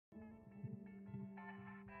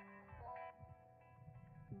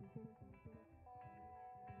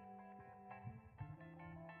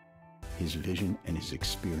His vision and his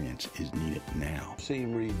experience is needed now.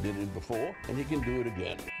 Seen Reed did it before, and he can do it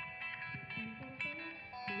again.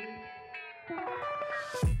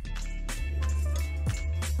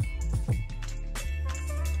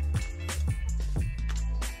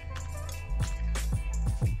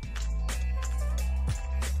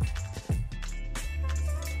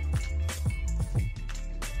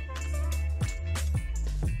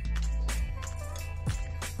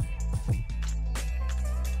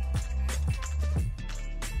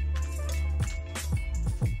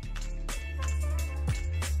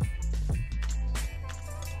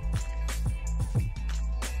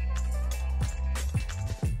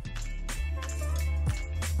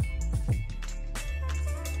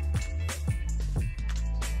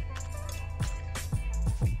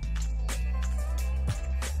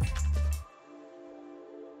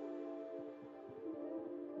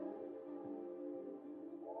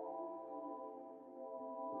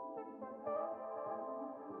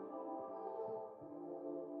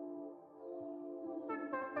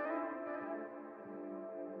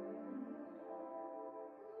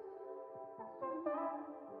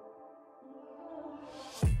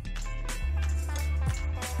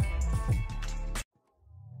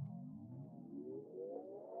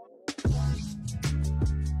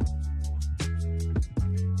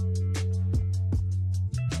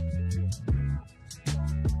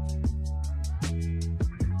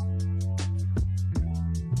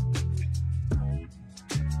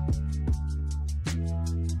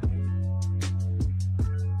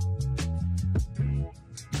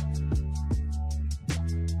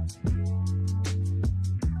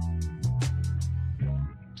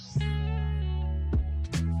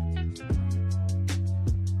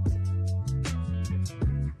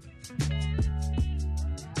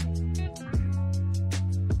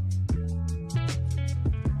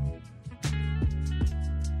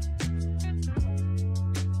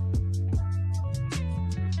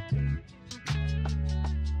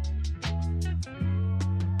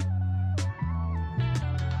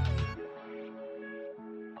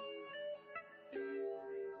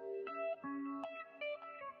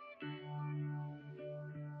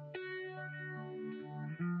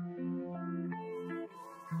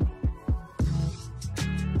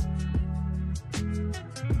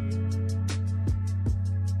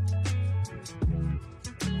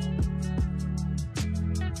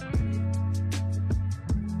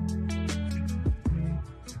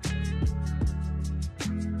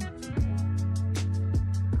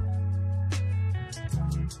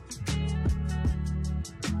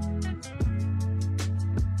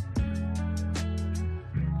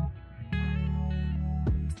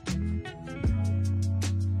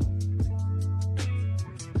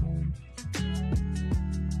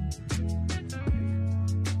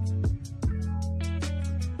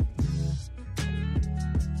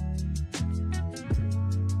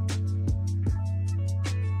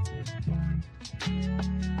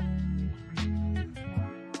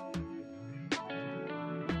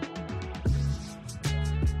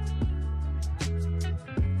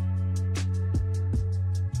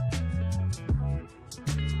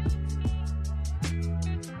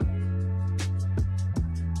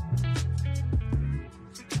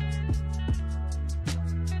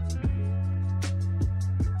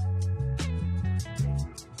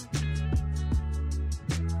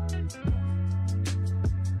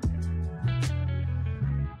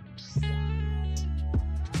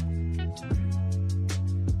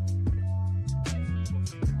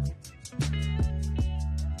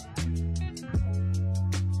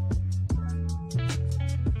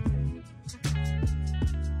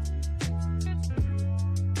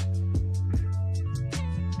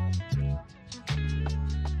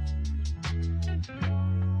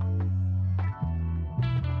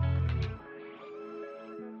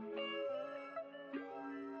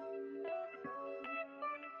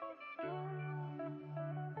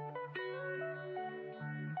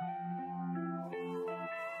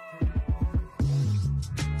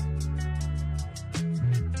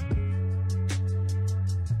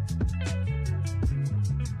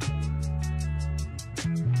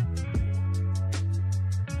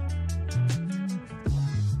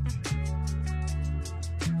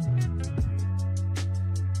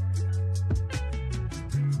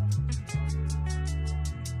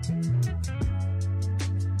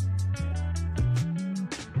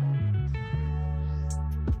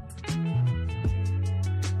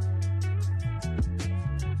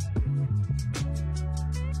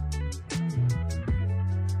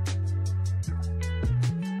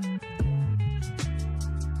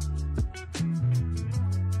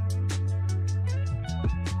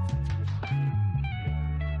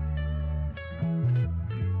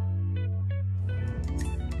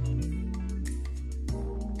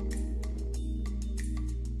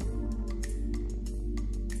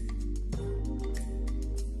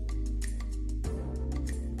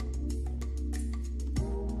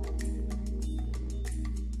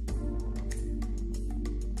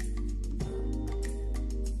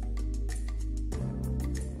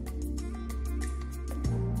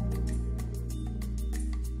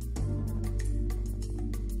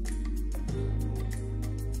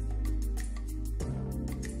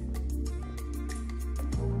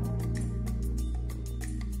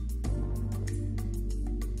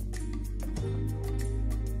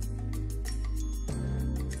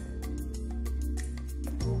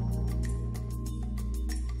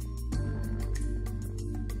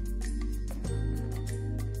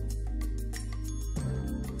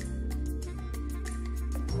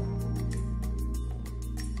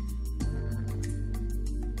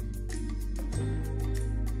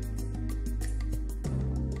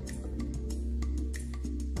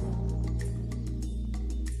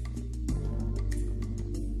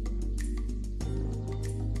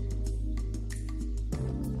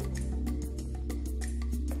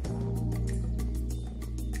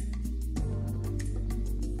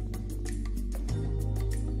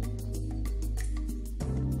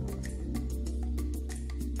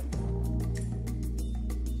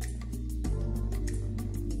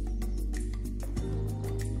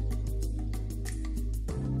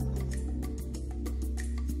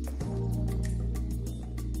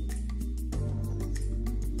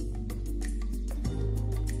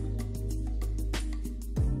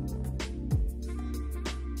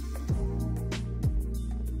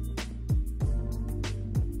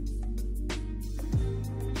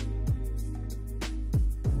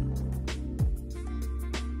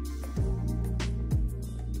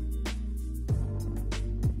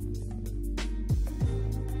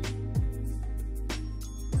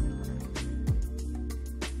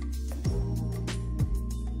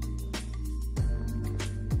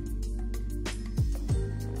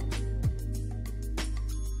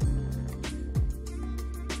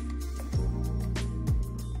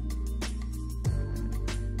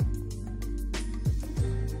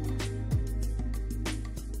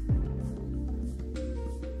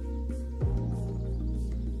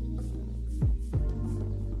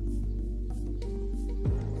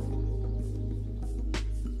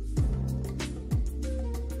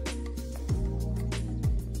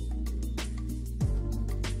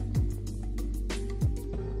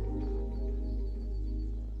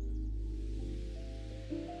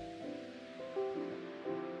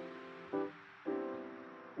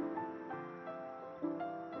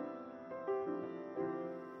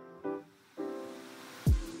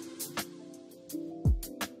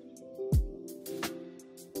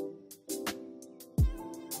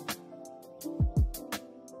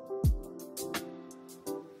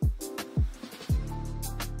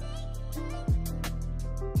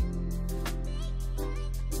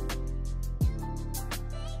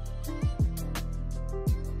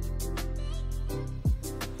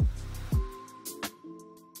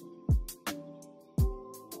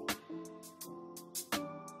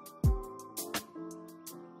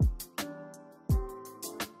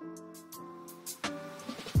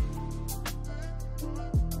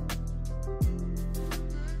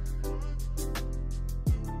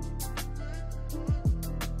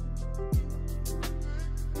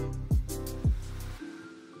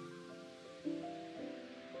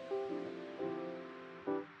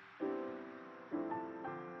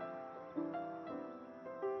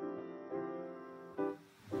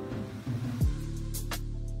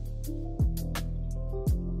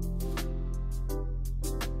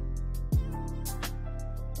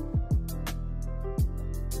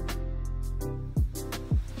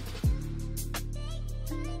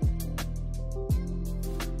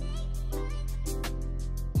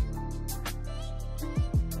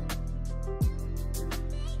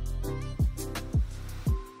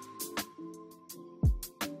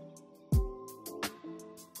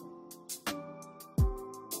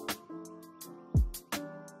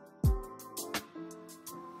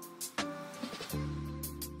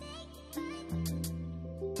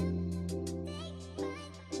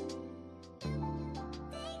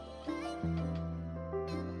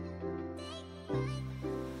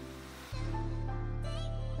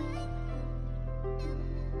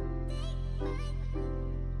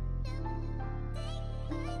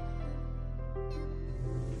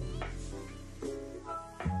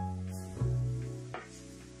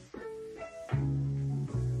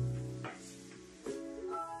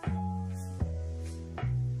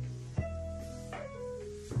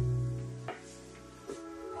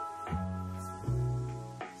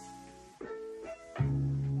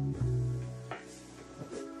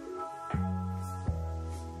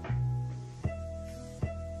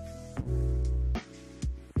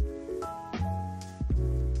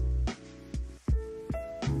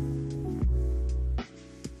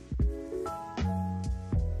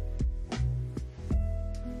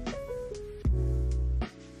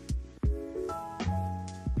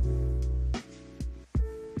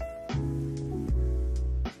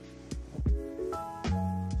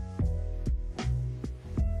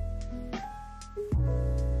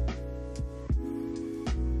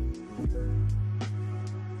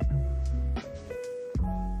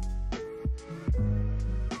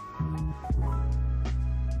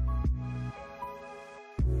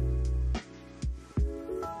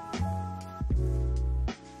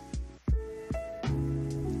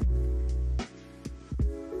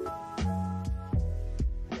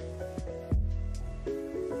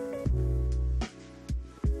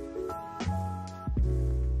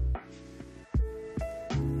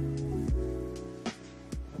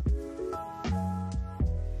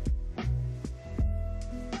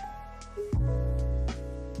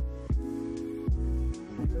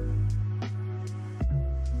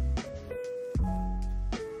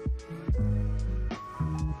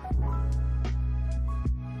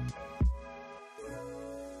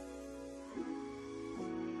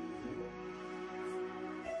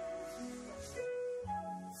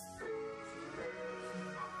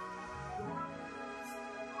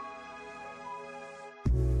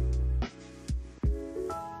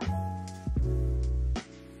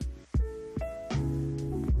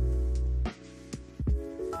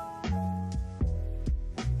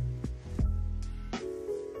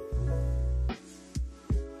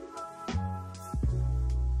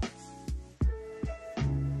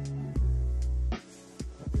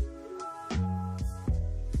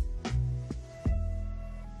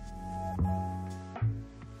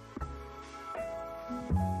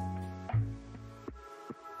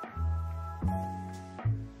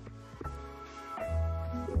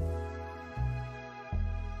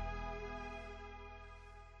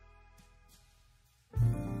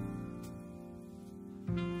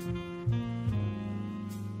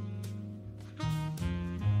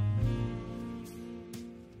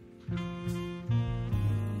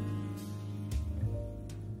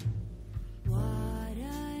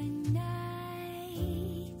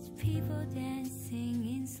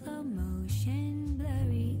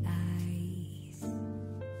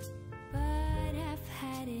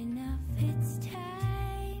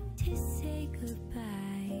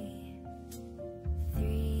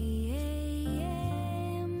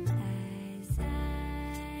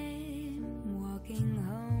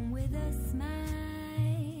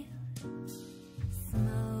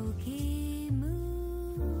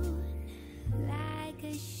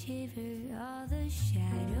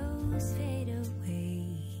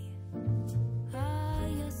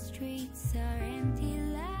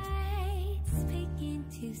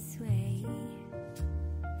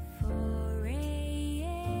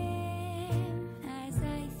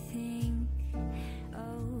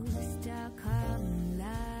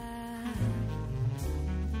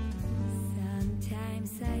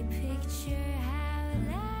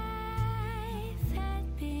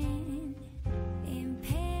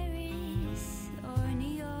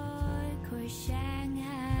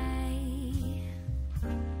 Shanghai.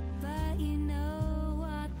 But you know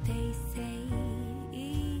what they say,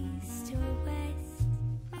 east or west,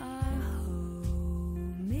 our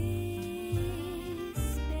home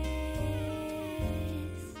is best.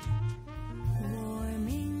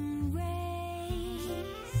 Warming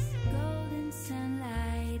rays, golden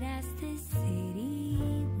sunlight as the city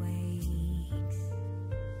wakes.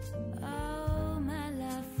 Oh, my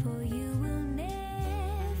love for you will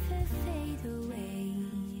never fade away.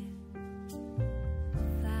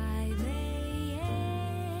 5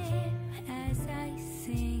 a.m. as I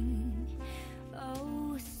sing,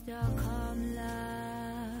 oh, Stockholm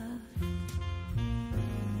love.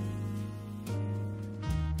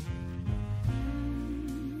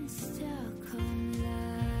 Stockholm love.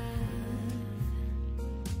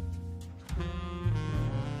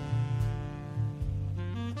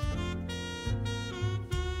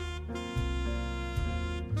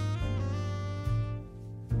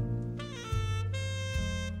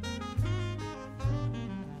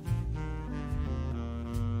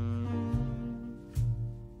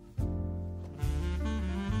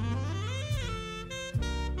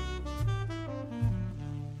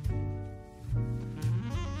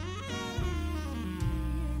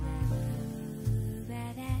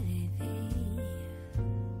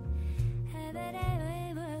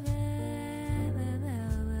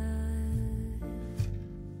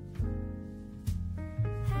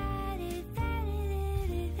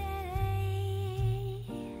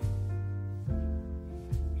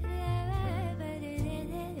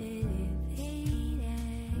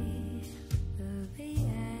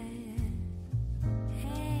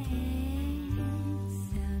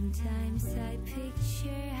 Sometimes I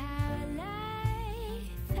picture how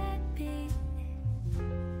life had been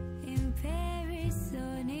in Paris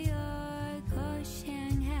or New York or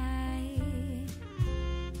Shanghai.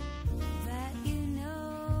 But you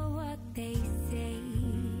know what they say,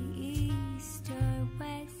 east or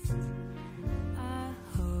west, our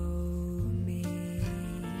home is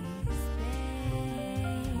best.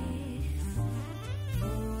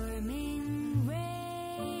 Warming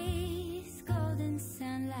rays, golden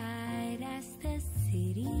sunlight as the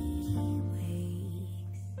city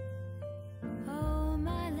wakes. Oh,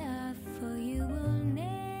 my love for you will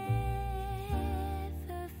never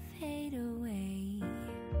fade away.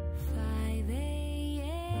 5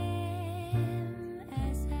 a.m.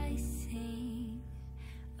 as I sing,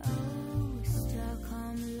 oh,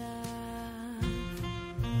 Stockholm love.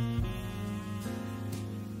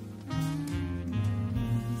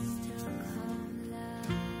 Stockholm love.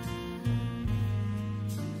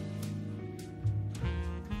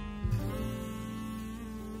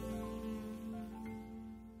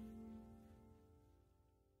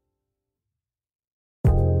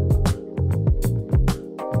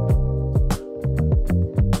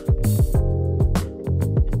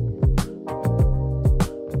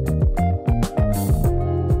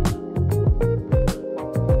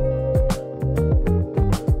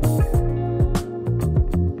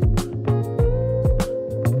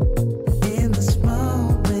 In this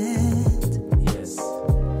moment, yes,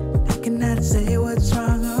 I cannot say what's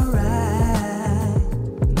wrong or right.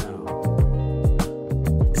 No,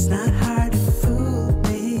 it's not hard to fool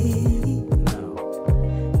me. No,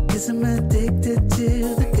 'cause I'm addicted to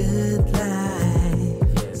the good life.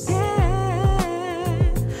 Yes.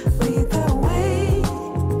 Yeah, lead the way,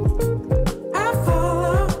 I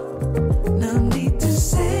follow. No need to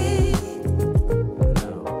say.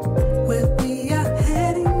 Where we are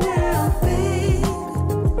heading now, babe,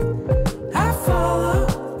 I follow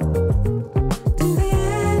to the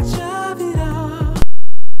edge of it all.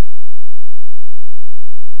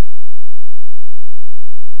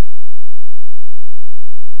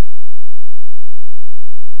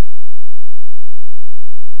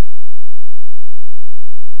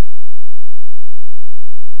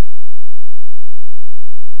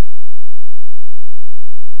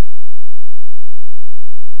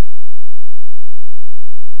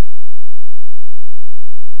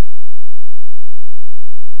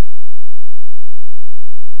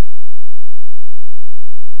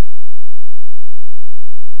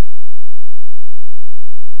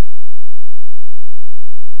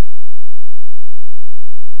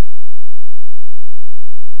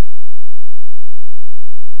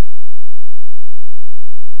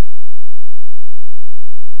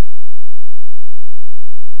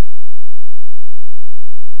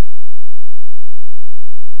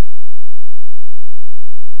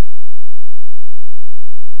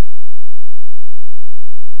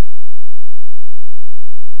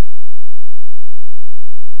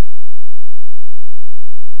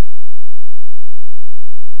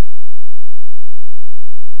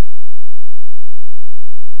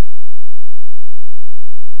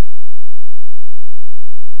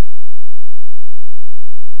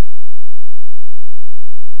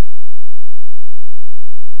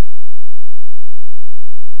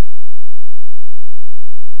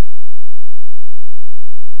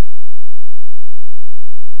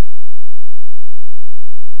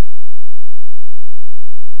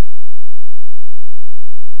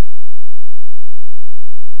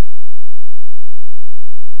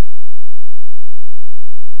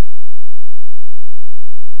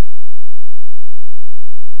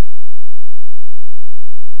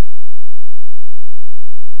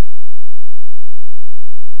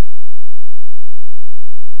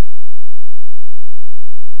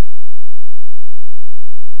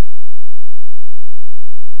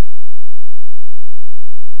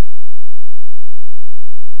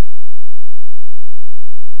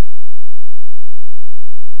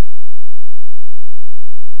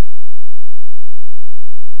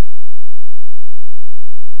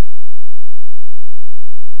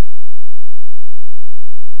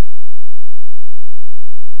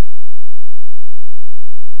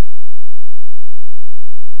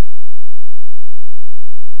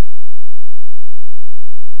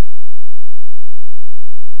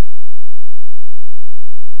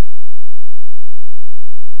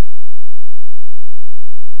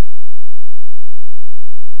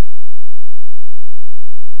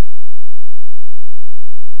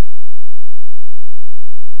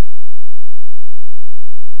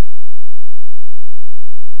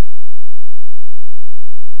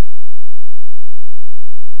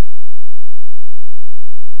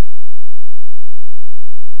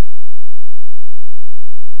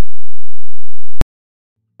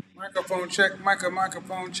 Microphone check,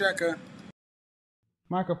 microphone checker.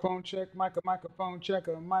 Microphone check, microphone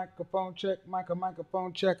checker, microphone check,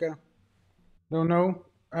 microphone checker. Don't know.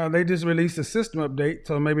 They just released a system update,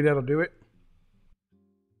 so maybe that'll do it.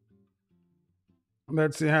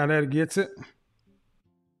 Let's see how that gets it. Microphone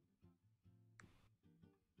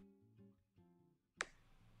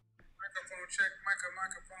check,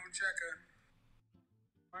 microphone checker.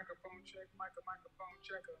 Microphone check, microphone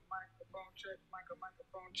checker, microphone check,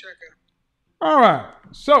 microphone checker. All right,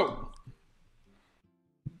 so.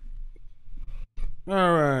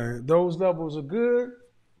 All right, those levels are good.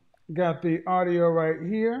 Got the audio right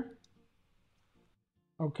here.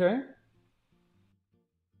 Okay.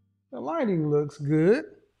 The lighting looks good.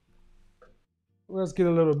 Let's get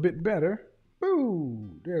a little bit better.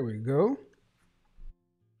 Ooh, there we go.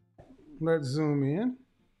 Let's zoom in.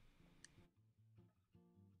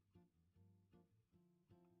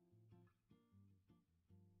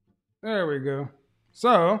 There we go.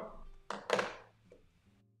 So,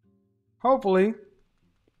 hopefully,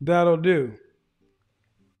 that'll do.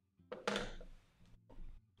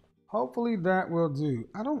 Hopefully that will do.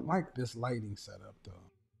 I don't like this lighting setup though.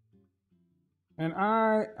 And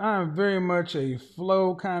I'm very much a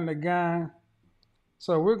flow kind of guy.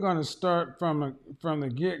 So we're going to start from the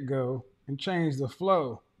get-go and change the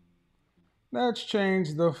flow. Let's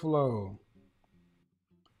change the flow.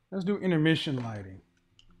 Let's do intermission lighting.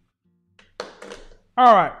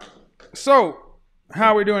 All right. So,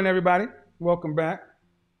 how are we doing, everybody? Welcome back.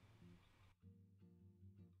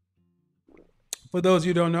 For those of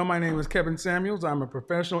you who don't know, my name is Kevin Samuels. I'm a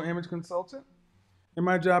professional image consultant. And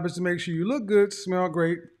my job is to make sure you look good, smell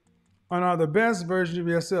great, and are the best version of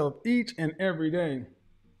yourself each and every day.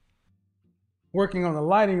 Working on the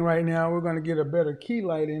lighting right now, we're going to get a better key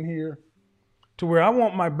light in here to where I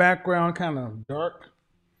want my background kind of dark.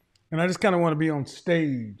 And I just kind of want to be on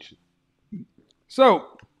stage. So,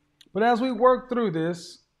 but as we work through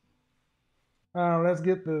this, let's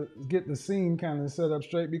get the scene kind of set up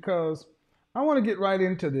straight because I want to get right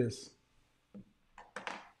into this.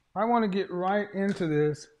 I want to get right into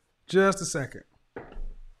this. Just a second.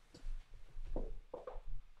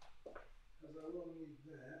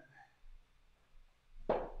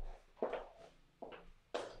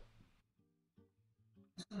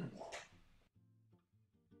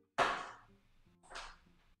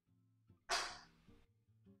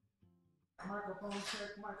 Microphone check,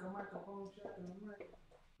 microphone check, and mic.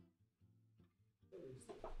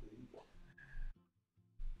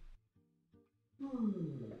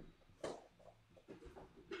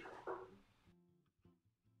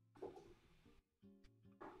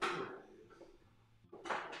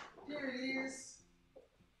 Here it is.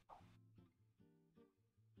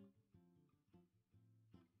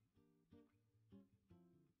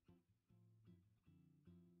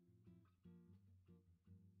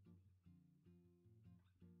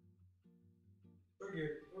 Forget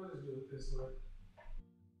it. We'll just do it this way.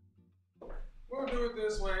 We'll do it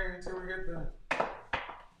this way until we get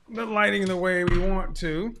the lighting the way we want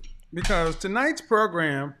to, because tonight's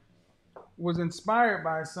program was inspired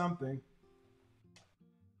by something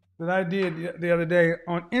that I did the other day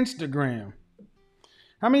on Instagram.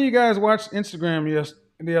 How many of you guys watched Instagram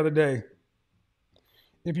the other day?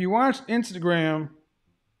 If you watched Instagram,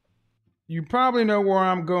 you probably know where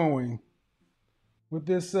I'm going with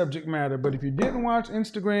this subject matter. But if you didn't watch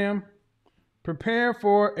Instagram, prepare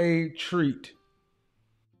for a treat.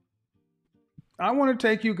 I want to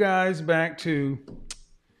take you guys back to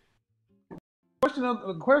the question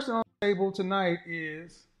on the table tonight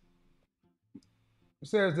is, it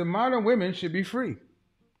says that modern women should be free.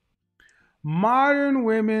 Modern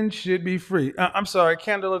women should be free. I'm sorry,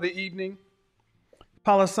 candle of the evening,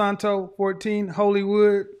 Palo Santo 14,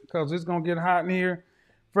 Hollywood, because it's going to get hot in here.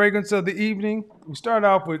 Fragrance of the evening. We start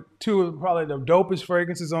off with two of probably the dopest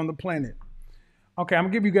fragrances on the planet. Okay, I'm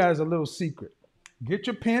going to give you guys a little secret. Get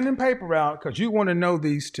your pen and paper out because you want to know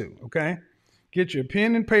these two, okay? Get your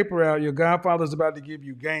pen and paper out. Your godfather's about to give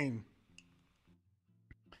you game.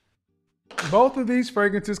 Both of these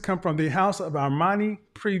fragrances come from the house of Armani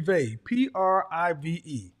Privé, Prive,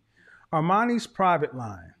 Armani's private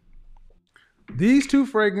line. These two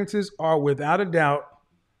fragrances are without a doubt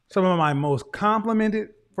some of my most complimented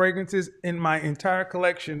fragrances in my entire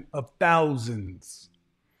collection of thousands.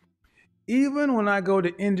 Even when I go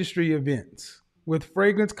to industry events with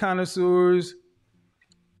fragrance connoisseurs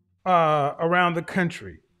around the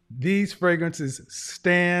country, these fragrances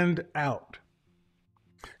stand out.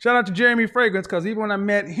 Shout out to Jeremy Fragrance, because even when I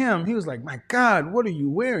met him, he was like, my God, what are you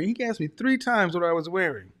wearing? He asked me 3 times what I was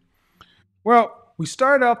wearing. Well, We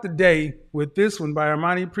started off the day with this one by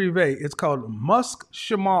Armani Privé. It's called Musk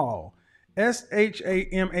Shamal,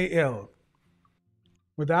 Shamal.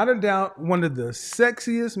 Without a doubt, one of the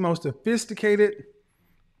sexiest, most sophisticated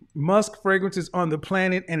musk fragrances on the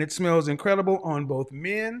planet, and it smells incredible on both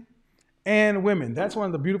men and women. That's one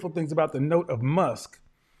of the beautiful things about the note of musk.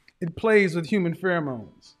 It plays with human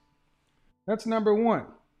pheromones. That's number one.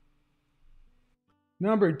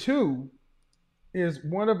 Number two is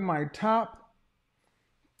one of my top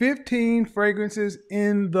 15 fragrances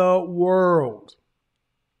in the world.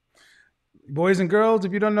 Boys and girls,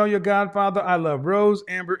 if you don't know your godfather, I love rose,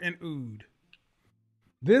 amber, and oud.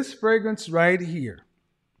 This fragrance right here,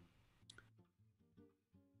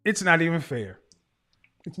 it's not even fair.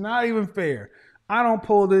 It's not even fair. I don't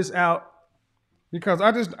pull this out because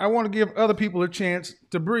I want to give other people a chance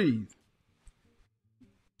to breathe.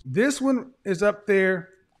 This one is up there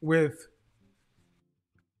with,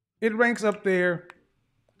 it ranks up there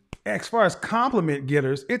as far as compliment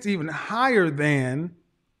getters. It's even higher than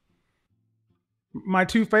my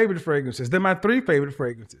two favorite fragrances, than my three favorite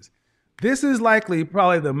fragrances. This is likely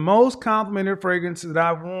probably the most complimented fragrance that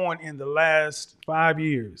I've worn in the last 5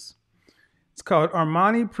 years. It's called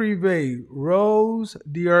Armani Privé Rose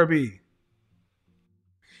d'Herbe.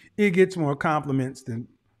 It gets more compliments than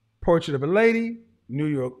Portrait of a Lady, New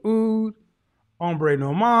York Oud, Ombre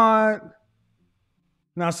Nomade,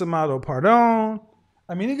 Nasamado Pardon.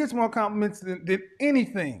 I mean, it gets more compliments than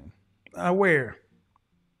anything I wear.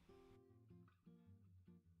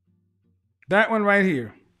 That one right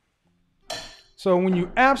here. So when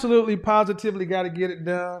you absolutely positively got to get it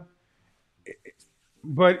done,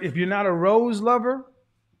 but if you're not a rose lover,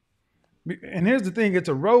 and here's the thing, it's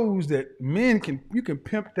a rose that you can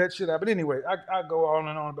pimp that shit out. But anyway, I go on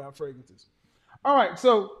and on about fragrances. All right,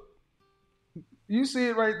 so you see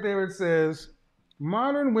it right there. It says,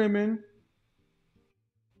 modern women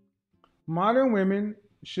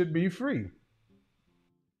should be free.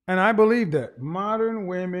 And I believe that. Modern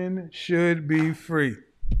women should be free.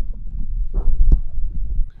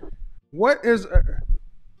 What is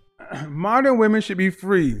modern women should be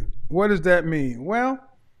free? What does that mean? Well,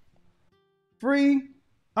 free,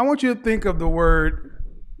 I want you to think of the word.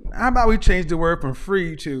 How about we change the word from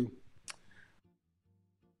free to,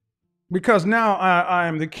 because now I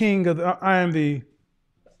am the king of I am the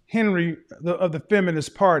Henry of the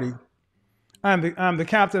feminist party. I'm the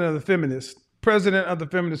captain of the feminists, president of the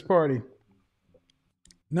feminist party.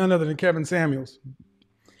 None other than Kevin Samuels.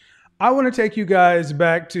 I want to take you guys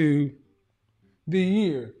back to the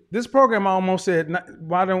year. This program, I almost said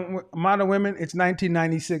modern women, it's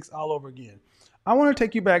 1996 all over again. I want to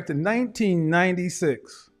take you back to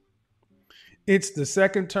 1996. It's the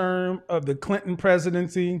second term of the Clinton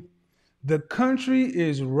presidency. The country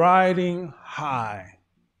is riding high.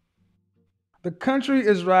 The country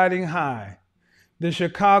is riding high. The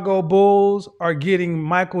Chicago Bulls are getting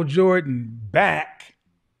Michael Jordan back.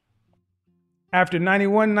 After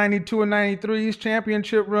 91, 92, and 93's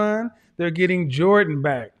championship run, they're getting Jordan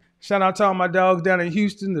back. Shout out to all my dogs down in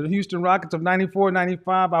Houston, the Houston Rockets of 94,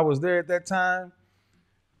 95. I was there at that time.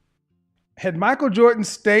 Had Michael Jordan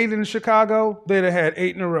stayed in Chicago, they'd have had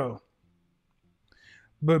 8 in a row.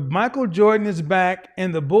 But Michael Jordan is back,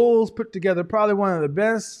 and the Bulls put together probably one of the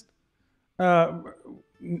best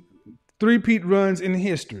three-peat runs in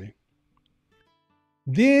history.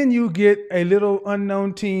 Then you get a little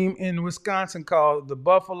unknown team in Wisconsin called the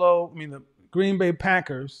Green Bay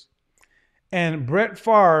Packers, and Brett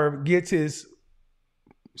Favre gets his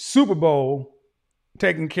Super Bowl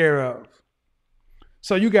taken care of.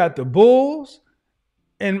 So you got the Bulls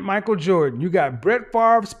and Michael Jordan. You got Brett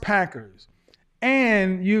Favre's Packers.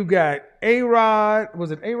 And you got A-Rod.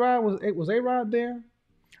 Was it A-Rod? Was A-Rod there?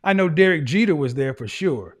 I know Derek Jeter was there for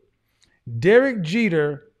sure. Derek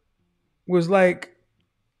Jeter was like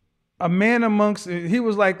a man amongst, he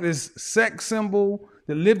was like this sex symbol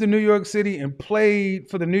that lived in New York City and played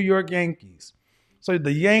for the New York Yankees. So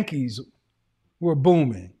the Yankees were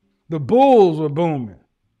booming. The Bulls were booming.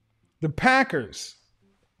 The Packers.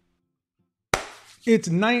 It's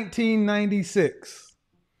 1996.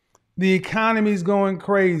 The economy's going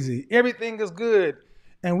crazy. Everything is good.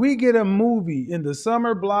 And we get a movie in the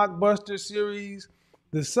summer blockbuster series.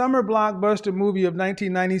 The summer blockbuster movie of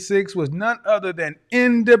 1996 was none other than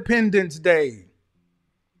Independence Day.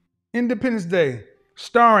 Independence Day,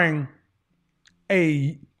 starring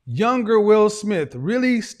a younger Will Smith,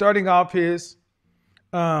 really starting off his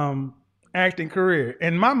acting career.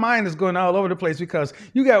 And my mind is going all over the place because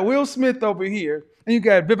you got Will Smith over here and you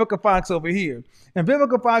got Vivica Fox over here. And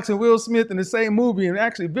Vivica Fox and Will Smith in the same movie, and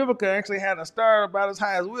actually Vivica actually had a star about as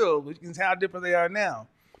high as Will, which is how different they are now.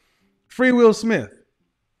 Free Will Smith.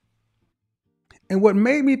 And what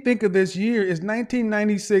made me think of this year is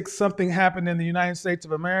 1996, something happened in the United States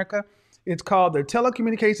of America. It's called the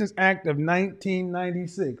Telecommunications Act of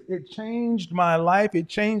 1996. It changed my life, it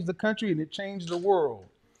changed the country, and it changed the world.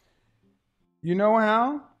 You know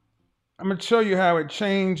how? I'm going to show you how it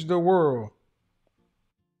changed the world.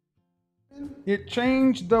 It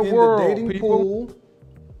changed the world, the dating people. pool,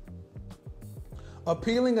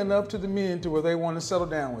 appealing enough to the men to where they want to settle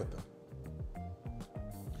down with them.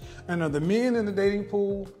 And are the men in the dating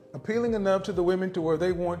pool appealing enough to the women to where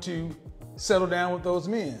they want to settle down with those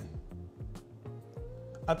men?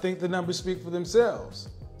 I think the numbers speak for themselves.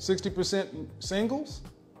 60% singles.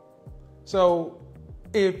 So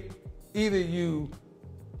if either you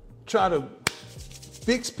try to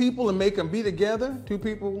fix people and make them be together, two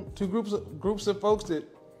groups of folks that,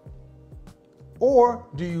 or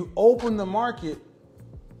do you open the market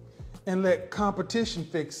and let competition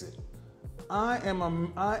fix it? I am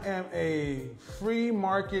a free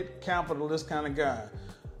market capitalist kind of guy.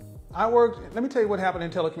 Let me tell you what happened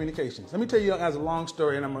in telecommunications. Let me tell you as a long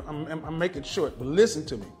story, and I'm making it short, but listen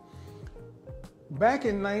to me. Back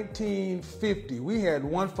in 1950, we had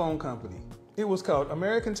one phone company. It was called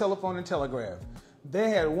American Telephone and Telegraph. They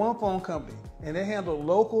had one phone company, and they handled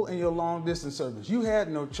local and your long distance service. You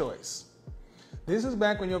had no choice. This is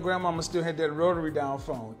back when your grandmama still had that rotary dial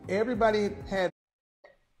phone. Everybody had.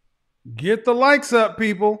 Get the likes up,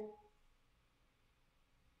 people.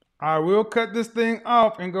 I will cut this thing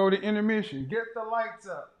off and go to intermission. Get the lights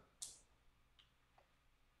up.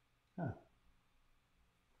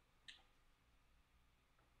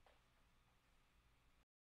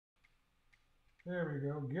 There we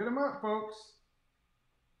go. Get them up, folks.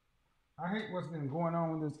 I hate what's been going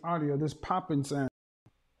on with this audio, this popping sound.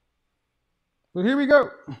 But here we go.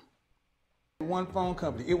 One phone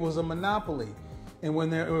company. It was a monopoly. And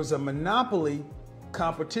when there was a monopoly,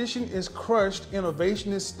 competition is crushed,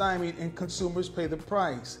 innovation is stymied, and consumers pay the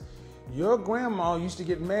price. Your grandma used to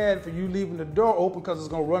get mad for you leaving the door open because it's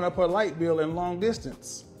going to run up her light bill in long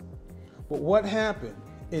distance. But what happened?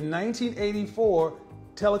 In 1984,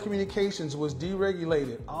 telecommunications was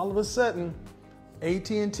deregulated. All of a sudden,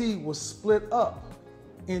 AT&T was split up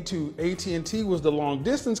into AT&T was the long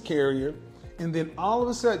distance carrier, and then all of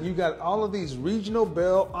a sudden you got all of these regional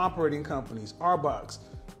Bell operating companies, Arbox,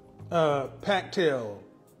 Pactel,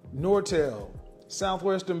 Nortel,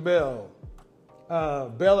 Southwestern Bell,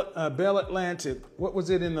 Bell Atlantic. What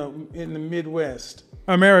was it in the Midwest?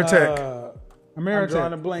 Ameritech. I'm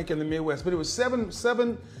drawing a blank in the Midwest, but it was seven.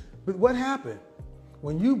 But what happened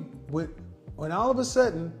when all of a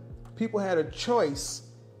sudden people had a choice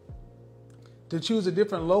to choose a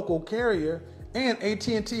different local carrier, and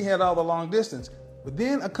AT&T had all the long distance. But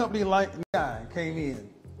then a company like MCI came in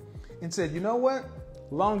and said, you know what?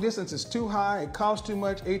 Long distance is too high, it costs too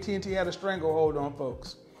much. AT&T had a stranglehold on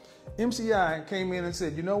folks. MCI came in and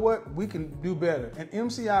said, you know what? We can do better. And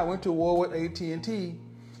MCI went to war with AT&T,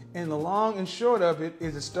 and the long and short of it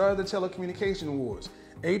is it started the telecommunication wars.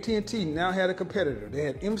 AT&T now had a competitor. They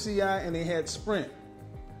had MCI and they had Sprint.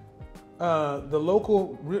 The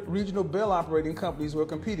local regional Bell operating companies were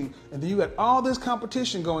competing. And then you got all this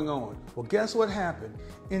competition going on. Well, guess what happened?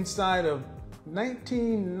 Inside of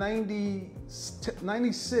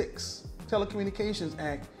 1996 Telecommunications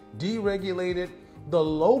Act deregulated the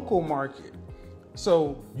local market.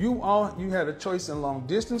 So you had a choice in long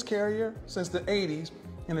distance carrier since the 80s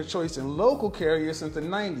and a choice in local carrier since the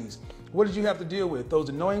 90s. What did you have to deal with? Those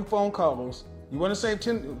annoying phone calls. You want to save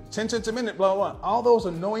 10 cents a minute, blah, blah, blah. All those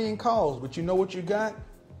annoying calls, but you know what you got?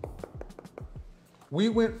 We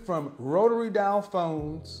went from rotary dial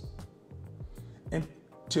phones and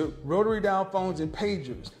to rotary dial phones and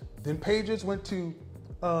pagers. Then pagers went to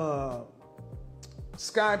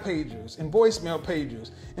sky pagers and voicemail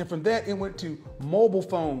pagers. And from that, it went to mobile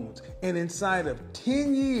phones. And inside of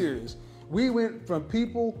 10 years, we went from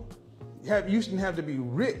people used to have to be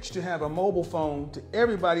rich to have a mobile phone to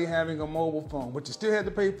everybody having a mobile phone, but you still had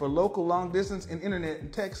to pay for local, long distance, and internet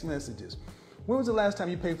and text messages. When was the last time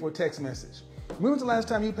you paid for a text message? When was the last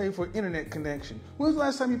time you paid for an internet connection? When was the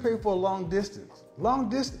last time you paid for a long distance? Long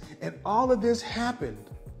distance. And all of this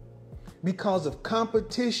happened because of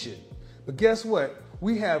competition. But guess what?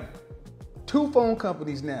 We have two phone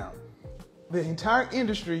companies now. The entire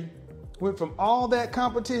industry went from all that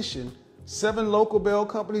competition, 7 local Bell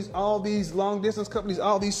companies, all these long distance companies,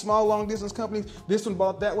 all these small long distance companies. This one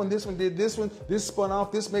bought that one, this one did this one, this spun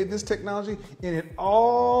off, this made this technology, and it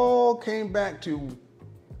all came back to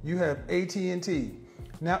you have AT&T.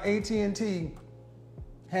 Now AT&T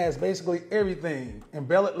has basically everything, and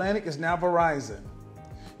Bell Atlantic is now Verizon.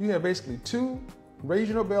 You have basically two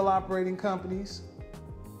regional bell operating companies,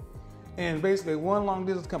 and basically one long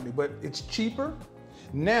distance company, but it's cheaper.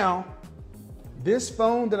 Now, this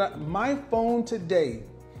phone my phone today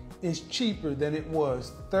is cheaper than it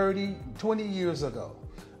was 30, 20 years ago.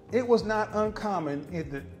 It was not uncommon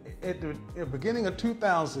at the beginning of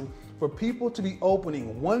 2000 for people to be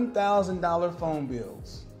opening $1,000 phone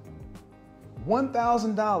bills.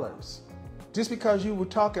 $1,000. Just because you were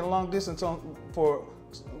talking long distance for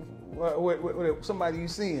somebody you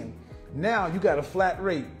seeing. Now you got a flat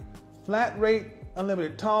rate. Flat rate,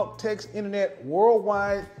 unlimited talk, text, internet,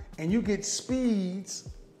 worldwide, and you get speeds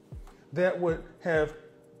that would have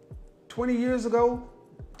 20 years ago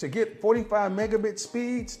to get 45 megabit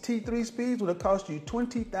speeds, T3 speeds, would have cost you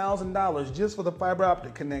 $20,000 just for the fiber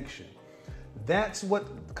optic connection. That's what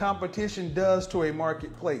competition does to a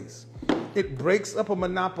marketplace. It breaks up a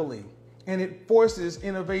monopoly and it forces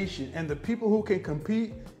innovation, and the people who can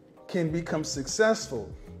compete can become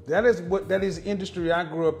successful. That is the industry I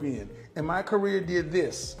grew up in. And my career did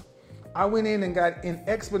this. I went in and got in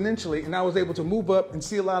exponentially, and I was able to move up and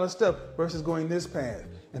see a lot of stuff versus going this path.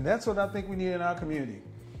 And that's what I think we need in our community.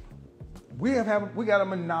 We got a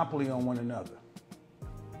monopoly on one another.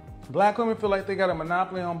 Black women feel like they got a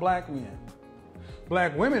monopoly on black men.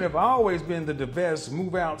 Black women have always been the best,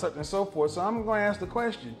 move out, such and so forth. So I'm going to ask the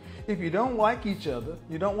question, if you don't like each other,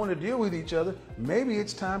 you don't want to deal with each other, maybe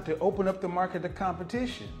it's time to open up the market to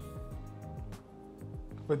competition.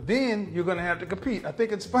 But then you're going to have to compete. I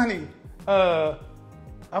think it's funny. I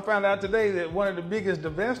found out today that one of the biggest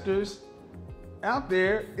divestors out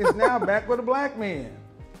there is now back with a black man.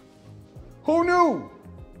 Who knew?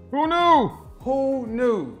 Who knew? Who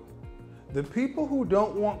knew? The people who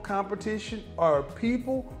don't want competition are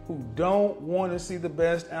people who don't want to see the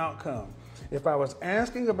best outcome. If I was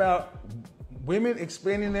asking about women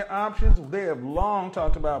expanding their options, they have long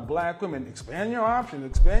talked about black women. Expand your options,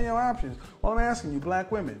 expand your options. Well, I'm asking you,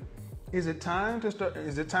 black women, is it time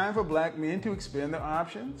for black men to expand their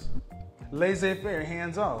options? Laissez-faire,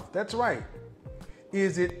 hands off. That's right.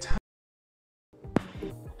 Is it time?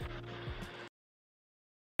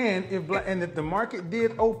 And if the market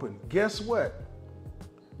did open, guess what?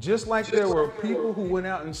 Just like there were people who went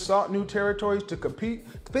out and sought new territories to compete.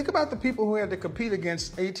 Think about the people who had to compete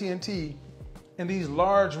against AT&T and these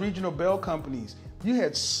large regional bell companies. You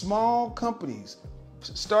had small companies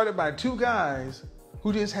started by two guys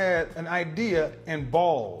who just had an idea and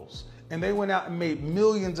balls, and they went out and made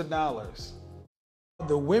millions of dollars.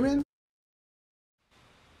 The women?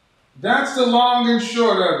 That's the long and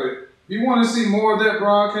short of it. If you want to see more of that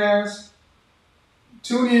broadcast,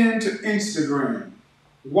 tune in to Instagram.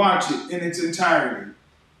 Watch it in its entirety.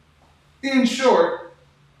 In short,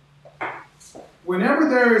 whenever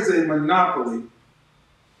there is a monopoly,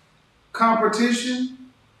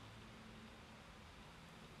 competition,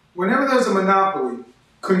 whenever there's a monopoly,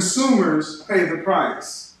 consumers pay the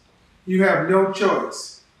price. You have no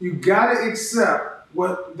choice. You gotta accept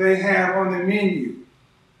what they have on the menu.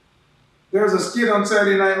 There's a skit on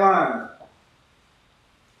Saturday Night Live.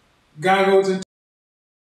 Guy goes in.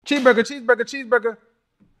 Cheeseburger, cheeseburger, cheeseburger.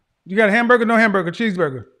 You got a hamburger? No hamburger,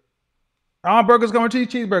 cheeseburger. All burgers come with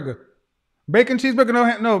cheeseburger. Bacon,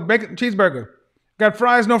 cheeseburger, no bacon, cheeseburger. Got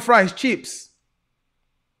fries, no fries, chips.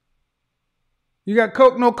 You got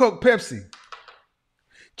Coke, no Coke, Pepsi.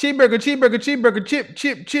 Cheeseburger, cheeseburger,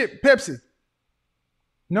 cheeseburger, chip, Pepsi.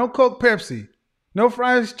 No Coke, Pepsi. No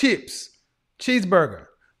fries, chips, cheeseburger.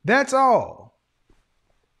 That's all.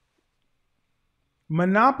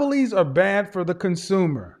 Monopolies are bad for the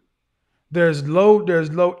consumer. There's low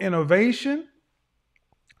innovation,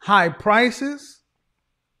 high prices,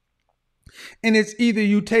 and it's either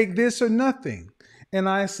you take this or nothing. And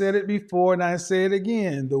I said it before and I say it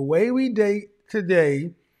again. The way we date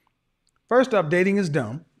today, first off, dating is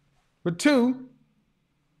dumb. But two,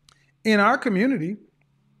 in our community,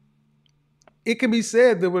 it can be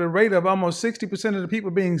said that with a rate of almost 60% of the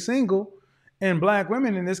people being single, and black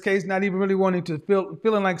women in this case not even really wanting to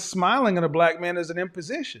feeling like smiling at a black man is an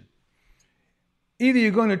imposition. Either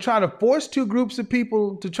you're going to try to force two groups of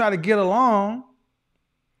people to try to get along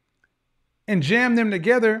and jam them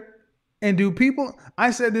together, and do people,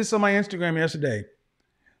 I said this on my Instagram yesterday,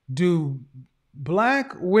 do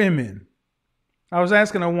black women, I was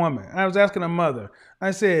asking a mother,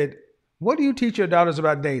 I said, what do you teach your daughters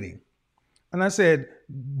about dating? And I said,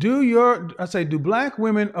 do black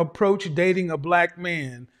women approach dating a black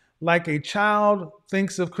man like a child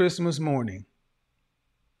thinks of Christmas morning?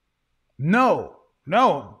 No.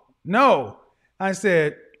 I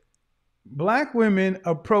said, black women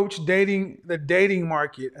approach the dating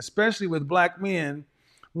market, especially with black men,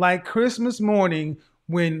 like Christmas morning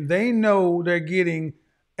when they know they're getting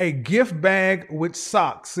a gift bag with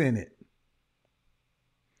socks in it.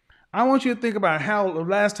 I want you to think about how the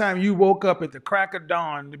last time you woke up at the crack of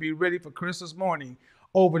dawn to be ready for Christmas morning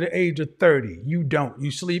over the age of 30. You don't. You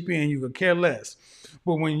sleep in, you could care less.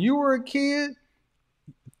 But when you were a kid,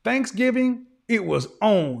 Thanksgiving, it was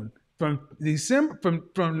on from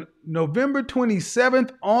November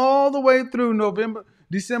 27th all the way through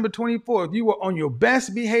December 24th. You were on your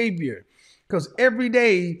best behavior because every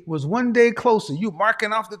day was one day closer. You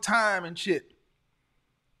marking off the time and shit.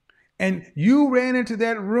 And you ran into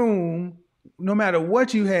that room, no matter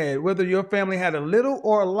what you had, whether your family had a little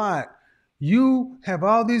or a lot. You have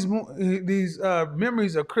all these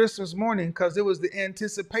memories of Christmas morning because it was the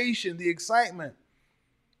anticipation, the excitement.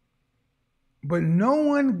 But no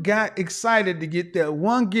one got excited to get that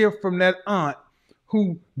one gift from that aunt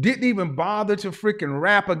who didn't even bother to freaking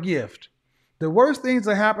wrap a gift. The worst things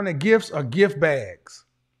that happen to gifts are gift bags.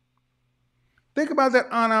 Think about that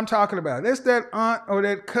aunt I'm talking about. That's that aunt or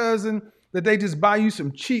that cousin that they just buy you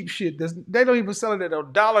some cheap shit. They don't even sell it at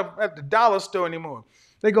the dollar store anymore.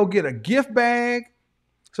 They go get a gift bag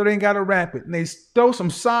so they ain't got to wrap it. And they throw some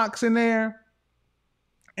socks in there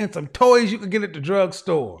and some toys you can get at the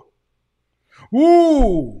drugstore.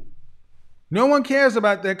 Ooh, no one cares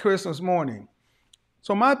about that Christmas morning.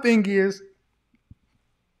 So my thing is,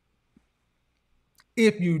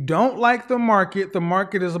 if you don't like the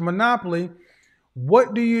market is a monopoly.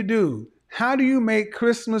 What do you do? How do you make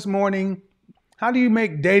Christmas morning? How do you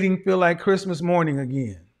make dating feel like Christmas morning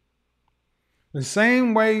again? The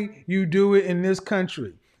same way you do it in this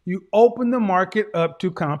country. You open the market up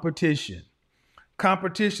to competition.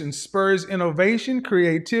 Competition spurs innovation,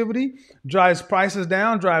 creativity, drives prices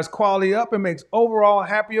down, drives quality up, and makes overall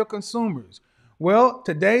happier consumers. Well,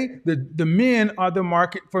 today, the men are the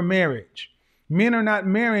market for marriage. Men are not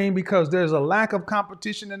marrying because there's a lack of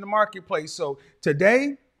competition in the marketplace. So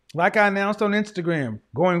today, like I announced on Instagram,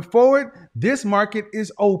 going forward, this market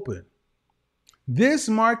is open. This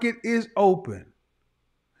market is open.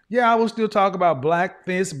 Yeah, I will still talk about black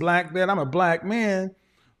this, black that. I'm a black man,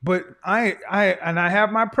 but I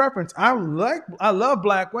have my preference. I love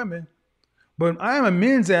black women, but I am a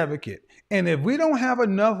men's advocate. And if we don't have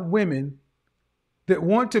enough women that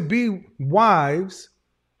want to be wives,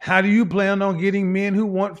 how do you plan on getting men who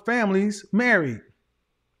want families married?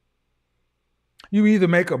 You either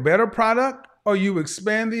make a better product or you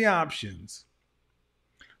expand the options.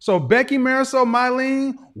 So Becky Marisol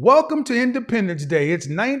Mylene, welcome to Independence Day. It's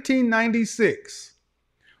 1996.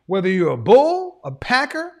 Whether you're a Bull, a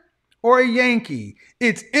Packer, or a Yankee,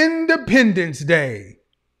 it's Independence Day.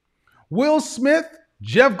 Will Smith,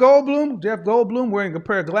 Jeff Goldblum wearing a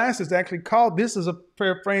pair of glasses actually called, this is a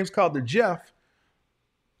pair of frames called the Jeff,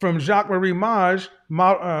 from Jacques-Marie Mage,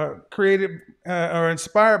 created or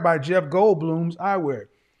inspired by Jeff Goldblum's eyewear.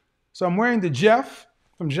 So I'm wearing the Jeff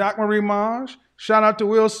from Jacques-Marie Mage. Shout out to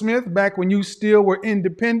Will Smith, back when you still were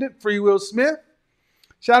independent, free Will Smith.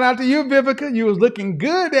 Shout out to you, Vivica. You was looking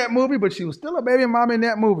good that movie, but she was still a baby mama in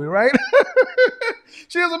that movie, right?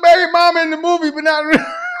 She was a baby mama in the movie, but not really.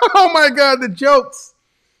 Oh my God, the jokes.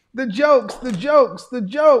 The jokes, the jokes, the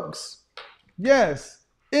jokes. Yes,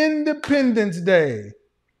 Independence Day.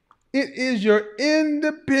 It is your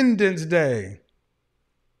Independence Day.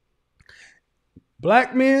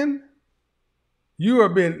 Black men, you are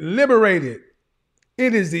being liberated.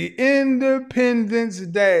 It is the Independence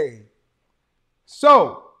Day.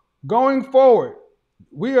 So, going forward,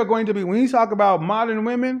 we are going to be, when you talk about modern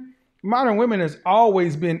women has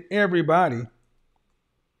always been everybody.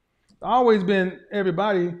 Always been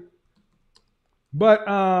everybody.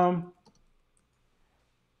 But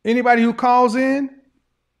anybody who calls in,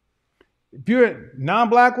 if you're a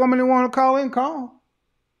non-black woman who want to call in, call.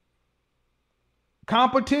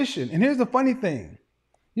 Competition. And here's the funny thing.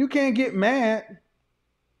 You can't get mad.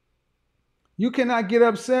 You cannot get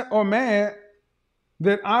upset or mad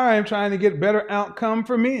that I am trying to get better outcome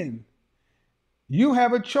for men. You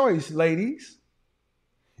have a choice, ladies.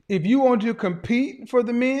 If you want to compete for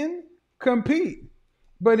the men, compete.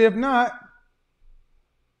 But if not,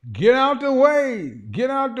 get out the way. Get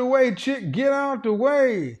out the way, chick. Get out the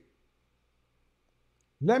way.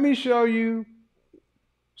 Let me show you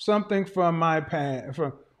something from my past.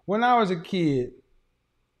 From when I was a kid.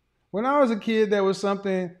 When I was a kid, there was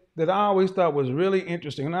something that I always thought was really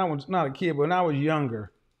interesting. And I was not a kid, but when I was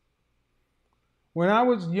younger. When I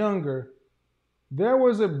was younger, there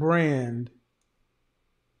was a brand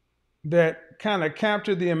that kind of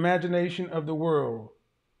captured the imagination of the world.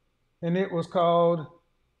 And it was called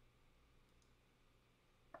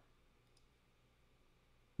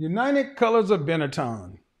United Colors of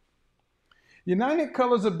Benetton. United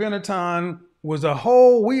Colors of Benetton was a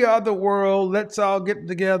whole we are the world, let's all get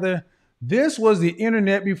together. This was the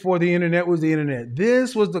internet before the internet was the internet.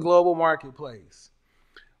 This was the global marketplace.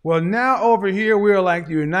 Well, now over here, we're like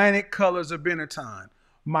the United Colors of Benetton.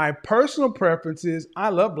 My personal preference is I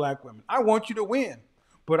love black women. I want you to win,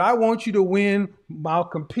 but I want you to win while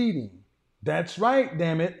competing. That's right,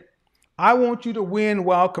 damn it. I want you to win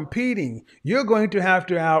while competing. You're going to have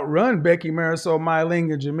to outrun Becky, Marisol,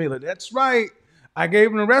 Myling, and Jamila. That's right. I gave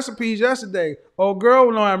them the recipes yesterday. Oh, girl,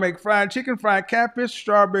 we know how to make fried chicken, fried catfish,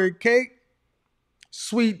 strawberry cake,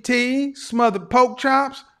 sweet tea, smothered pork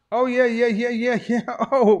chops. Oh, yeah.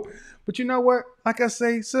 Oh, but you know what? Like I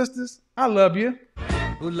say, sisters, I love you.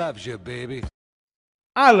 Who loves you, baby?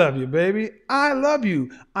 I love you, baby. I love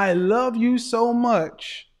you. I love you so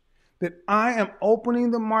much that I am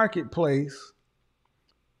opening the marketplace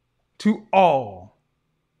to all.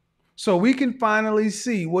 So we can finally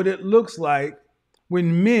see what it looks like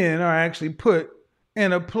when men are actually put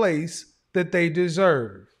in a place that they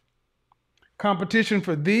deserve. Competition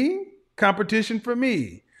for thee, competition for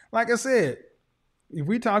me. Like I said, if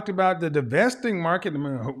we talked about the divesting market, I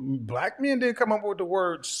mean, black men didn't come up with the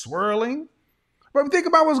word swirling. But think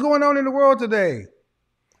about what's going on in the world today.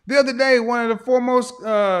 The other day, one of the foremost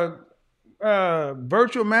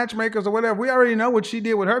virtual matchmakers or whatever, we already know what she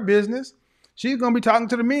did with her business. She's going to be talking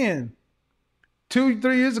to the men. 2-3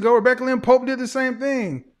 years ago, Rebecca Lynn Pope did the same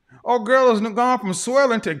thing. Oh, girl has gone from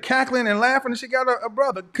swirling to cackling and laughing, and she got a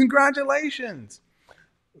brother. Congratulations.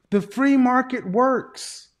 The free market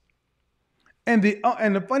works. And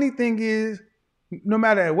the funny thing is, no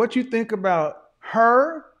matter what you think about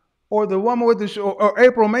her or the woman with the show or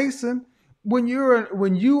April Mason, when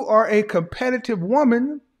you are a competitive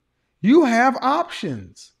woman, you have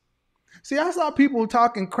options. See, I saw people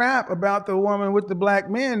talking crap about the woman with the black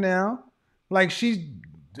man now, like she's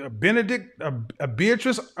a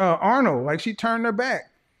Beatrice Arnold, like she turned her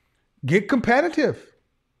back. Get competitive.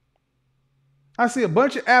 I see a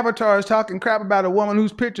bunch of avatars talking crap about a woman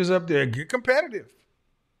whose picture's up there. Get competitive.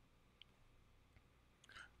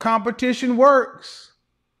 Competition works.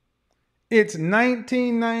 It's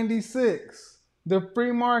 1996. The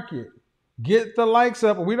free market. Get the likes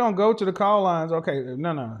up. We don't go to the call lines. Okay,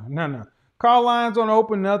 no. Call lines don't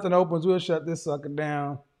open. Nothing opens. We'll shut this sucker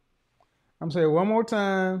down. I'm saying it one more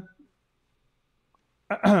time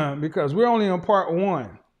because we're only on part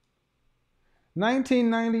one.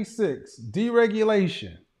 1996,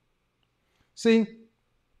 deregulation. See,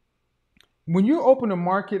 when you open a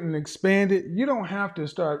market and expand it, you don't have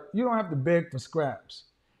to beg for scraps.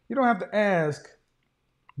 You don't have to ask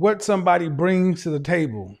what somebody brings to the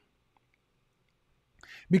table.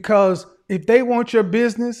 Because if they want your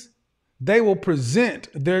business, they will present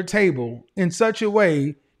their table in such a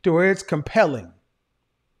way to where it's compelling.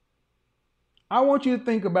 I want you to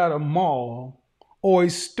think about a mall or a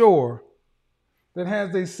store that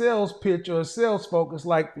has a sales pitch or a sales focus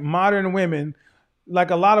like modern women, like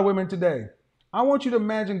a lot of women today. I want you to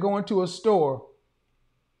imagine going to a store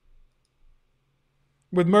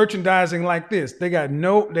with merchandising like this. They got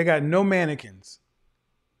no mannequins.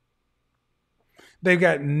 They've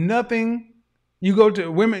got nothing. You go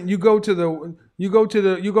to women, you go to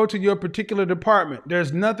your particular department.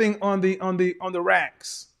 There's nothing on the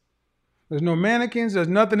racks. There's no mannequins, there's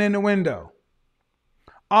nothing in the window.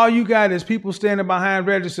 All you got is people standing behind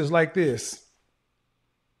registers like this.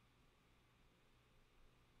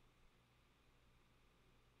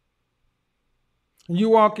 And you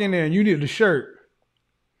walk in there and you need a shirt.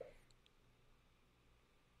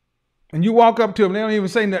 And you walk up to them, they don't even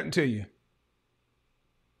say nothing to you.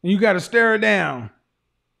 And you got to stare it down.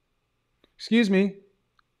 Excuse me.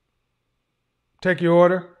 Take your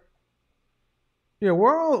order. Yeah,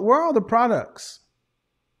 where are all the products?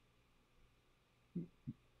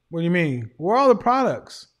 What do you mean? Where are all the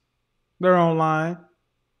products? They're online.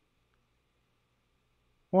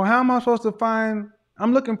 Well, how am I supposed to find?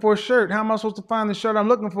 I'm looking for a shirt. How am I supposed to find the shirt I'm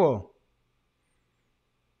looking for?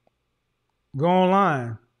 Go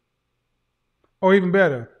online. Or even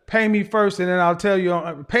better, pay me first and then I'll tell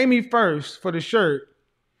you. Pay me first for the shirt.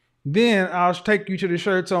 Then I'll take you to the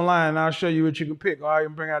shirts online and I'll show you what you can pick. Or I'll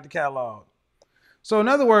even bring out the catalog. So in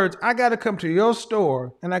other words, I got to come to your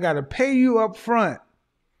store and I got to pay you up front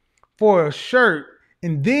for a shirt,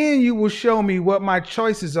 and then you will show me what my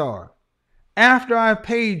choices are after I've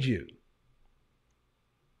paid you.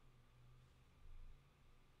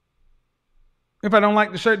 If I don't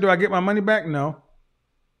like the shirt, do I get my money back? No.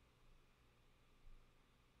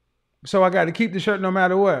 So I got to keep the shirt no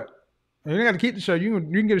matter what. You don't got to keep the shirt. You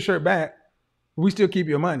can get a shirt back. But we still keep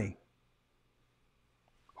your money.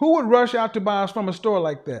 Who would rush out to buy us from a store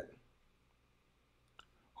like that?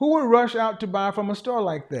 Who would rush out to buy from a store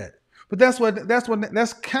like that? But that's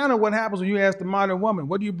kind of what happens when you ask the modern woman,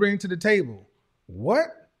 what do you bring to the table? What?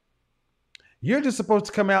 You're just supposed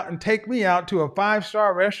to come out and take me out to a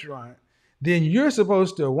 5-star restaurant. Then you're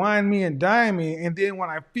supposed to wine me and dine me. And then when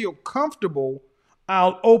I feel comfortable,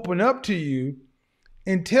 I'll open up to you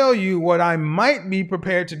and tell you what I might be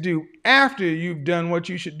prepared to do after you've done what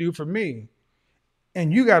you should do for me.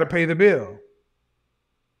 And you got to pay the bill.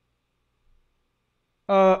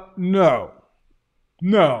 No.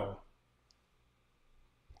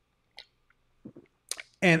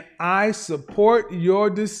 And I support your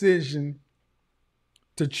decision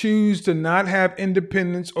to choose to not have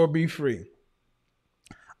independence or be free.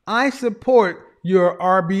 I support your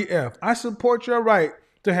RBF. I support your right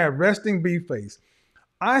to have resting beef face.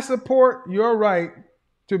 I support your right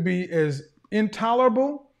to be as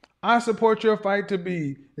intolerable. I support your fight to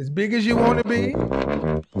be as big as you want to be.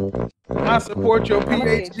 I support your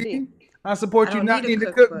PhD. I support you not needing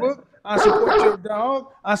a cookbook. I support your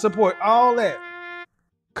dog. I support all that.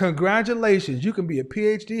 Congratulations. You can be a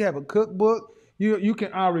PhD, have a cookbook. You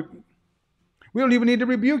can. We don't even need to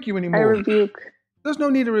rebuke you anymore. I rebuke. There's no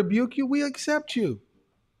need to rebuke you. We accept you.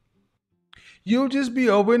 You'll just be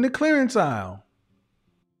over in the clearance aisle.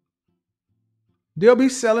 They'll be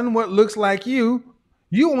selling what looks like you.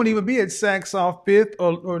 You won't even be at Saks Off 5th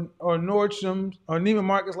or Nordstrom's or Neiman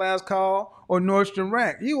Marcus Last Call or Nordstrom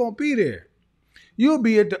Rack. You won't be there. You'll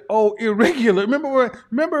be at the old Irregular.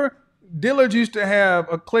 Remember Dillard's used to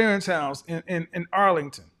have a clearance house in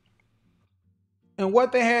Arlington. And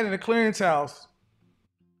what they had in the clearance house,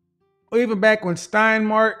 or even back when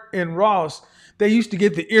Steinmart and Ross, they used to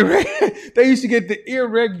get the irregulars.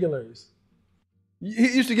 You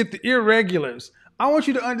used to get the irregulars. I want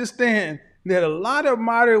you to understand that a lot of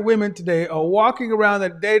modern women today are walking around the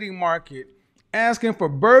dating market asking for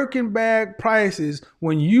Birkin bag prices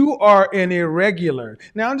when you are an irregular.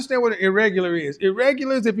 Now understand what an irregular is.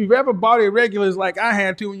 Irregulars, if you've ever bought irregulars like I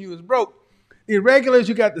had to when you was broke, irregulars,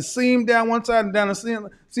 you got the seam down one side and down the seam.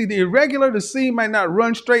 See, the irregular, the seam might not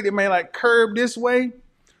run straight. It may like curve this way.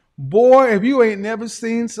 Boy, if you ain't never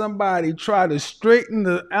seen somebody try to straighten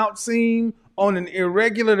the out seam on an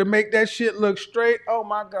irregular to make that shit look straight, oh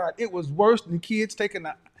my God, it was worse than kids taking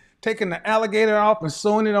the alligator off and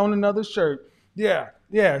sewing it on another shirt. Yeah.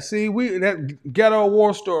 See, that ghetto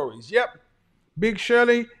war stories. Yep. Big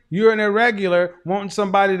Shirley, you're an irregular wanting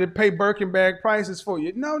somebody to pay Birkin bag prices for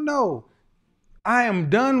you. No. I am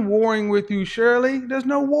done warring with you, Shirley. There's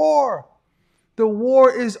no war. The war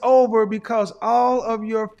is over because all of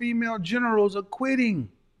your female generals are quitting.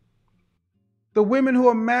 The women who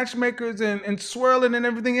are matchmakers and swirling and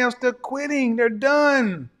everything else, they're quitting. They're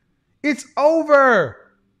done. It's over.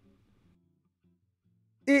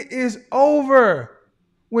 It is over.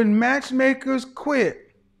 When matchmakers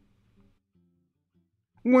quit,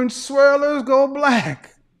 when swirlers go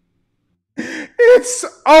black, it's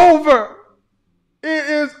over. It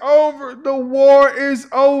is over. The war is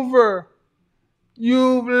over.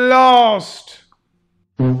 You've lost.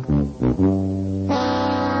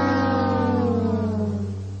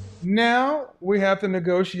 Now we have to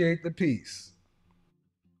negotiate the peace.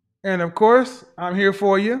 And of course, I'm here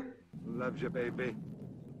for you. Who loves you, baby?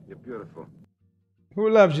 You're beautiful. Who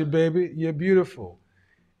loves you, baby? You're beautiful.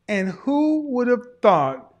 And who would have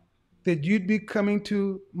thought that you'd be coming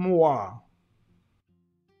to moi,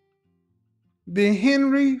 the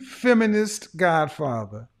Henry feminist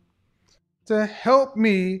godfather, to help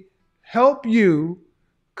me help you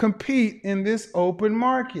compete in this open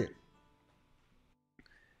market?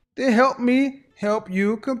 To help me help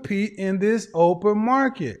you compete in this open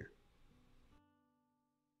market.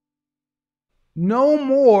 No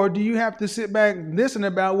more do you have to sit back and listen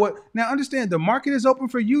about what. Now understand, the market is open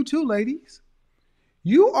for you too, ladies.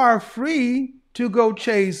 You are free to go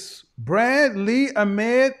chase Brad, Lee,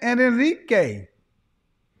 Ahmed, and Enrique.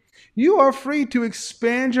 You are free to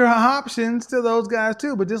expand your options to those guys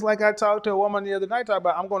too. But just like I talked to a woman the other night,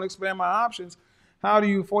 I'm going to expand my options. How old are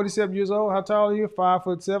you? 47 years old? How tall are you?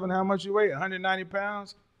 5'7". How much you weigh? 190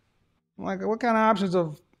 pounds? I'm like, what kind of options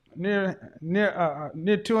of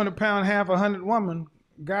near 200 pound, half 100 woman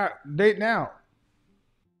got dating out?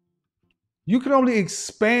 You can only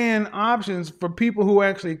expand options for people who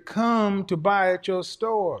actually come to buy at your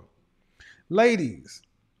store. Ladies,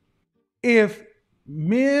 if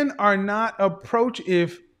non-black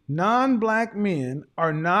men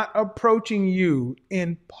are not approaching you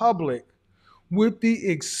in public with the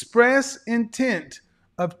express intent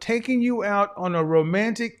of taking you out on a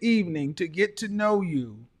romantic evening to get to know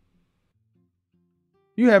you,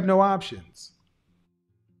 you have no options.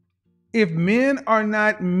 If men are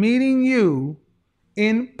not meeting you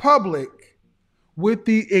in public with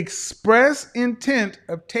the express intent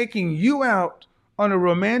of taking you out on a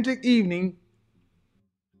romantic evening,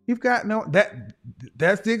 you've got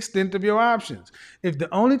that's the extent of your options. If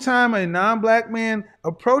the only time a non-black man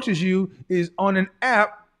approaches you is on an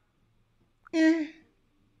app,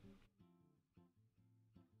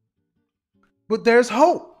 but there's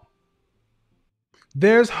hope.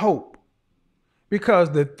 There's hope. Because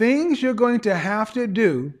the things you're going to have to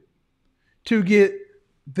do to get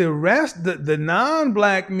the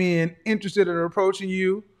non-black men interested in approaching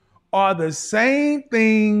you are the same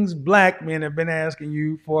things black men have been asking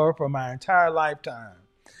you for my entire lifetime.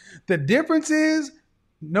 The difference is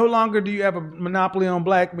no longer do you have a monopoly on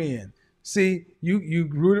black men. See, you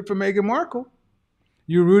rooted for Meghan Markle.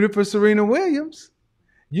 You rooted for Serena Williams.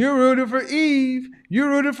 You rooted for Eve. You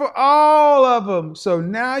rooted for all of them. So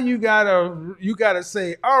now you gotta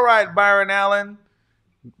say, all right, Byron Allen,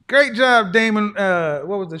 great job, Damon.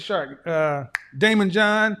 What was the shark? Damon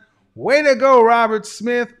John. Way to go, Robert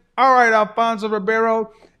Smith. All right, Alfonso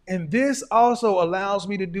Ribeiro. And this also allows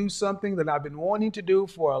me to do something that I've been wanting to do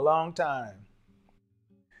for a long time.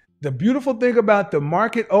 The beautiful thing about the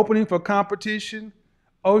market opening for competition,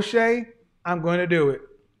 O'Shea, I'm going to do it.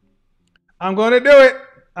 I'm going to do it.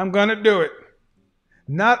 I'm going to do it.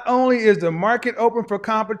 Not only is the market open for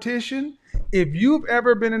competition, if you've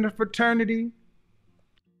ever been in a fraternity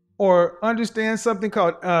or understand something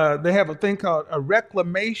called, they have a thing called a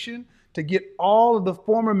reclamation to get all of the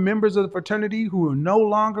former members of the fraternity who are no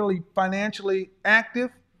longer financially active.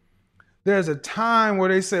 There's a time where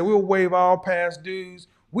they say, we'll waive all past dues.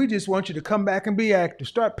 We just want you to come back and be active.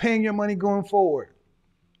 Start paying your money going forward.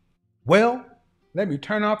 Well, let me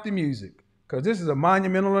turn off the music because this is a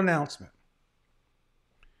monumental announcement.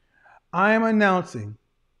 I am announcing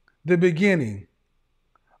the beginning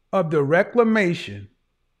of the reclamation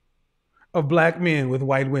of black men with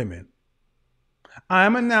white women. I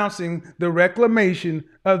am announcing the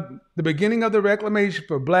beginning of the reclamation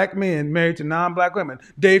for black men married to non-black women.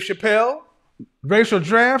 Dave Chappelle, racial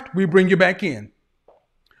draft, we bring you back in.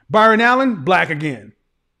 Byron Allen, black again.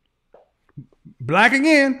 Black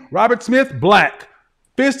again. Robert Smith, black.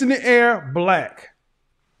 Fist in the air, black.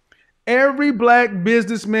 Every black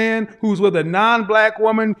businessman who's with a non-black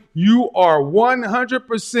woman, you are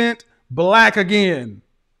 100% black again.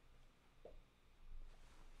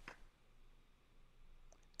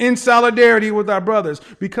 In solidarity with our brothers.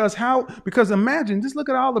 Because imagine, just look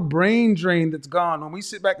at all the brain drain that's gone when we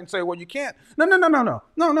sit back and say, well, you can't. No.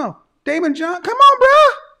 Damon John, come on, bro.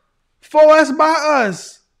 For us, by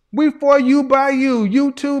us. We for you, by you.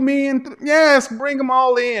 You two, me, and yes, bring them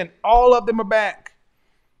all in. All of them are back.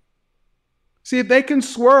 See, if they can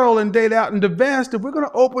swirl and date out and divest, if we're going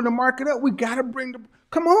to open the market up, we got to bring them.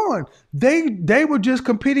 Come on. They were just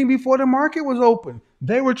competing before the market was open.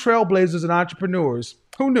 They were trailblazers and entrepreneurs.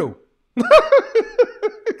 Who knew? They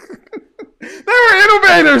were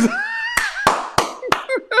innovators.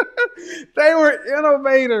 They were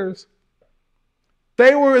innovators.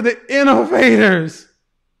 They were the innovators.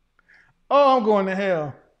 Oh, I'm going to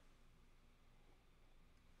hell.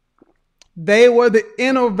 They were the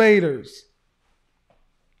innovators.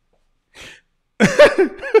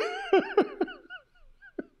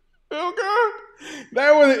 Oh, God.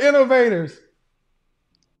 They were the innovators.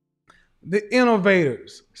 The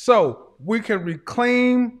innovators. So we can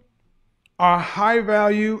reclaim our high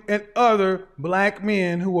value and other black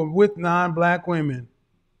men who are with non-black women.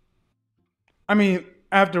 I mean,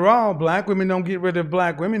 after all, black women don't get rid of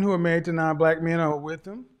black women who are married to non-black men or with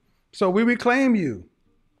them. So we reclaim you.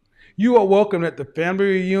 You are welcome at the family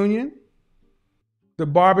reunion, the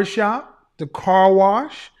barbershop, the car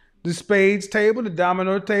wash, the spades table, the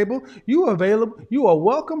domino table. You are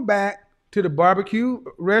welcome back to the barbecue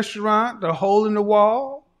restaurant, the hole in the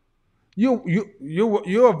wall. You're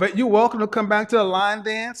welcome to come back to the line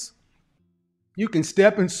dance. You can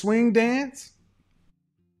step and swing dance.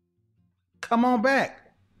 Come on back.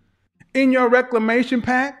 In your reclamation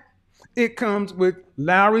pack, it comes with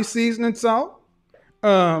Lowry seasoning salt,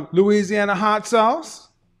 Louisiana hot sauce,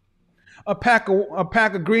 a pack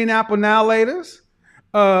of green apple Now-Laters,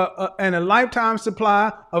 and a lifetime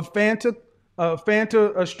supply of Fanta,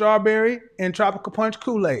 strawberry, and tropical punch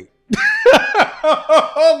Kool-Aid.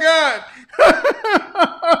 Oh God!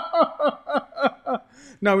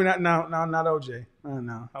 No, we're not. No, not OJ.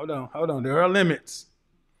 No, hold on. There are limits.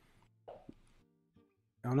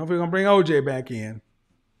 I don't know if we're gonna bring OJ back in.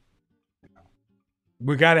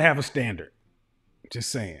 We got to have a standard.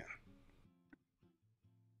 Just saying.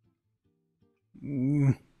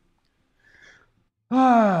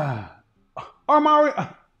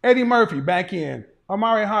 Eddie Murphy back in.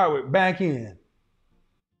 Omari Hardwick back in.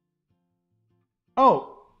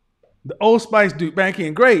 Oh, the Old Spice dude back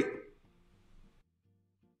in. Great.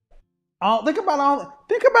 Think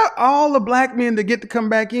about all the black men that get to come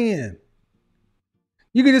back in.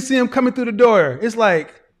 You can just see them coming through the door. It's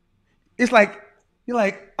like you're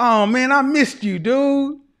like, oh man, I missed you,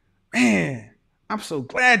 dude. Man, I'm so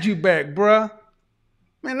glad you back, bruh.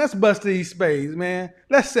 Man, let's bust these spades, man.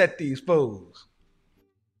 Let's set these fools.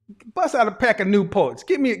 Bust out a pack of Newports.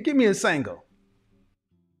 Give me a single.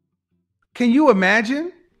 Can you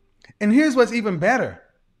imagine? And here's what's even better.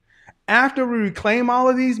 After we reclaim all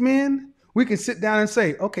of these men, we can sit down and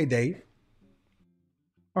say, okay, Dave,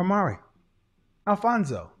 or Mari,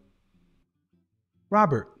 Alfonso,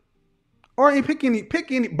 Robert, or pick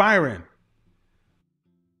any Byron.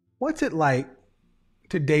 What's it like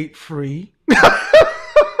to date free?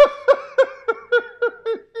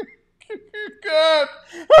 God.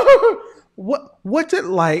 What's it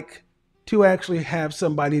like to actually have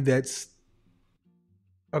somebody that's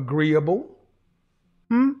agreeable?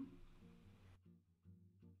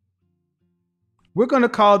 We're going to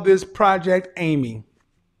call this Project Amy.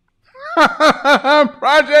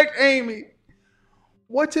 Project Amy.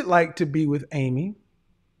 What's it like to be with Amy?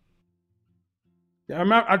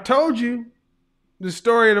 I told you the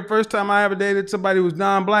story of the first time I ever dated somebody who was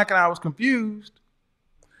non-black and I was confused.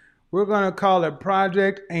 We're going to call it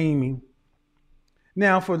Project Amy.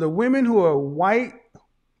 Now, for the women who are white,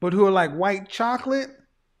 but who are like white chocolate,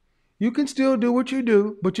 you can still do what you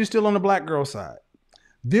do, but you're still on the black girl side.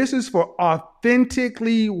 This is for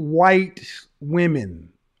authentically white women.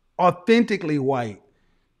 Authentically white.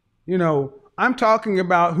 You know, I'm talking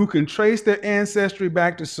about who can trace their ancestry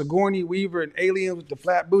back to Sigourney Weaver and Aliens with the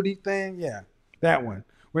flat booty thing. Yeah, that one.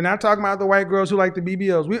 We're not talking about the white girls who like the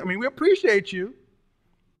BBLs. We appreciate you.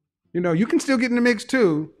 You know, you can still get in the mix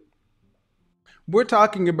too. We're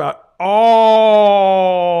talking about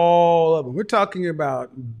all of them. We're talking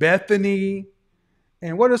about Bethany.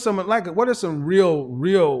 And what are some really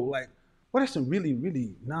what is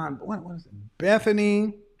it?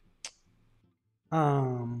 Bethany.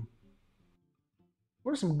 What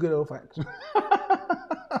are some good old facts?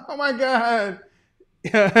 Oh my God.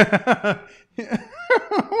 Yeah.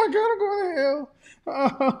 Oh my God, I'm going to hell.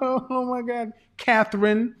 Oh my God.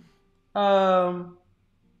 Catherine. Come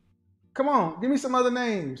on, give me some other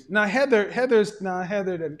names. Now Heather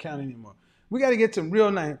doesn't count anymore. We got to get some real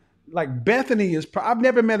names. Like Bethany is, I've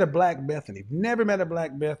never met a black Bethany. Never met a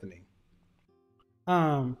black Bethany.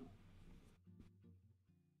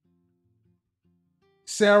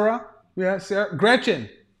 Sarah. Yeah, Sarah. Gretchen.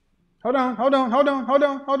 Hold on.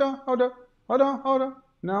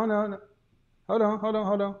 No.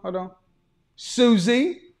 Hold on.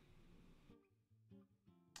 Susie.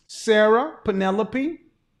 Sarah. Penelope.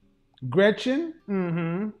 Gretchen.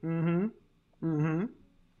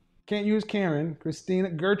 Can't use Karen. Christina.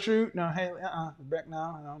 Gertrude. No, Haley. Back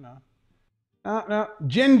now. No.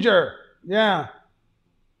 Ginger. Yeah.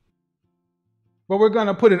 But we're going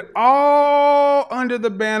to put it all under the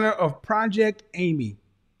banner of Project Amy.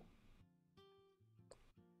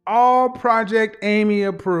 All Project Amy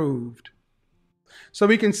approved. So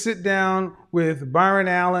we can sit down with Byron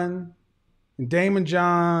Allen and Damon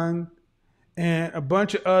John and a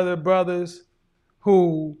bunch of other brothers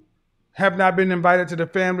who have not been invited to the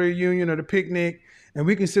family reunion or the picnic, and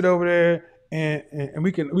we can sit over there and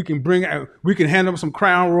we can hand them some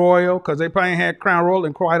Crown Royal because they probably ain't had Crown Royal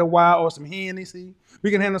in quite a while, or some Hennessy.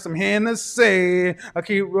 We can hand them some Hennessy. I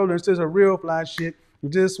keep rolling. It's just a real fly shit. We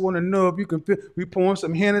just want to know if you can feel. We pour them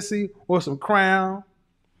some Hennessy or some Crown,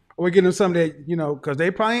 or we get them some that, you know, because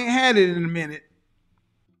they probably ain't had it in a minute,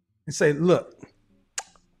 and say, look,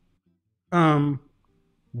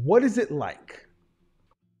 what is it like?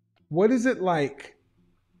 What is it like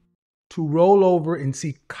to roll over and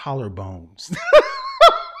see collarbones?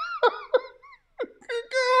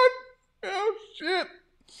 God. Oh, shit.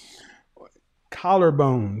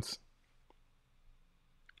 Collarbones.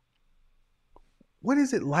 What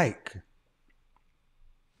is it like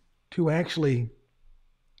to actually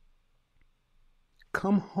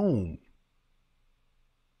come home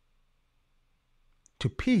to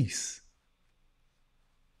peace?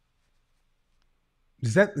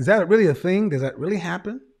 Is that really a thing? Does that really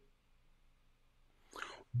happen?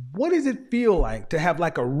 What does it feel like to have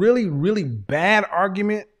like a really, really bad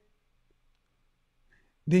argument?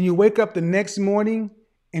 Then you wake up the next morning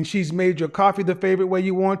and she's made your coffee the favorite way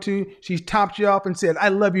you want to. She's topped you off and said, I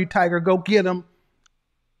love you, Tiger. Go get him.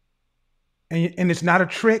 And it's not a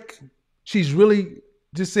trick. She's really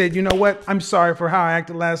just said, you know what? I'm sorry for how I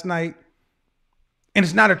acted last night. And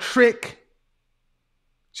it's not a trick.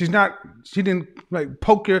 She didn't like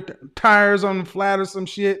poke your tires on the flat or some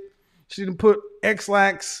shit. She didn't put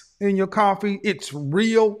X-Lax in your coffee. It's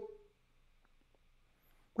real.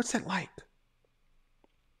 What's that like?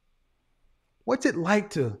 What's it like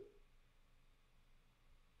to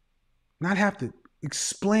not have to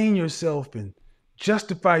explain yourself and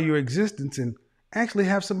justify your existence and actually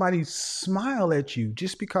have somebody smile at you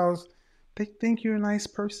just because they think you're a nice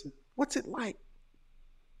person? What's it like?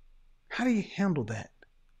 How do you handle that?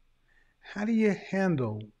 How do you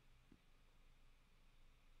handle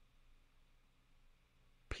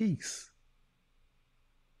peace?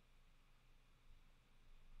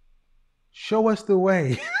 Show us the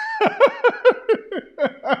way.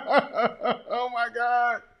 Oh my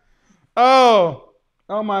God.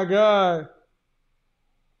 Oh my God.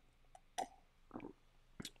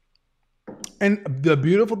 And the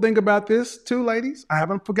beautiful thing about this too, ladies, I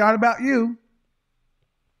haven't forgot about you.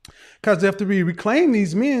 Because after we reclaim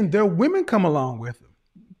these men, their women come along with them.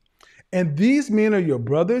 And these men are your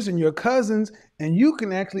brothers and your cousins, and you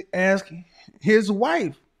can actually ask his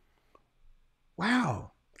wife,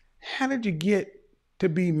 wow, how did you get to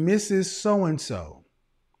be Mrs. So-and-so?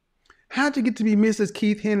 How'd you get to be Mrs.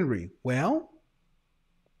 Keith Henry? Well,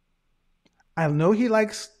 I know he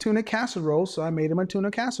likes tuna casserole, so I made him a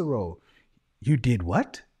tuna casserole. You did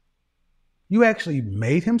what? You actually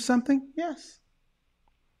made him something? Yes.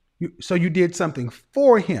 So you did something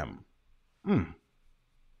for him.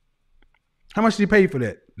 How much did he pay you for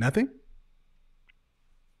that? Nothing?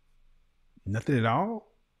 Nothing at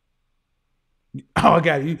all? Oh, I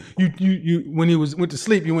got it. You when he went to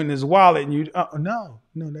sleep, you went in his wallet and no,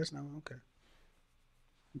 that's not okay.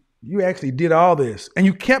 You actually did all this and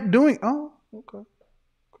you kept doing, okay,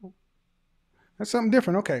 cool. That's something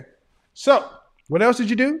different. Okay. So what else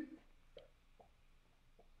did you do?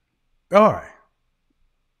 All right.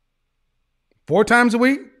 4 times a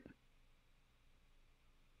week?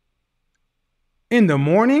 In the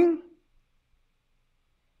morning?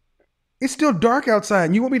 It's still dark outside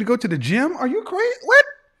and you want me to go to the gym? Are you crazy? What?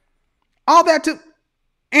 All that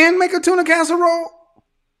and make a tuna casserole?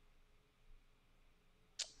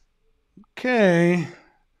 Okay.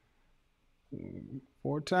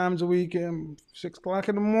 4 times a week and 6 o'clock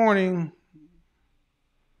in the morning.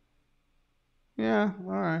 Yeah,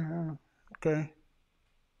 all right. Okay.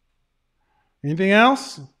 Anything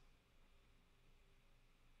else?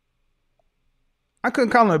 I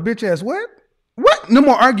couldn't call him a bitch ass. What? What? No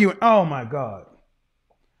more arguing. Oh my God.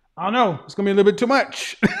 I don't know. It's going to be a little bit too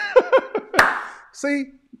much. See?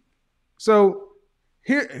 So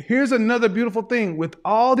here's another beautiful thing. With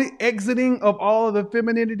all the exiting of all of the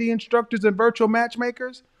femininity instructors and virtual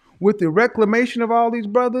matchmakers, with the reclamation of all these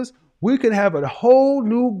brothers, we could have a whole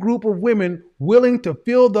new group of women willing to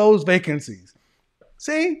fill those vacancies.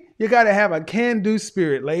 See, you got to have a can-do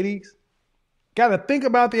spirit, ladies. Got to think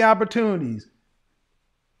about the opportunities.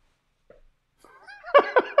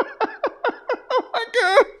 Oh my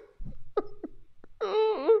God.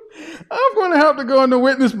 I'm going to have to go into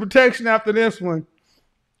witness protection after this one.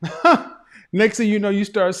 Next thing you know, you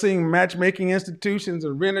start seeing matchmaking institutions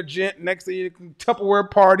and Rent-A-Gent. Next thing you Tupperware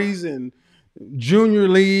parties and Junior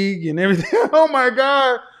League and everything. Oh my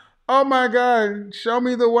God. Oh my God, show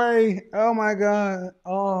me the way. Oh my God.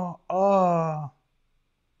 Oh.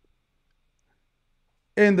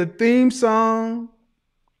 And the theme song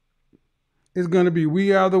is going to be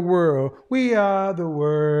We Are the World. We are the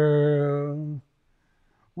world.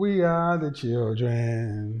 We are the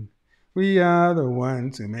children. We are the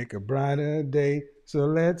ones who make a brighter day. So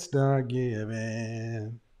let's start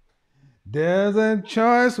giving. There's a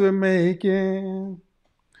choice we're making.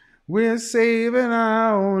 We're saving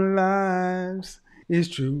our own lives. It's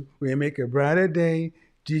true. We'll make a brighter day.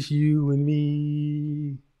 Just you and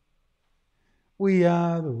me. We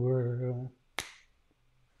are the world.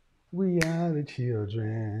 We are the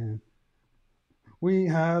children. We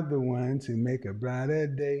are the ones who make a brighter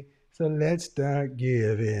day. So let's start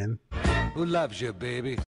giving. Who loves you,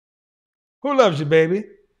 baby? Who loves you, baby?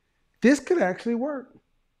 This could actually work.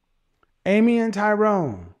 Amy and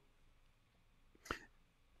Tyrone.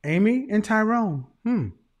 Amy and Tyrone.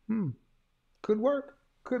 Could work.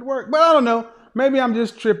 Could work. But I don't know. Maybe I'm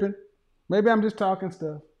just tripping. Maybe I'm just talking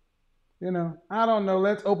stuff. I don't know.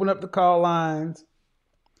 Let's open up the call lines.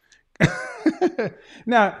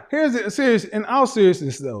 Now, here's the serious. In all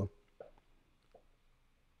seriousness, though,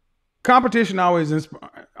 competition always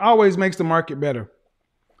makes the market better.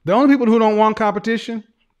 The only people who don't want competition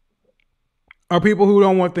are people who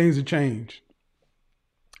don't want things to change.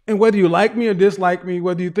 And whether you like me or dislike me,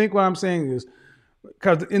 whether you think what I'm saying is,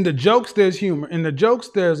 because in the jokes there's humor, in the jokes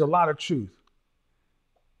there's a lot of truth.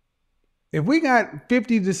 If we got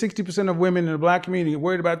 50 to 60% of women in the black community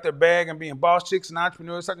worried about their bag and being boss chicks and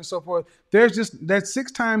entrepreneurs, such and so forth, that's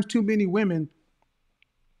 6 times too many women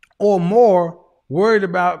or more worried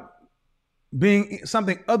about being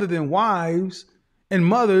something other than wives and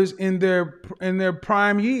mothers in their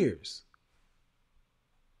prime years.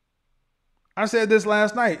 I said this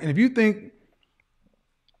last night, and if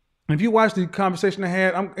you watch the conversation I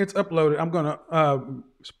had, it's uploaded. I'm gonna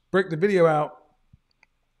break the video out.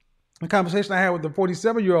 The conversation I had with the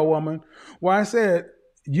 47-year-old woman, where I said,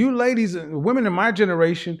 "You ladies, women in my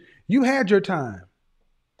generation, you had your time.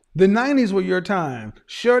 The 90s were your time.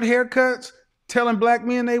 Short haircuts, telling black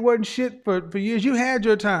men they wasn't shit for years. You had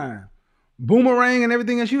your time. Boomerang and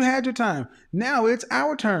everything else, you had your time. Now it's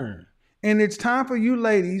our turn. And it's time for you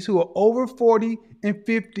ladies who are over 40 and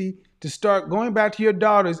 50 to start going back to your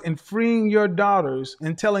daughters and freeing your daughters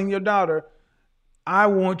and telling your daughter, I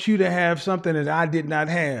want you to have something that I did not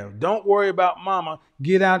have. Don't worry about mama.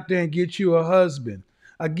 Get out there and get you a husband."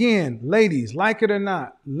 Again, ladies, like it or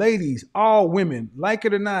not, ladies, all women, like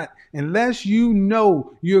it or not, unless you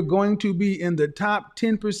know you're going to be in the top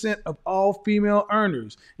 10% of all female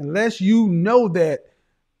earners, unless you know that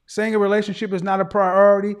saying a relationship is not a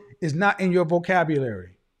priority, is not in your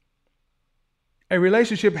vocabulary. A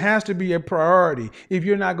relationship has to be a priority if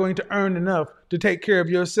you're not going to earn enough to take care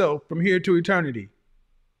of yourself from here to eternity.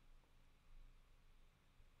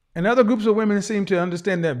 And other groups of women seem to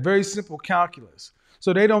understand that very simple calculus.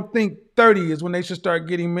 So they don't think 30 is when they should start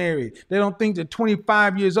getting married. They don't think that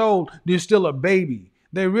 25 years old, they're still a baby.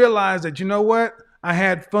 They realize that, you know what? I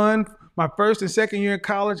had fun my first and second year in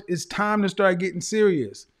college. It's time to start getting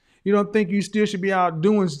serious. You don't think you still should be out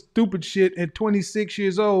doing stupid shit at 26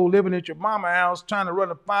 years old, living at your mama's house, trying to run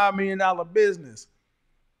a $5 million business.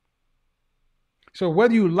 So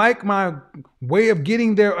whether you like my way of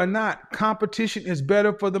getting there or not, competition is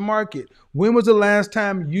better for the market. When was the last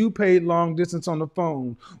time you paid long distance on the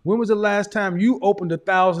phone? When was the last time you opened a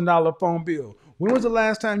 $1,000 phone bill? When was the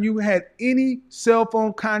last time you had any cell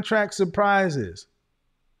phone contract surprises?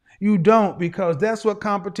 You don't, because that's what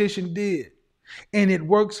competition did. And it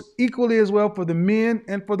works equally as well for the men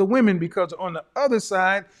and for the women, because on the other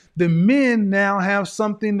side, the men now have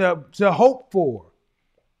something to hope for.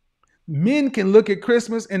 Men can look at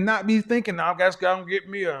Christmas and not be thinking, I guess God gonna get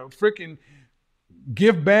me a freaking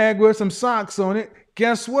gift bag with some socks on it.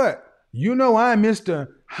 Guess what? You know I'm Mr.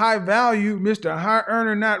 High Value, Mr. High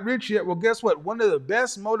Earner, not rich yet. Well, guess what? One of the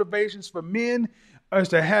best motivations for men is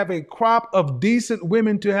to have a crop of decent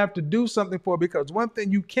women to have to do something for, because one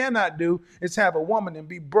thing you cannot do is have a woman and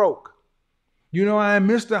be broke. You know I am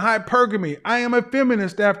Mr. Hypergamy. I am a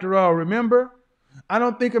feminist after all, remember? I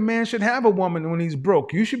don't think a man should have a woman when he's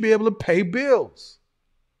broke. You should be able to pay bills.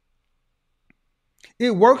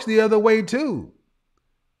 It works the other way too.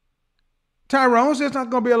 Tyrone's just not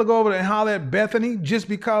going to be able to go over there and holler at Bethany just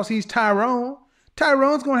because he's Tyrone.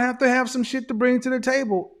 Tyrone's going to have some shit to bring to the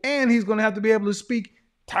table, and he's going to have to be able to speak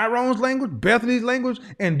Tyrone's language, Bethany's language,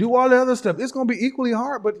 and do all the other stuff. It's going to be equally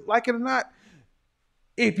hard, but like it or not,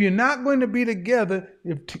 if you're not going to be together,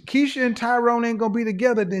 if Keisha and Tyrone ain't going to be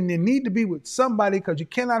together, then you need to be with somebody, because you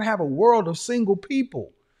cannot have a world of single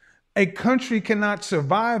people. A country cannot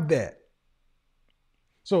survive that.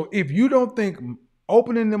 So if you don't think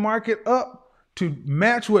opening the market up to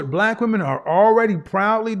match what black women are already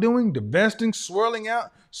proudly doing, divesting,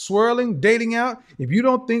 swirling, dating out, if you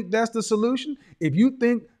don't think that's the solution, if you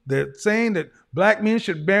think that saying that black men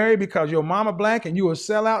should marry because your mama black and you will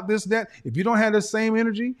sell out this, that, if you don't have the same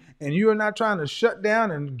energy and you are not trying to shut down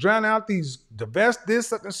and drown out these divest this,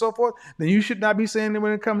 such and so forth, then you should not be saying that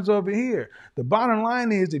when it comes over here. The bottom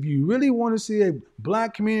line is, if you really want to see a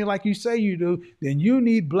black community like you say you do, then you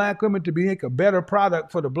need black women to make a better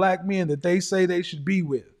product for the black men that they say they should be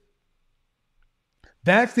with.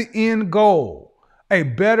 That's the end goal. A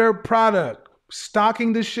better product.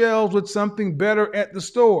 Stocking the shelves with something better at the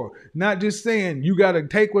store. Not just saying you got to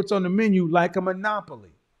take what's on the menu like a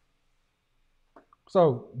monopoly.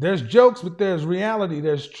 So there's jokes, but there's reality,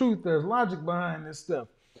 there's truth, there's logic behind this stuff.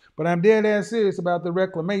 But I'm dead ass serious about the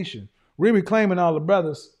reclamation. We're reclaiming all the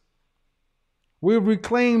brothers. We've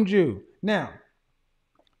reclaimed you. Now,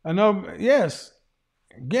 I know, yes,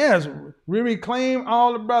 we reclaim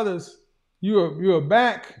all the brothers. You're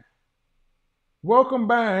back. Welcome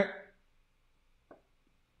back.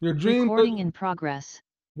 Your dream. Recording in progress.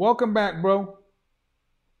 Welcome back, bro.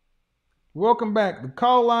 Welcome back. The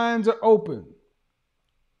call lines are open.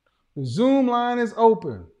 The Zoom line is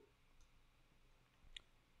open.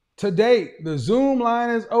 Today, the Zoom line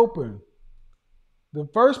is open. The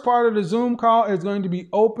first part of the Zoom call is going to be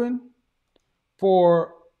open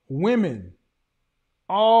for women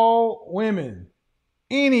all women,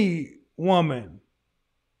 any woman.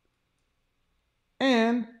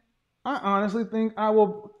 And I honestly think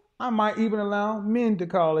I might even allow men to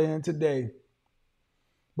call in today.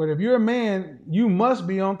 But if you're a man, you must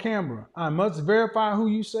be on camera. I must verify who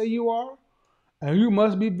you say you are, and you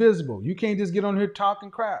must be visible. You can't just get on here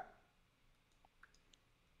talking crap.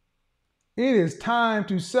 It is time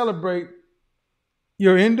to celebrate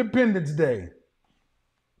your Independence Day.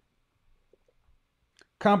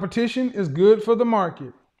 Competition is good for the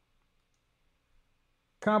market.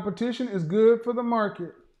 Competition is good for the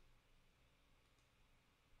market.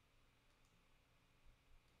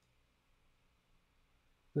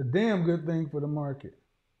 It's a damn good thing for the market.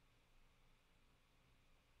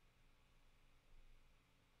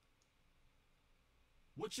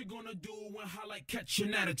 What you gonna do when highlight catch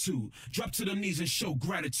an attitude? Drop to the knees and show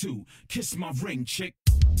gratitude. Kiss my ring, chick.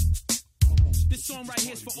 This song right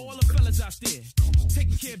here is for all the fellas out there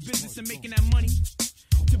taking care of business and making that money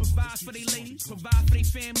to provide for their ladies, provide for their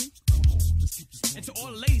family. And to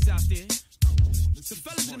all the ladies out there, the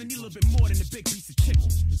fellas gonna need a little bit more than a big piece of chicken.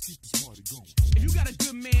 If you got a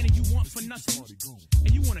good man and you want for nothing,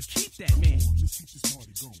 and you wanna keep that man,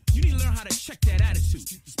 you need to learn how to check that attitude.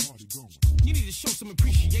 You need to show some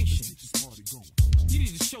appreciation. You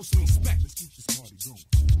need to show some respect.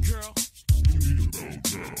 Girl, you need to bow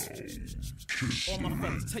down. All my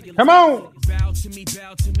fellas, tell you, come on. Bow to me,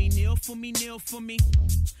 kneel for me, kneel for me.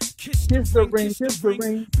 Kiss the ring, kiss the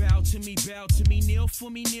ring. Bow to me, kneel for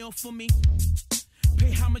me, kneel for me.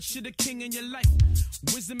 Pay homage to the king in your life.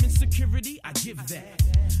 Wisdom and security, I give that.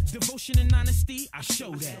 Devotion and honesty, I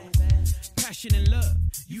show that. Passion and love,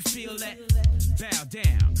 you feel that? Bow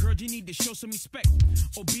down, girl, you need to show some respect.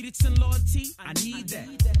 Obedience and loyalty, I need that.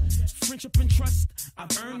 Friendship and trust,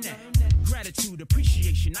 I've earned that. Gratitude,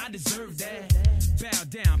 appreciation, I deserve that. Bow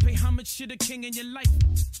down, pay homage to the king in your life.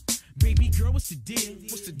 Baby girl, what's the deal?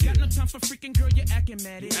 What's the deal? Got no time for freaking girl, you're acting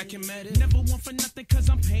mad. Never want for nothing cause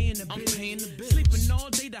I'm paying the bill. Sleeping all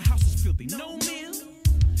day, the house is filthy. No meal.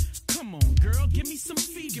 Come on, girl, give me some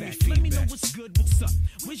feedback. Let me know what's good, what's up.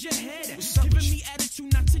 Where's your head at? Giving me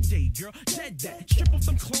attitude, not today, girl. Dead that. Strip off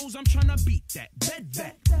them clothes, I'm trying to beat that. Bed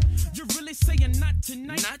that. You're really saying not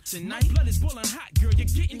tonight? Not tonight. My blood is boiling hot, girl. You're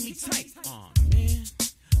getting me tight. Aw, man.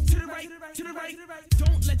 To the right, to the right.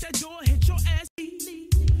 Don't let that door hit your ass.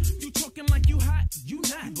 You talking like you hot, you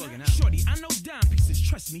not. Shorty, I know dime pieces,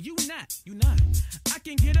 trust me, you not. I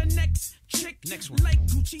can get a next chick, next one. Like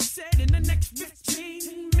Gucci said, in the next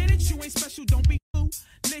 15 minutes. You ain't special, don't be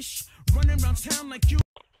foolish. Running around town like you.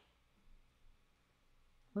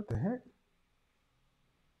 What the heck?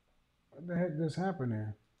 What the heck just happened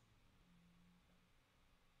there?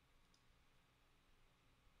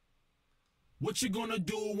 What you gonna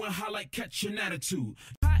do when highlight catch an attitude?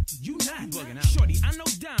 You not. Shorty, I know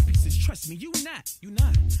dime pieces, trust me, you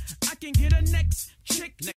not. I can get a next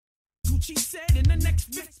chick. Gucci said in the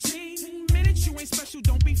next 15 minutes. You ain't special,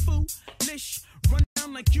 don't be foolish. Run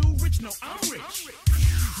down like you rich, no, I'm rich.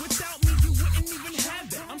 Without me, you wouldn't even have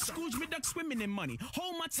that. I'm Scrooge McDuck swimming in money.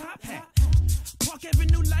 Hold my top hat. Park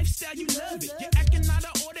Avenue lifestyle, you love it. You're acting out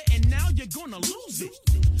of order and now you're gonna lose it.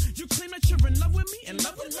 You claim that you're in love with me and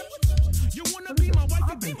love with me. You wanna be my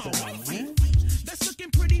wife and be my wifey. That's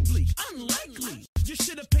looking pretty bleak, unlikely. You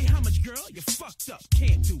should've paid homage, girl, you fucked up.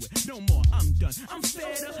 Can't do it, no more, I'm done. I'm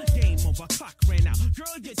fed up, game over, clock ran out.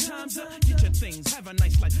 Girl, your time's up, get your things, have a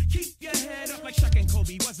nice life. Keep your head up like Shaq and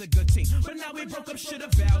Kobe was a good team. But now we broke up,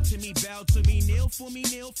 should've bowed to me, kneel for me,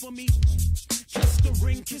 kneel for me.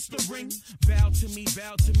 Kiss the ring, bow to me,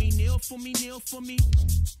 kneel for me, kneel for me.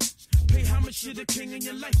 Pay homage to the king in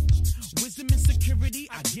your life. Wisdom and security,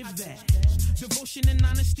 I give that. Devotion and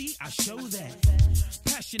honesty, I show that.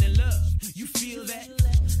 Passion and love, you feel that?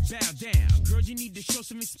 Bow down, girl, you need to show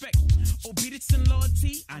some respect. Obedience and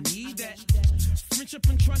loyalty, I need that. Friendship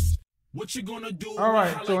and trust, what you gonna do? All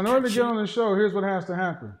right, so in order to get on the show, here's what has to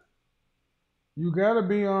happen. You gotta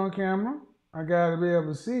be on camera. I gotta be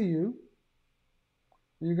able to see you.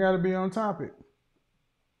 You gotta be on topic.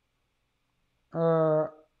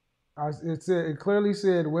 It clearly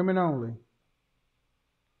said women only.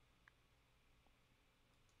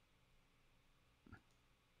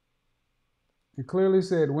 It clearly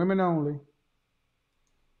said women only.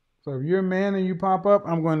 So if you're a man and you pop up,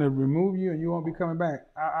 I'm going to remove you and you won't be coming back.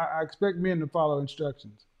 I expect men to follow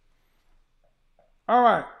instructions. All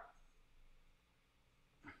right.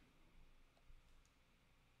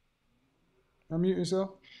 Unmute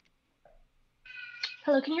yourself.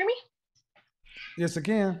 Hello, can you hear me? Yes, I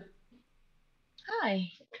can.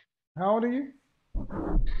 Hi. How old are you?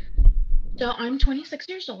 So I'm 26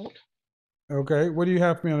 years old. Okay. What do you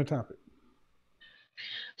have for me on the topic?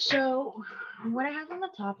 So, what I have on the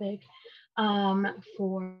topic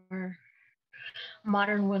for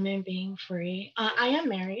modern women being free, I am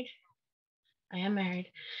married. I am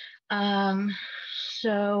married. Um,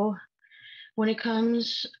 so, when it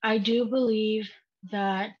comes, I do believe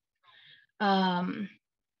that um,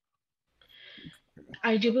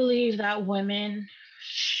 women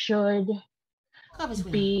should What was we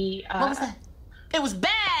on? be What was that? It was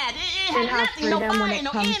bad. It should had have nothing, no freedom when fire, it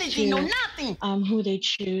no comes energy, no to nothing. who they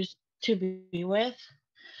choose to be with.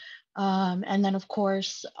 And then of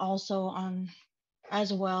course also on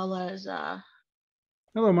as well as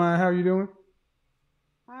Hello, Maya. How are you doing?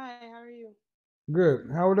 Hi, how are you? Good.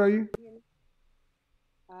 How old are you?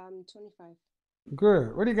 25.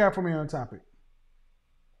 Good. What do you got for me on the topic?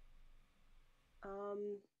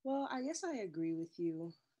 Well, I guess I agree with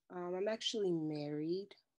you. I'm actually married,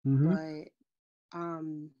 Mm-hmm. but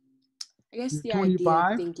I guess You're the idea of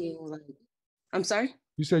 25? thinking like, I'm sorry?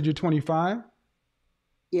 You said you're 25?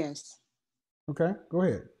 Yes. Okay, go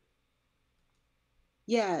ahead.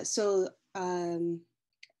 Yeah, so I'm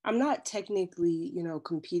not technically,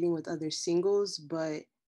 competing with other singles, but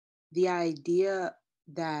the idea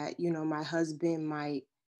that, my husband might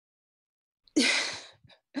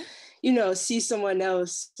see someone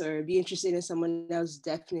else or be interested in someone else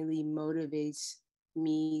definitely motivates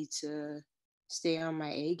me to stay on my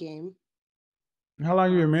A game. How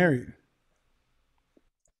long you been married?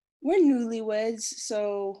 We're newlyweds,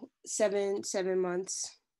 so seven months.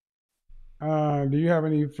 Do you have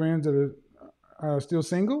any friends that are still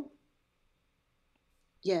single?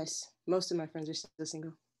 Yes, most of my friends are still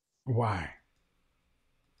single. Why?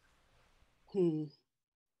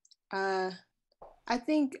 I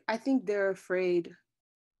think they're afraid.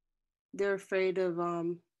 They're afraid of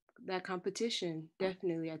that competition.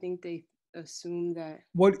 Definitely, I think they assume that.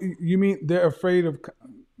 What you mean? They're afraid of?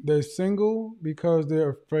 They're single because they're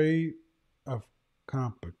afraid of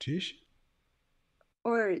competition,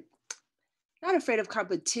 or not afraid of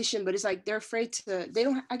competition, but it's like they're afraid to. They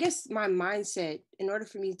don't. I guess my mindset, in order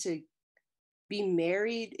for me to be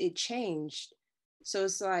married, it changed. So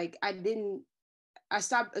it's like I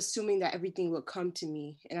stopped assuming that everything would come to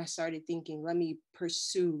me, and I started thinking, let me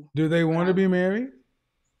pursue. Do they want to be married?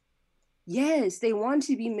 Yes, they want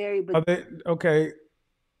to be married, but are they okay?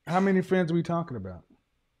 How many friends are we talking about?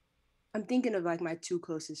 I'm thinking of like my two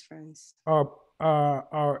closest friends. Are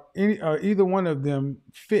either one of them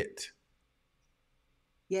fit?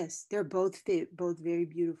 Yes, they're both fit, both very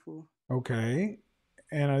beautiful. Okay,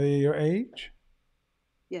 and are they your age?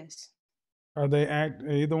 Yes. Are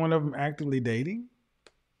either one of them actively dating?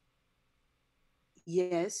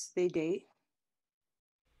 Yes, they date.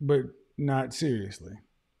 But not seriously.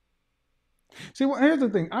 See, well, here's the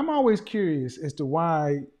thing. I'm always curious as to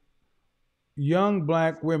why young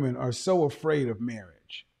Black women are so afraid of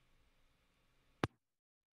marriage.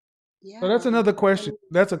 Yeah. So that's another question.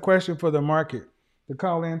 That's a question for the market to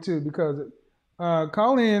call in too, because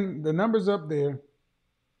call in. The number's up there.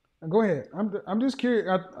 Go ahead. I'm just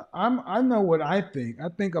curious. I know what I think. I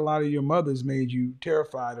think a lot of your mothers made you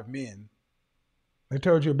terrified of men. They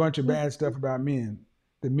told you a bunch of bad stuff about men.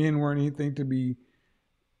 That men weren't anything to be.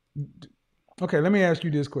 Okay, let me ask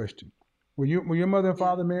you this question: Were your mother and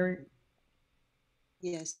father married?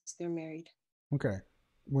 Yes, they're married. Okay.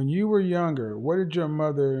 When you were younger, what did your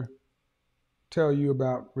mother tell you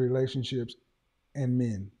about relationships and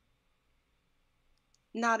men?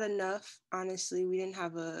 Not enough, honestly. We didn't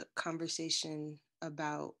have a conversation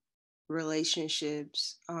about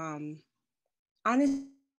relationships. Honestly,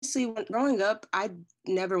 growing up, I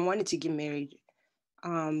never wanted to get married.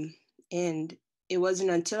 And it wasn't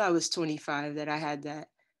until I was 25 that I had that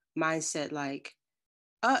mindset, like,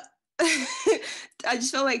 I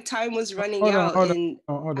just felt like time was running out, and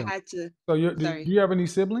I had to. So, do you have any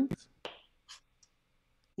siblings?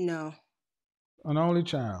 No. An only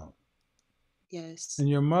child? Yes. And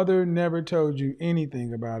your mother never told you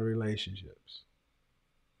anything about relationships?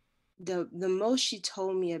 The most she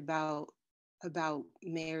told me about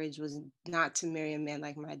marriage was not to marry a man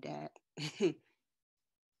like my dad.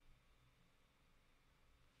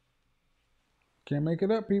 Can't make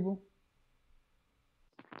it up, people.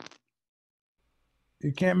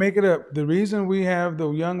 You can't make it up. The reason we have the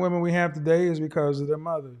young women we have today is because of their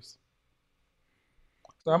mothers.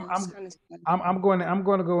 So I'm going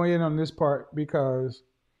to go in on this part because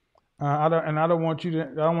I don't want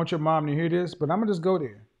your mom to hear this, but I'm gonna just go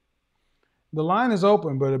there. The line is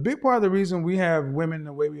open, but a big part of the reason we have women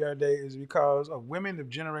the way we are today is because of women of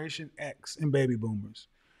Generation X and baby boomers.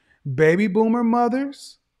 Baby boomer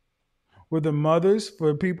mothers were the mothers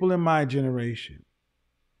for people in my generation.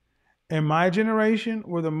 In my generation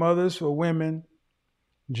were the mothers for women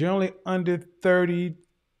generally under 30.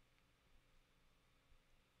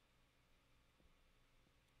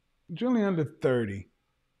 Generally under 30.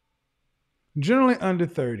 Generally under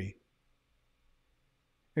 30.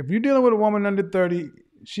 If you're dealing with a woman under 30,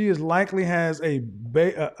 she is likely has a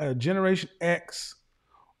Generation X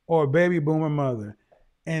or a baby boomer mother.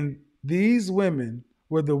 And these women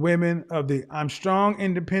were the women of the I'm strong,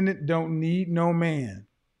 independent, don't need no man.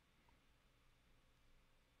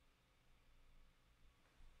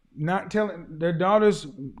 Not telling their daughters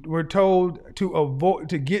were told to avoid,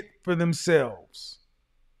 to get for themselves.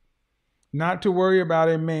 Not to worry about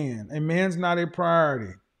a man. A man's not a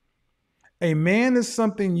priority. A man is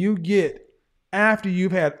something you get after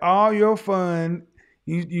you've had all your fun,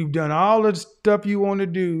 you've done all the stuff you want to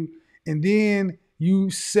do, and then you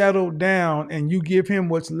settle down and you give him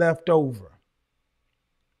what's left over.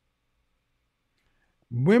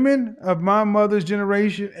 Women of my mother's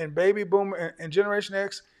generation and baby boomer and Generation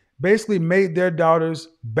X basically made their daughters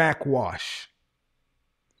backwash.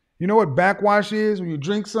 You know what backwash is? When you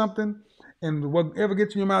drink something and whatever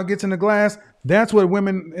gets in your mouth gets in the glass, that's what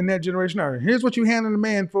women in that generation are. Here's what you hand a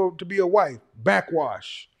man for to be a wife,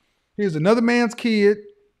 backwash. Here's another man's kid,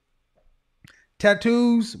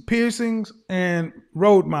 tattoos, piercings, and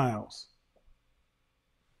road miles.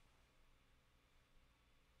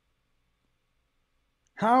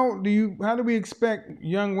 How do we expect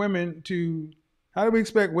women to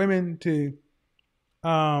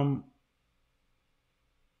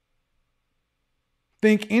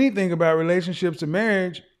think anything about relationships and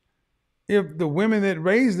marriage if the women that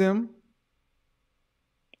raise them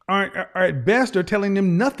are at best are telling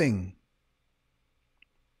them nothing?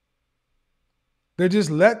 They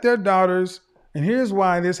just let their daughters, and here's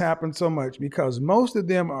why this happens so much, because most of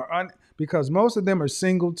them are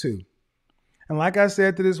single too. And like I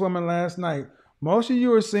said to this woman last night, most of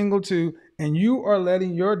you are single too, and you are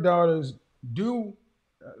letting your daughters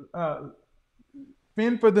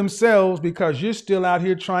fend for themselves because you're still out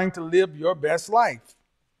here trying to live your best life.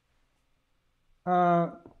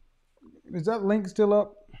 Is that link still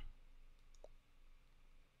up?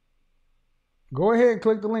 Go ahead and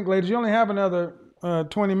click the link, ladies. You only have another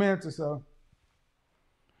 20 minutes or so.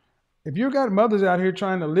 If you've got mothers out here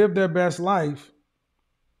trying to live their best life,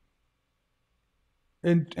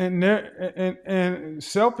 and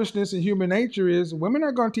selfishness and human nature is women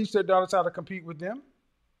are going to teach their daughters how to compete with them.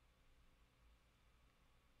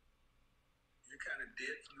 You're kind of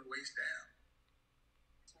dead from the waist down.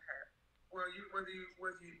 To her. Well, whether you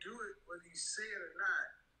do it, whether you say it or not.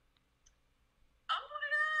 Oh my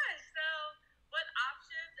gosh! So, what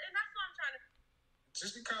options? And that's what I'm trying to.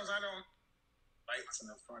 Just because I don't like in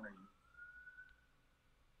the front of you,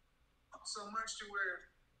 so much to where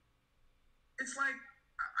it's like.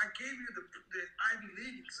 I gave you the Ivy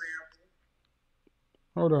League example.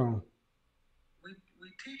 Hold on. We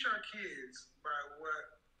teach our kids by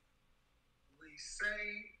what we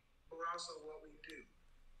say, but also what we do.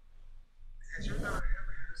 Has your daughter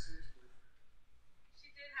ever had a serious boyfriend?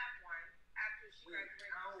 She did have one after she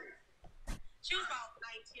graduated. How old? She was about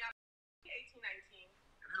 19, 18, 19.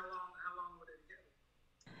 And how long were they together?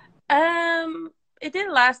 It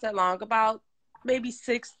didn't last that long. About maybe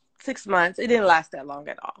 6 months. It didn't last that long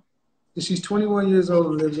at all. She's 21 years old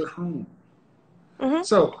and lives at home. Mm-hmm.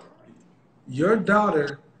 So your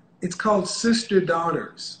daughter, it's called sister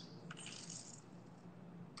daughters.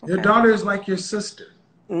 Okay. Your daughter is like your sister.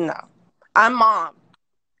 No, I'm mom.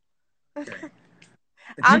 Okay.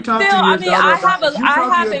 If you talk to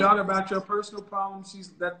your daughter about your personal problems,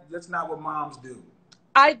 that's not what moms do.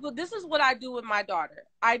 This is what I do with my daughter.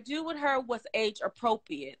 I do with her what's age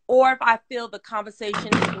appropriate, or if I feel the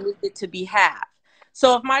conversation is needed to be had.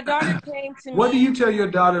 So if my daughter came to me, what do you tell your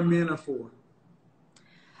daughter men are for?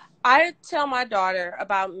 I tell my daughter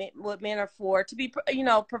about what men are for: to be,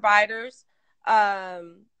 providers,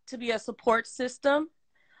 to be a support system,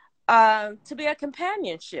 to be a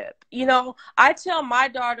companionship. I tell my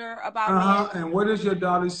daughter about and what does your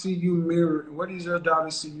daughter see you mirror? What does your daughter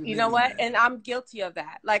see you? You know what? And I'm guilty of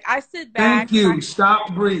that. Like I sit back. Thank you.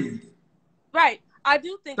 Stop, breathe. Right. I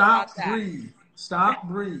do think about that. Stop,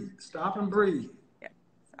 breathe. Stop and breathe. Yeah.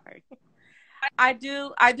 Sorry. I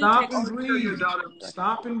do. Stop and breathe, your daughter.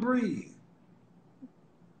 Stop and breathe.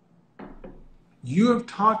 You have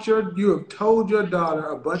told your daughter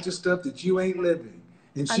a bunch of stuff that you ain't living.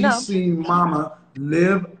 And she's seen mama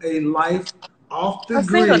live a life off the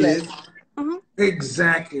grid. Mm-hmm.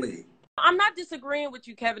 Exactly. I'm not disagreeing with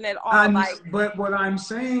you, Kevin, at all. But what I'm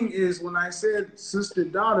saying is when I said sister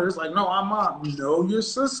daughter, it's like, no, I'm mom. No, your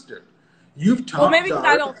sister. You've talked. Well, maybe because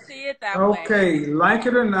I don't see it that way. Okay, like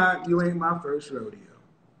it or not, you ain't my first rodeo.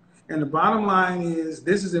 And the bottom line is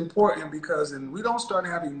this is important because if we don't start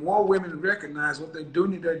having more women recognize what they're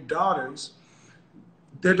doing to their daughters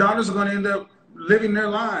are going to end up living their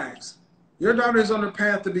lives. Your daughter is on the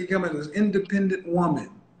path to becoming an independent woman.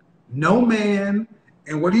 No man.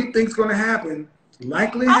 And what do you think is going to happen?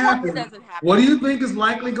 Likely happen. What do you think is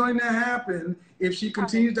likely going to happen if she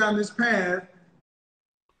continues down this path?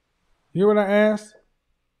 You know what I asked?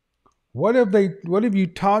 What have you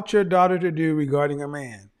taught your daughter to do regarding a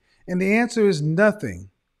man? And the answer is nothing.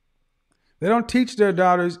 They don't teach their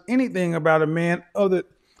daughters anything about a man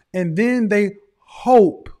and then they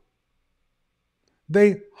hope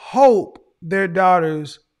their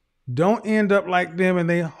daughters don't end up like them, and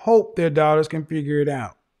they hope their daughters can figure it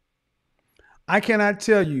out. I cannot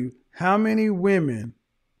tell you how many women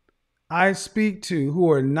I speak to who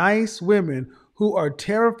are nice women who are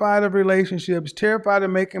terrified of relationships, terrified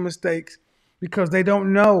of making mistakes because they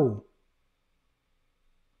don't know.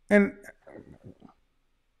 And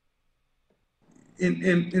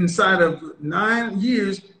inside of 9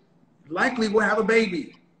 years, likely we'll have a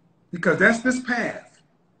baby because that's this path.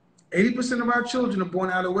 80% of our children are born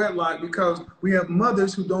out of wedlock because we have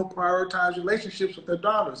mothers who don't prioritize relationships with their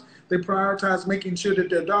daughters. They prioritize making sure that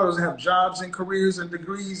their daughters have jobs and careers and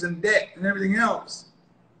degrees and debt and everything else.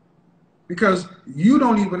 Because you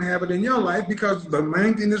don't even have it in your life because the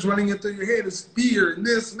main thing that's running through your head is fear and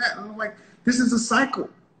this and that. And I'm like, this is a cycle.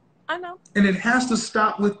 I know. And it has to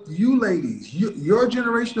stop with you ladies. Your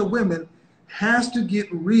generation of women has to get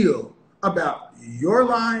real about your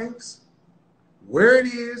lives, where it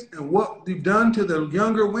is, and what you've done to the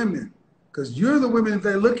younger women, because you're the women that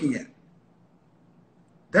they're looking at.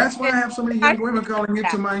 That's why I have so many young women calling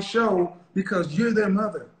into my show, because you're their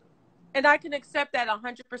mother. And I can accept that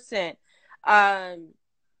 100%.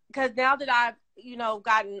 Because now that I've,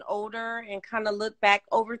 gotten older and kind of look back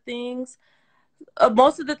over things,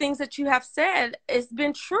 most of the things that you have said, it's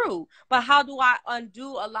been true. But how do I undo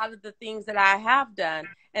a lot of the things that I have done?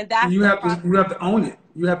 And that's you have to own it.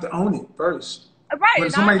 You have to own it first. Right. When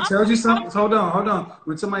somebody tells you something, hold on.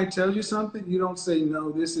 When somebody tells you something, you don't say,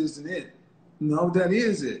 no, this isn't it. No, that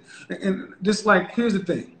is it. And just like, here's the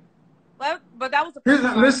thing. But that was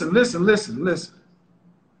Listen.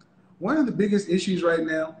 One of the biggest issues right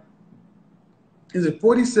now is at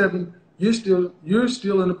 47, you're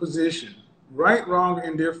still in a position, right, wrong, or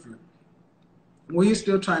indifferent, where you're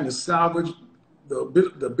still trying to salvage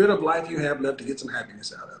the bit of life you have left to get some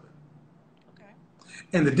happiness out of it.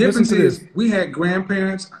 And the difference is we had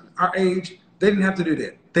grandparents our age, they didn't have to do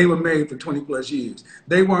that. They were married for 20 plus years.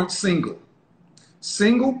 They weren't single.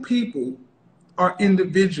 Single people are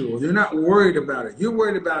individual. You're not worried about it. You're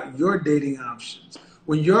worried about your dating options.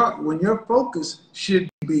 When your focus should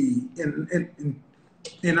be if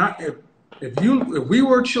we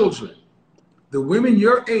were children, the women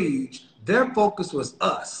your age, their focus was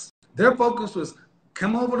us. Their focus was,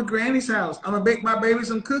 come over to Granny's house. I'm gonna bake my baby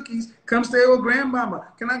some cookies. Come stay with grandmama.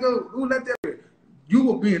 Can I go? Who let that be? You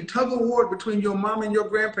will be in tug of war between your mom and your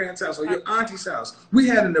grandparents' house or your auntie's house. We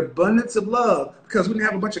had an abundance of love because we didn't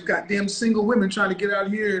have a bunch of goddamn single women trying to get out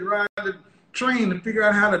here and ride the train and figure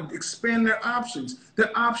out how to expand their options.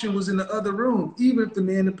 Their option was in the other room, even if the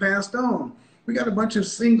man had passed on. We got a bunch of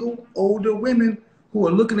single, older women who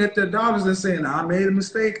are looking at their daughters and saying, I made a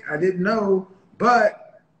mistake. I didn't know,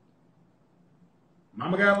 but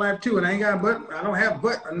mama got a life too, and I don't have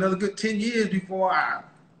but another good 10 years before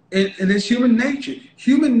and it's human nature.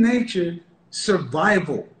 Human nature,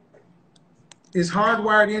 survival, is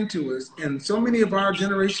hardwired into us, and so many of our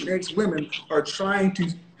Generation X women are trying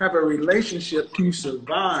to have a relationship to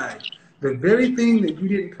survive. The very thing that you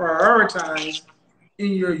didn't prioritize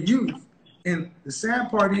in your youth. And the sad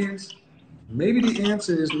part is, maybe the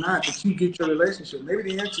answer is not that you get your relationship. Maybe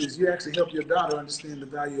the answer is you actually help your daughter understand the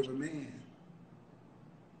value of a man.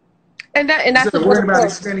 And that's instead of worrying about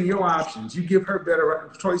extending your options, you give her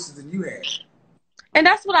better choices than you had. And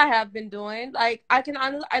that's what I have been doing. Like I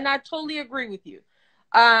totally agree with you.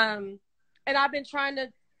 And I've been trying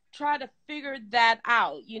to figure that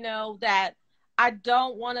out. That I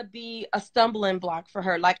don't want to be a stumbling block for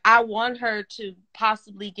her. Like I want her to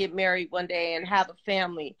possibly get married one day and have a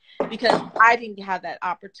family because I didn't have that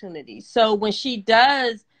opportunity. So when she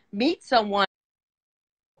does meet someone,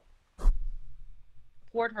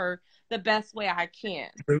 support her the best way I can.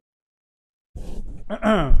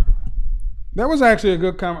 That was actually a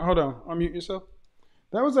good hold on, unmute yourself.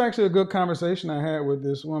 That was actually a good conversation I had with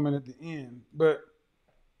this woman at the end. But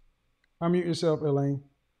unmute yourself, Elaine.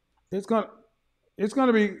 It's gonna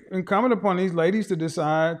be incumbent upon these ladies to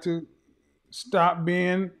decide to stop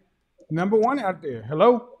being number one out there.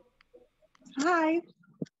 Hello? Hi.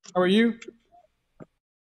 How are you?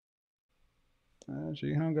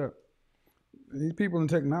 She hung up. These people in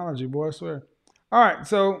technology, boy, I swear. All right,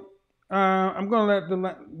 so I'm going to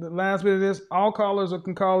let the last bit of this, all callers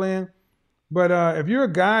can call in. But if you're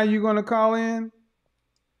a guy, you're going to call in,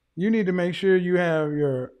 you need to make sure you have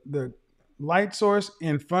the light source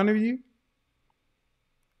in front of you.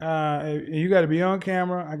 You got to be on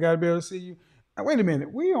camera. I got to be able to see you. Wait a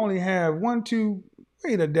minute. We only have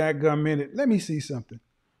wait a dadgum minute. Let me see something.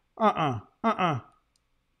 Y'all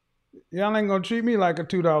ain't going to treat me like a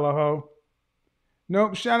 $2 hoe.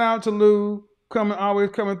 Nope. Shout out to Lou, always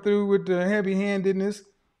coming through with the heavy-handedness.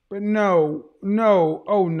 But no.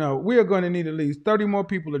 Oh, no. We are going to need at least 30 more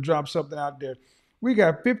people to drop something out there. We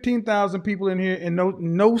got 15,000 people in here and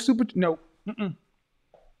no super. Nope.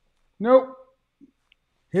 Nope.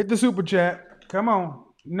 Hit the super chat. Come on.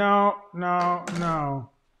 No.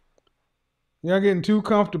 Y'all getting too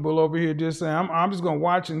comfortable over here just saying, I'm just going to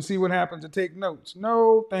watch and see what happens and take notes.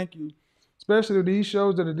 No, thank you. Especially with these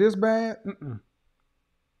shows that are this bad.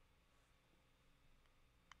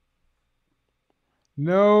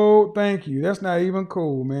 No, thank you. That's not even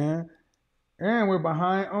cool, man. And we're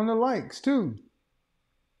behind on the likes, too.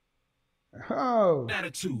 Oh.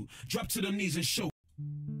 Attitude. Drop to the knees and show.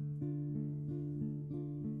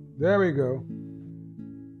 There we go.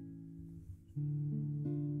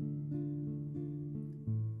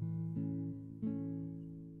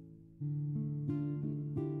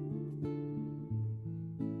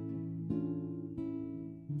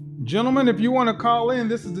 Gentlemen, if you want to call in,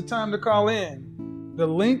 this is the time to call in. The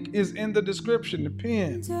link is in the description, the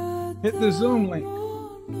pin. Hit the Zoom link.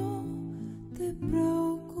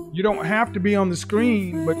 You don't have to be on the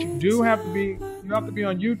screen, but you have to be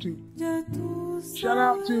on YouTube. Shout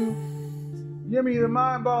out to Yemi the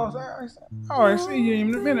Mind Boss. I see you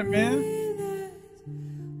in a minute, man.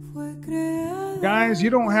 Guys, you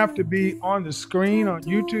don't have to be on the screen on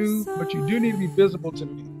YouTube, but you do need to be visible to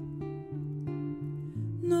me.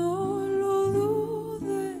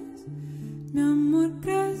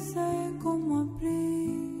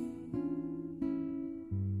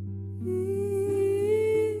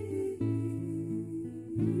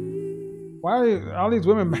 Why are all these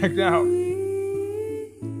women backed out? Is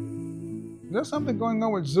there something going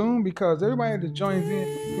on with Zoom? Because everybody that joins in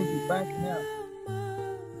seems to be backing out.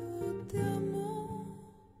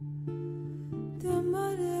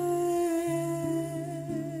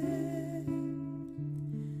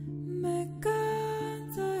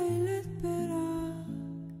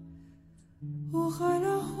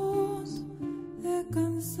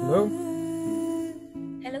 Hello?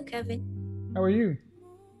 Hello, Kevin. How are you?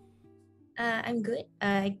 I'm good.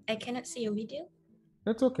 I cannot see your video.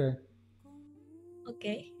 That's okay.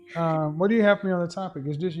 Okay. What do you have for me on the topic?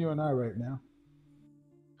 It's just you and I right now.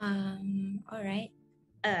 All right.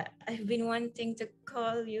 I've been wanting to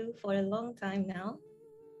call you for a long time now.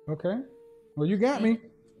 Okay. Well, you got me.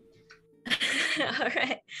 All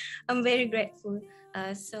right. I'm very grateful.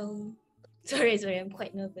 Sorry, I'm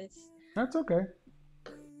quite nervous. That's okay.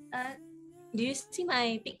 Do you see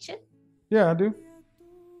my picture? Yeah, I do.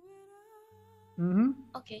 Mm-hmm.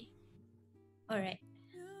 Okay. All right.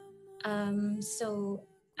 So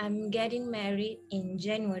I'm getting married in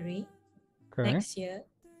January next year.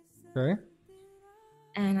 Okay.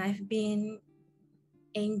 And I've been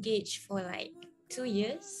engaged for like 2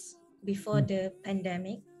 years before the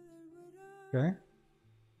pandemic. Okay.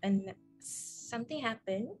 And something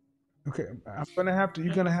happened. Okay.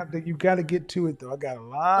 You got to get to it though. I got a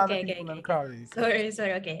lot of people in the car. Sorry.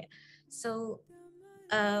 Okay. So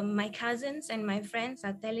my cousins and my friends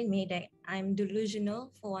are telling me that I'm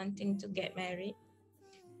delusional for wanting to get married.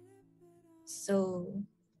 So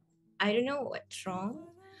I don't know what's wrong.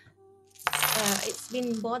 It's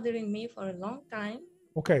been bothering me for a long time.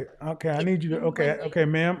 Okay. I need you to. Okay,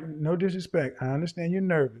 ma'am. No disrespect. I understand you're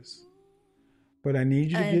nervous, but I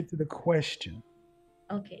need you to get to the question.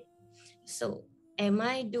 Okay. So, am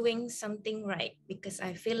I doing something right? Because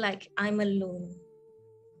I feel like I'm alone.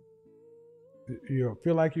 You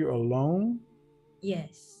feel like you're alone?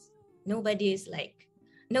 Yes. Nobody has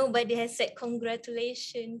said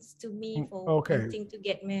congratulations to me for wanting to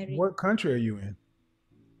get married. What country are you in?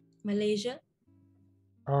 Malaysia.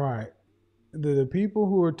 All right. The people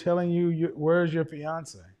who are telling you, where's your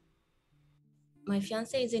fiance? My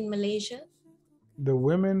fiance is in Malaysia. The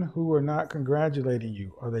women who are not congratulating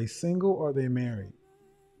you, are they single or are they married?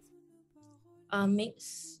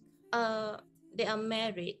 Mixed. They are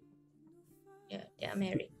married. Yeah, they are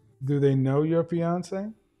married. Do they know your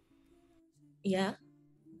fiance? Yeah.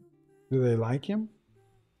 Do they like him?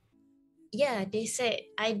 Yeah, they said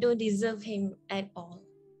I don't deserve him at all.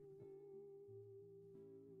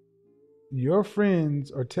 your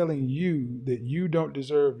friends are telling you that you don't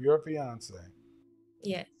deserve your fiance.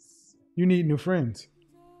 Yes. You need new friends.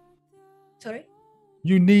 Sorry?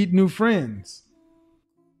 You need new friends.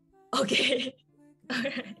 Okay. All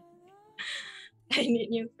right. I need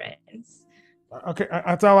new friends. Okay,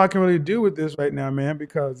 that's all I can really do with this right now, man,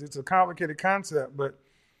 because it's a complicated concept. But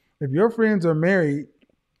if your friends are married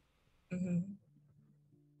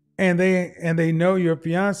and they know your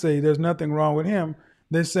fiance, there's nothing wrong with him.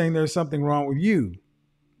 They're saying there's something wrong with you.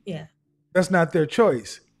 Yeah. That's not their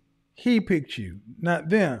choice. He picked you, not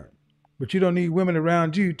them. But you don't need women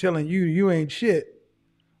around you telling you you ain't shit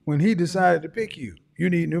when he decided to pick you. You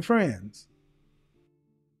need new friends.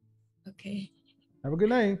 Okay. Have a good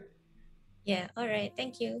night. Yeah. All right.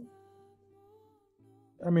 Thank you.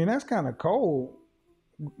 I mean, that's kind of cold.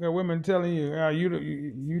 Women telling you,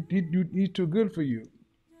 he's too good for you.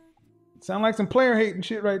 Sound like some player hating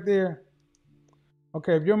shit right there.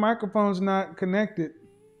 Okay, if your microphone's not connected,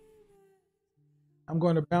 I'm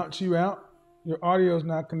going to bounce you out. Your audio's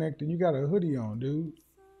not connected. You got a hoodie on, dude.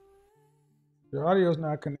 Your audio's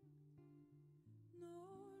not connected.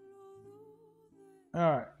 All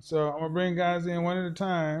right, so I'm going to bring guys in one at a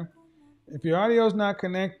time. If your audio's not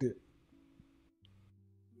connected,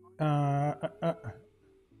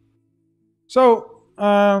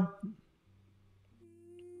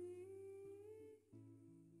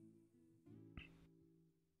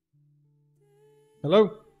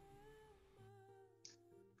 hello?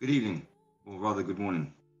 Good evening, or rather good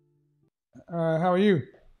morning. How are you?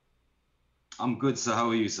 I'm good, sir. How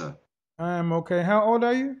are you, sir? I am okay. How old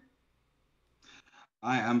are you?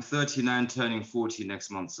 I am 39, turning 40 next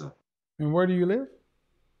month, sir. And where do you live?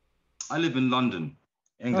 I live in London,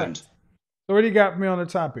 England. Right. So what do you got for me on the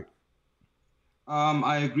topic?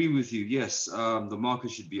 I agree with you. Yes, the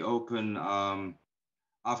market should be open.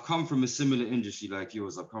 I've come from a similar industry like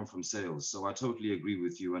yours. I've come from sales, so I totally agree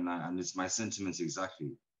with you, and it's my sentiments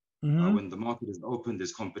exactly. When the market is open,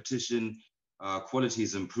 there's competition, quality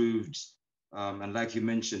is improved, and like you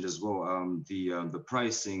mentioned as well, the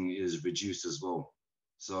pricing is reduced as well.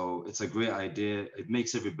 So it's a great idea. It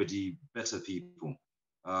makes everybody better people.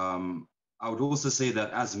 I would also say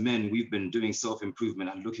that as men, we've been doing self-improvement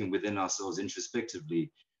and looking within ourselves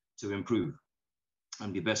introspectively to improve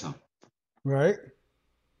and be better. Right.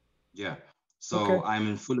 Yeah. So okay. I'm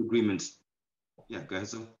in full agreement. Yeah, go ahead,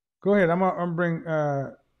 sir. Go ahead. I'm gonna bring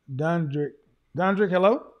Dondrick. Dondrick,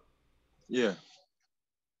 hello? Yeah.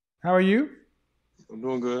 How are you? I'm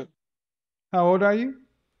doing good. How old are you?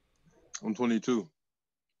 I'm 22.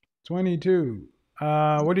 22.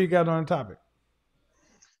 What do you got on the topic?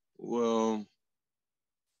 Well,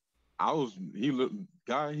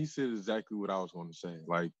 he said exactly what I was going to say.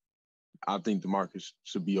 Like, I think the market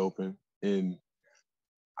should be open. And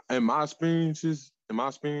in my experience,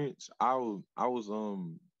 I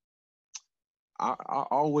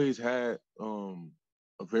always had a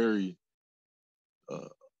very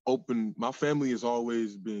open. My family has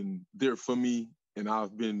always been there for me, and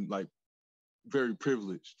I've been like very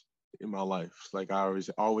privileged in my life. Like I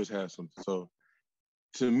always had something. So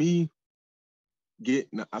to me,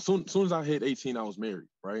 as soon as I hit 18, I was married,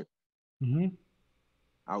 right?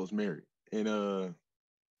 I was married, and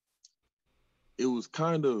it was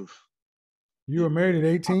kind of. You were married at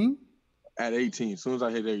 18? At 18, as soon as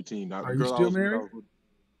I hit 18. Are you still married?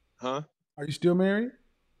 Huh? Are you still married?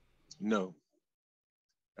 No.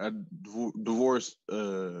 I divorced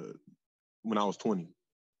when I was 20.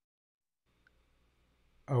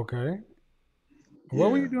 Okay. Yeah.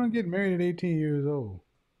 What were you doing getting married at 18 years old?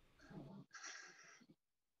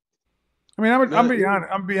 I mean,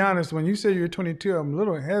 I'm be honest. When you say you're 22, I'm a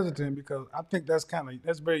little hesitant because I think that's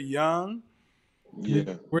very young. Yeah.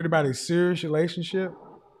 You're worried about a serious relationship.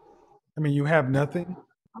 I mean, you have nothing,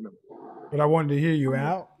 but I wanted to hear you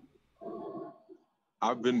out.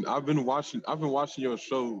 I've been watching your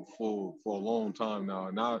show for a long time now,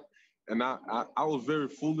 and I was very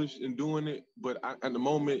foolish in doing it, but at the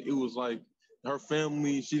moment it was like her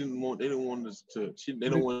family, they didn't want us to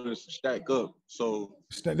stack up. So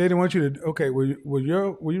they didn't want you to. Okay, were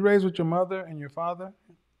you raised with your mother and your father?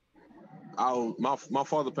 My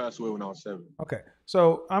father passed away when I was 7. Okay,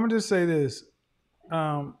 so I'm gonna just say this: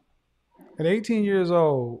 at 18 years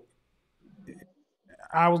old,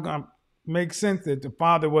 I was gonna make sense that the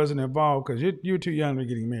father wasn't involved because you're too young to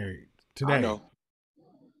getting married today. I know.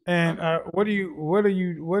 And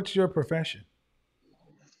what's your profession?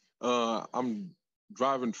 I'm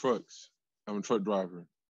driving trucks. I'm a truck driver.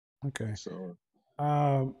 Okay. So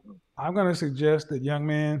I'm gonna suggest that, young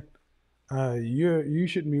man, you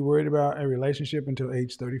shouldn't be worried about a relationship until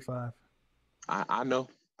age 35. I know.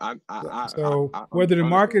 Whether the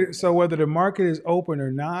market is open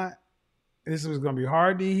or not, this is going to be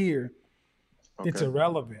hard to hear. Okay. It's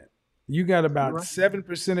irrelevant. You got about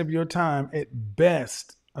 7% of your time at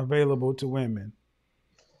best available to women.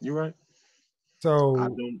 You're right. So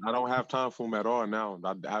I don't have time for them at all now.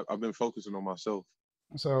 I've been focusing on myself.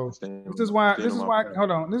 So this is why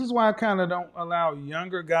hold on. This is why I kind of don't allow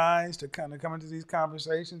younger guys to kind of come into these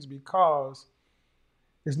conversations, because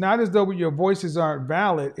it's not as though your voices aren't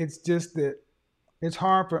valid. It's just that it's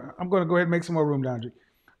hard for. I'm going to go ahead and make some more room, Dondry.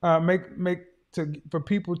 For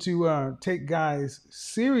people to take guys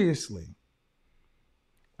seriously,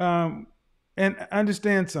 and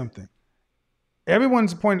understand something.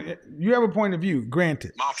 Everyone's point. You have a point of view,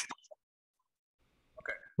 granted.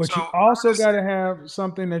 Okay. But so, you also got to have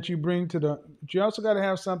something that you bring to the. You also got to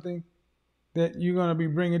have something that you're going to be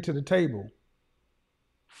bringing to the table.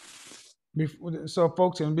 So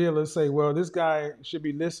folks can be able to say, "Well, this guy should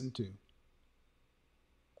be listened to."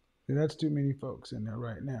 That's too many folks in there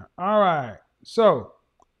right now. All right. So,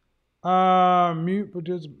 mute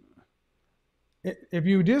participant. If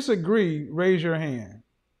you disagree, raise your hand.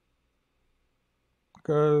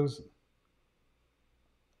 Because,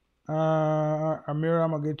 Amira,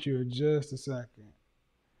 I'm going to get you in just a second.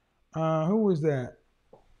 Who was that?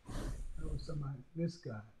 That was somebody, this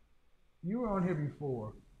guy. You were on here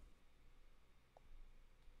before.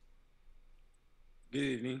 Good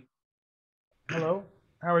evening. Hello.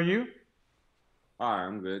 How are you? Hi,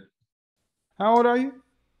 I'm good. How old are you?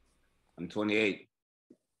 I'm 28.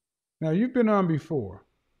 Now, you've been on before.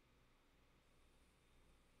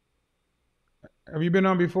 Have you been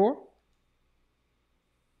on before?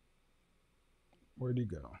 Where'd he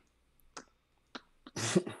go?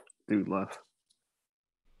 Dude left.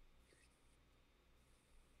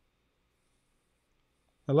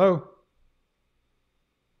 Hello?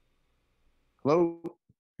 Hello?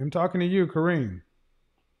 I'm talking to you, Kareem.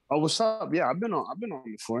 Oh, what's up? Yeah, I've been on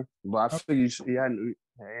before, but I figured you hadn't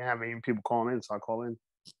have any people calling in, so I call in.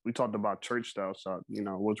 We talked about church stuff, so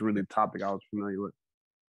what's really the topic I was familiar with.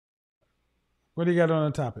 What do you got on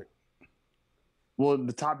the topic? Well,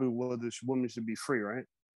 the topic was that women should be free, right?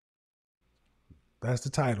 That's the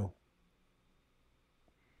title.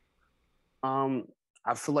 I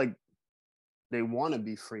feel like they want to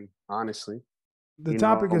be free, honestly. The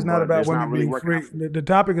topic is not about women being free. The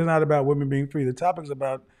topic is not about women being free. The topic is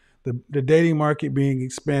about the dating market being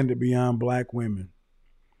expanded beyond Black women.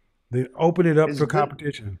 They open it up for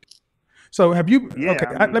competition. So have you? Yeah, okay,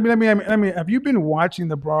 let me. Have you been watching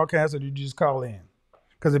the broadcast, or did you just call in?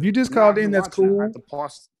 Because if you just called in, that's cool. I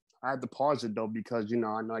had to pause it though, because I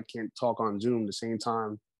know I can't talk on Zoom at the same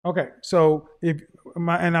time. Okay, so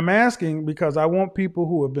I'm asking because I want people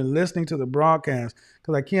who have been listening to the broadcast,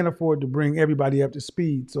 because I can't afford to bring everybody up to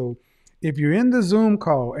speed. So if you're in the Zoom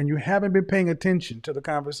call and you haven't been paying attention to the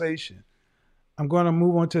conversation, I'm going to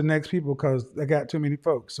move on to the next people because I got too many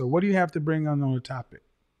folks. So what do you have to bring on the topic?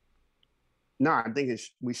 No, I think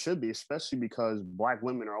we should be, especially because Black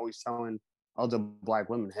women are always telling other Black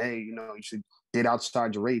women, hey, you should date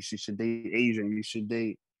outside your race. You should date Asian. You should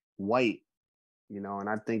date white. And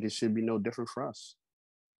I think it should be no different for us.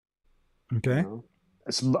 Okay.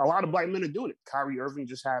 It's a lot of Black men are doing it. Kyrie Irving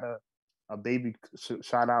just had a baby.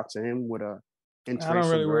 Shout out to him with a. I don't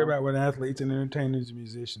really worry about what athletes and entertainers and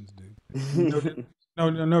musicians do.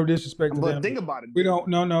 No disrespect to them. But think about it. We don't.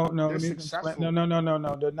 No. They're successful.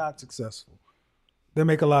 No. They're not successful. They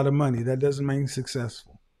make a lot of money. That doesn't mean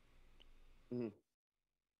successful. Mm-hmm.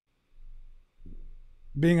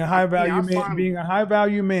 Being a high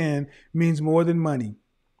value man means more than money.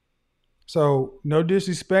 So no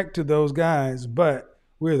disrespect to those guys, but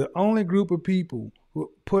we're the only group of people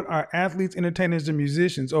who put our athletes, entertainers, and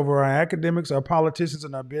musicians over our academics, our politicians,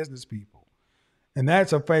 and our business people. And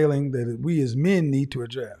that's a failing that we as men need to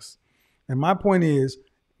address. And my point is,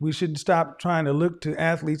 we should stop trying to look to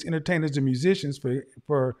athletes, entertainers, and musicians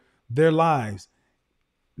for their lives.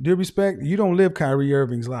 Due respect, you don't live Kyrie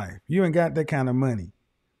Irving's life. You ain't got that kind of money.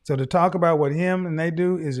 So to talk about what him and they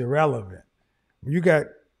do is irrelevant. You got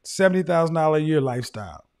 $70,000 a year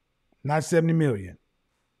lifestyle, not $70 million.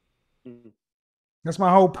 Mm-hmm. That's my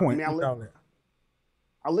whole point.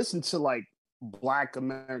 I listen to Black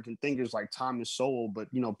American thinkers like Thomas Sowell, but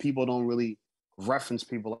people don't really reference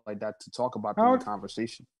people like that to talk about them in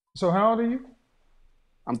conversation. So how old are you?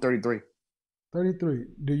 I'm 33. 33.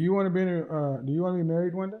 Do you want to be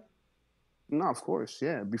married one day? No, of course.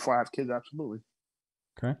 Yeah. Before I have kids, absolutely.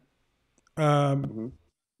 Okay.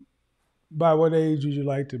 By what age would you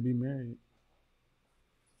like to be married?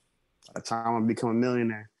 By the time I become a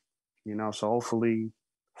millionaire, so hopefully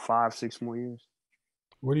 5-6 more years.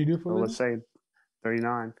 What do you do for a living? Let's say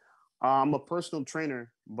 39. I'm a personal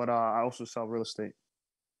trainer, but I also sell real estate.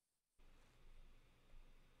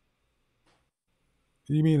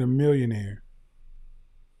 You mean a millionaire?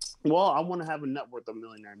 Well, I want to have a net worth of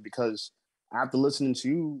millionaire because after listening to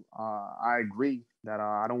you, I agree that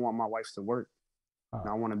I don't want my wife to work. And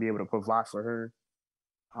I want to be able to provide for her.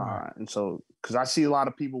 And so, because I see a lot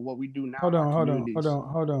of people, what we do now. Hold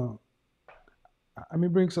on. Let me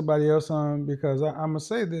bring somebody else on because I'm going to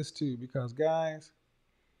say this too, because guys,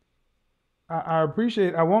 I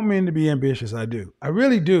appreciate, I want men to be ambitious. I do. I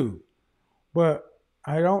really do. But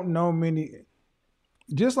I don't know many,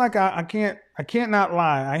 just like I can't not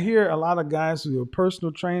lie. I hear a lot of guys who are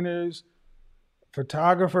personal trainers,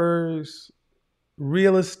 photographers,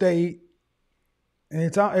 real estate. And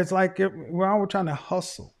it's like we're all trying to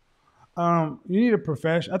hustle. You need a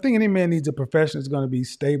profession. I think any man needs a profession that's going to be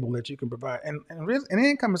stable that you can provide. And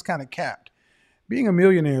income is kind of capped. Being a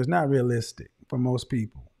millionaire is not realistic for most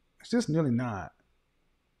people. It's just really not.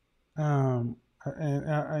 I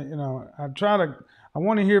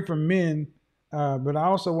want to hear from men, but I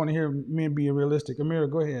also want to hear men be realistic. Amira,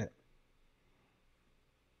 go ahead.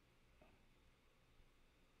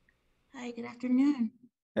 Hi, good afternoon.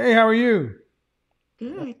 Hey, how are you?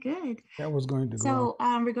 Good. That was going to go.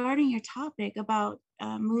 So regarding your topic about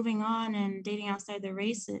moving on and dating outside the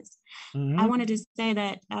races, I wanted to say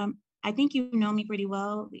that I think you know me pretty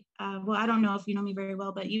well. Well, I don't know if you know me very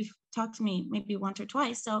well, but you've talked to me maybe once or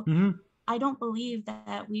twice. So I don't believe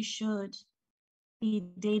that we should be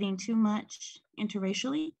dating too much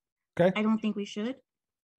interracially. Okay. I don't think we should.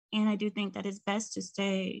 And I do think that it's best to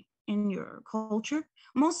stay in your culture,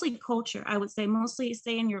 mostly culture. I would say mostly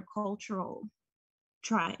stay in your cultural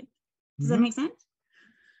tribe. Does that make sense?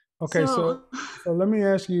 Okay, so let me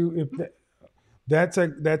ask you if that's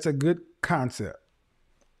a good concept.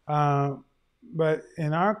 But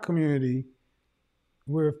in our community,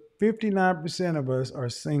 where 59% of us are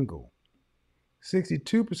single,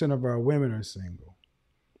 62% of our women are single.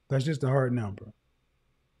 That's just a hard number.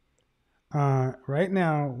 Right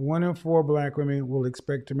now, 1 in 4 Black women will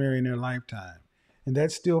expect to marry in their lifetime. And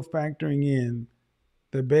that's still factoring in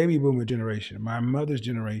the baby boomer generation, my mother's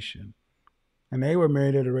generation. And they were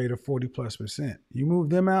married at a rate of 40+%. You move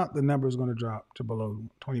them out, the number is going to drop to below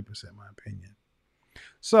 20%, in my opinion.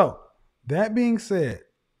 So, that being said,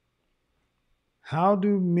 how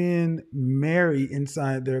do men marry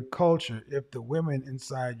inside their culture if the women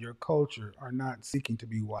inside your culture are not seeking to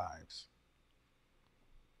be wives?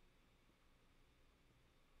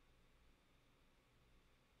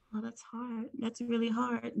 Well, that's hard. That's really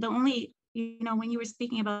hard. The only, when you were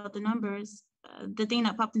speaking about the numbers, the thing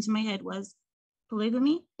that popped into my head was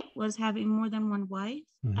polygamy, was having more than one wife.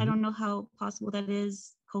 I don't know how possible that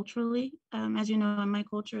is culturally. As you know, in my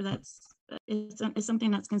culture, it's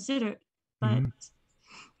something that's considered. But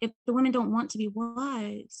if the women don't want to be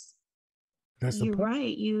wives, you're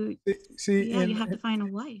right. You have to find a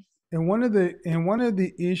wife. And one of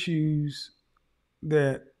the issues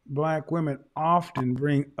that Black women often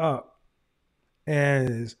bring up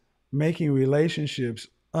as making relationships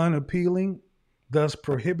unappealing, thus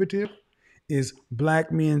prohibitive, is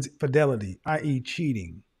Black men's fidelity, i.e.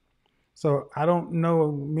 cheating. So I don't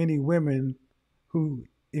know many women who,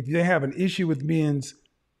 if they have an issue with men's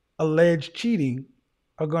alleged cheating,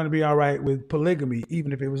 are going to be all right with polygamy,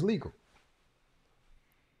 even if it was legal.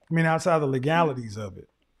 I mean, outside the legalities of it.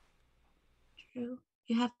 True.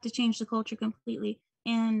 You have to change the culture completely.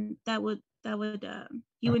 And that would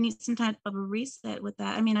you would need some type of a reset with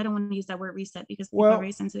that. I mean, I don't want to use that word reset because people are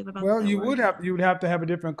very sensitive about that. Well, you would have to have a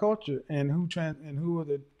different culture. And who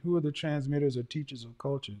are the transmitters or teachers of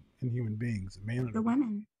culture in human beings? The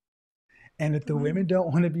women. And if the women don't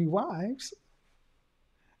want to be wives,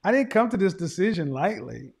 I didn't come to this decision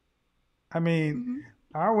lightly. I mean,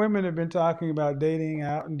 our women have been talking about dating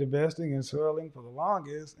out and divesting and swirling for the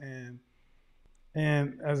longest, and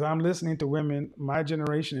as I'm listening to women, my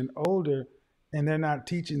generation and older, and they're not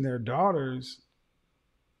teaching their daughters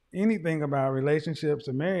anything about relationships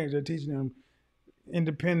or marriage, they're teaching them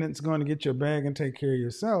independence, going to get your bag and take care of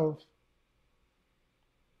yourself.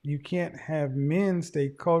 You can't have men stay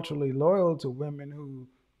culturally loyal to women who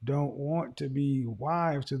don't want to be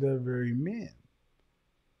wives to their very men.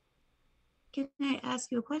 Can I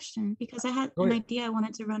ask you a question? Because I had an idea I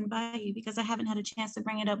wanted to run by you because I haven't had a chance to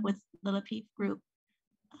bring it up with the Lapeep group.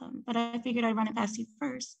 But I figured I'd run it past you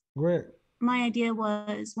first. Great. My idea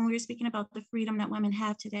was when we were speaking about the freedom that women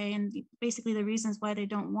have today and basically the reasons why they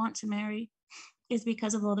don't want to marry is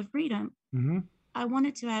because of all the freedom. I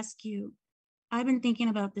wanted to ask you, I've been thinking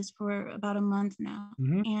about this for about a month now.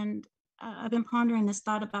 And I've been pondering this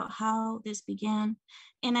thought about how this began,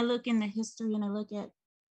 and I look in the history and I look at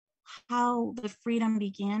how the freedom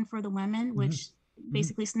began for the women, which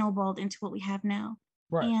basically snowballed into what we have now.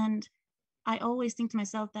 Right. And I always think to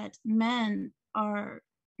myself that men are,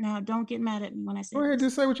 now don't get mad at me when I say Go ahead, this,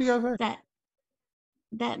 just say what you gotta say.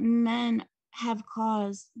 that men have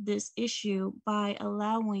caused this issue by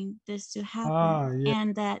allowing this to happen,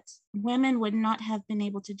 and that women would not have been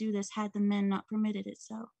able to do this had the men not permitted it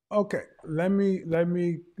so. Okay, let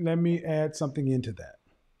me add something into that.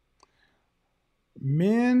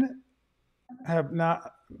 Men have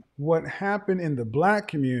not, what happened in the Black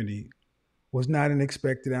community was not an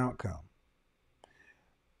expected outcome.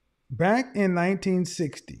 Back in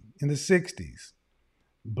 1960, in the 60s,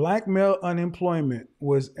 Black male unemployment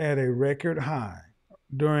was at a record high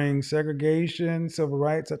during segregation, civil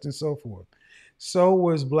rights, such and so forth. So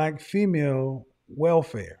was Black female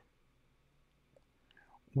welfare.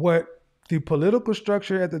 What the political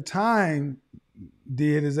structure at the time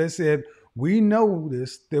did is they said, we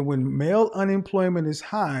noticed that when male unemployment is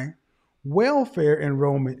high, welfare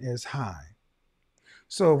enrollment is high.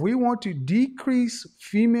 So if we want to decrease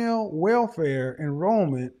female welfare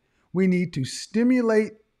enrollment, we need to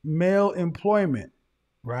stimulate male employment,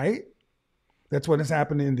 right? That's what has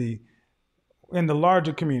happened in the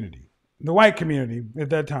larger community, the white community at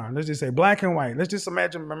that time. Let's just say Black and white. Let's just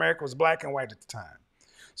imagine America was Black and white at the time.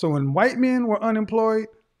 So when white men were unemployed,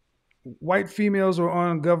 white females were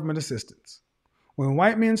on government assistance. When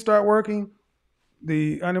white men start working,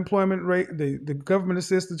 the unemployment rate, the government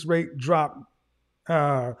assistance rate dropped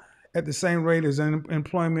at the same rate as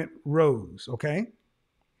employment rose, okay?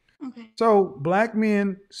 Okay. So black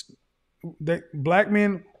men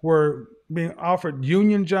were being offered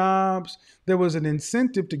union jobs. There was an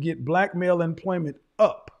incentive to get Black male employment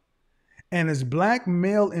up. And as Black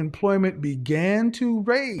male employment began to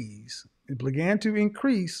raise, it began to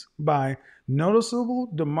increase by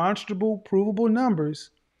noticeable, demonstrable, provable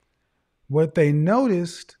numbers, what they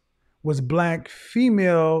noticed was Black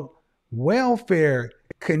female welfare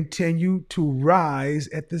continued to rise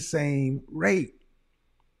at the same rate.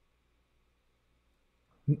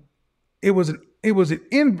 It's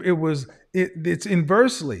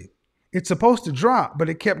inversely. It's supposed to drop, but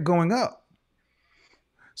it kept going up.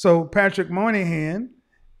 So Patrick Moynihan,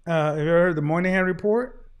 have you ever heard the Moynihan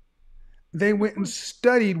Report? They went and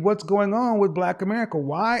studied what's going on with Black America.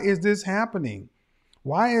 Why is this happening?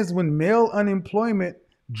 Why is when male unemployment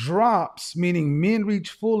drops, meaning men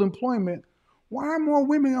reach full employment, why are more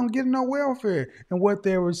women on getting no welfare? And what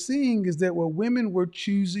they were seeing is that women were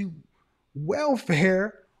choosing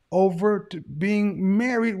welfare over to being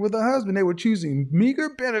married with a husband. They were choosing meager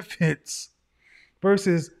benefits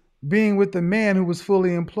versus being with the man who was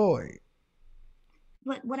fully employed.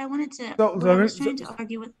 But what I wanted to, I was trying to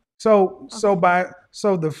argue with. So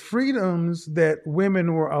the freedoms that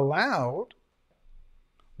women were allowed,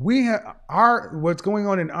 what's going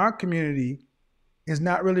on in our community is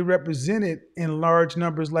not really represented in large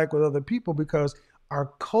numbers like with other people because our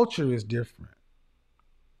culture is different.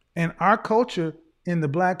 And our culture in the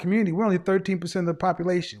Black community, we're only 13% of the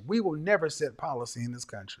population. We will never set policy in this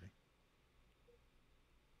country.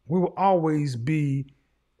 We'll always be,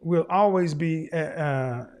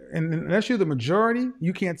 and unless you're the majority,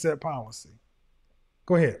 you can't set policy.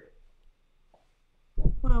 Go ahead.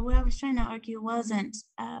 Well, what I was trying to argue wasn't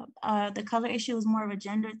the color issue was more of a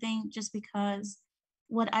gender thing, just because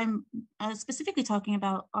what I'm specifically talking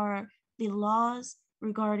about are the laws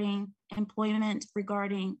regarding employment,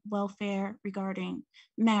 regarding welfare, regarding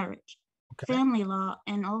marriage, family law,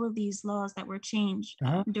 and all of these laws that were changed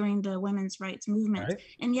during the women's rights movement. Right.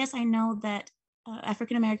 And yes, I know that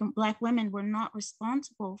African-American Black women were not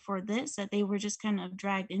responsible for this, that they were just kind of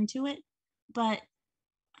dragged into it, but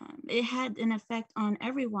it had an effect on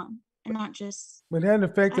everyone and not just. But it had an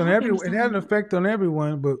effect on everyone. It had an effect on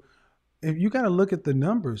everyone, but if you got to look at the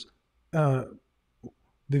numbers,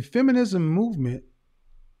 the feminism movement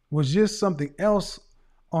was just something else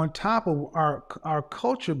on top of our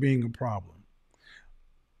culture being a problem.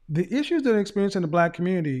 The issues that are experienced in the Black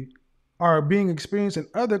community are being experienced in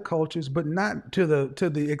other cultures, but not to the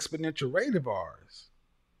exponential rate of ours.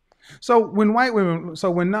 So when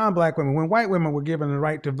non-Black women, when white women were given the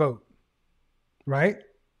right to vote, right,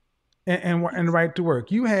 and the right to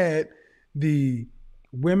work, you had the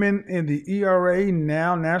women in the ERA,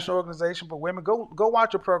 now National Organization for Women. Go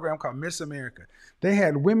watch a program called Miss America. They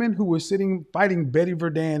had women who were fighting Betty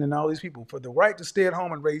Verdin and all these people for the right to stay at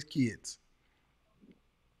home and raise kids.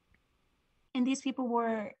 And these people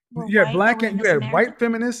were Black, and you had white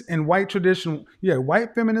feminists and white traditional. You had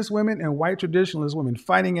white feminist women and white traditionalist women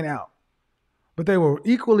fighting it out. but they were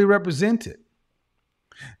equally represented.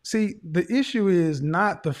 See, the issue is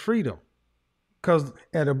not the freedom, because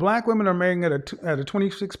black women are marrying at a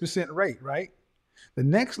 26% rate, right? The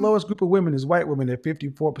next lowest group of women is white women at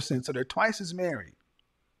 54%, so they're twice as married.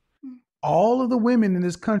 All of the women in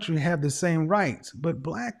this country have the same rights, but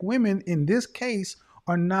black women in this case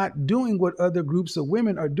are not doing what other groups of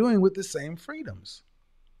women are doing with the same freedoms.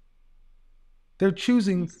 They're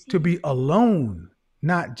choosing to be alone,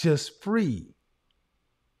 not just free.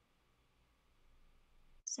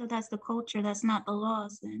 So that's the culture, that's not the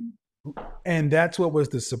laws then. And that's what was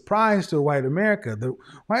the surprise to white America. The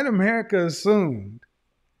white America assumed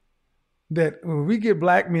that when we give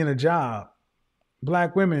black men a job,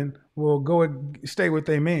 black women will go and stay with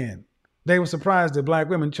their man. They were surprised that black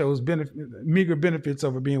women chose meager benefits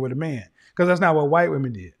over being with a man, because that's not what white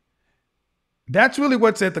women did. That's really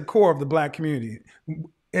what's at the core of the black community.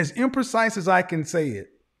 As imprecise as I can say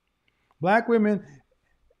it, black women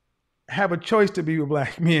have a choice to be with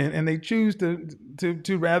black men, and they choose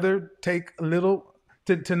to rather take a little,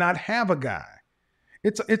 to not have a guy.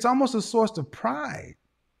 It's almost a source of pride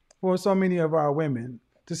for so many of our women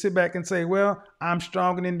to sit back and say, well, I'm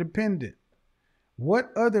strong and independent.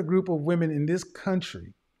 What other group of women in this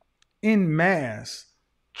country en masse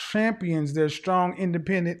champions their strong,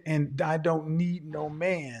 independent, and I don't need no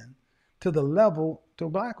man to the level to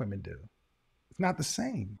black women do? It's not the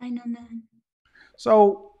same. I know none.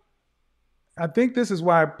 So I think this is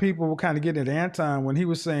why people were kind of getting at Anton when he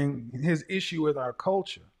was saying his issue with our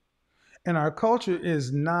culture. And our culture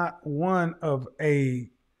is not one of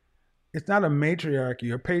it's not a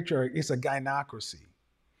matriarchy or patriarchy, it's a gynocracy.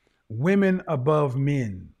 Women above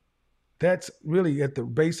men. That's really at the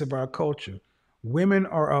base of our culture. Women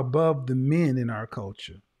are above the men in our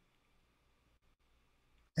culture.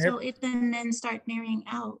 So if the men start marrying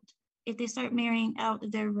out, if they start marrying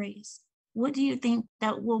out their race, what do you think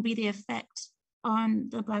that will be the effect on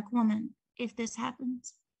the black woman if this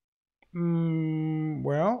happens?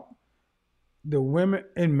 Well, the women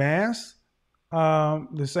en masse,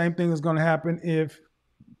 the same thing is going to happen if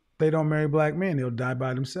they don't marry black men. They'll die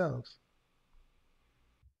by themselves.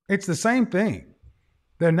 It's the same thing.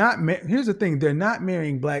 They're not. Here's the thing. They're not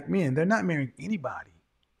marrying black men. They're not marrying anybody.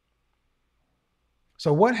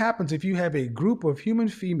 So what happens if you have a group of human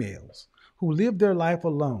females who live their life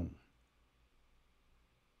alone?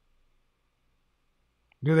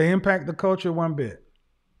 Do they impact the culture one bit?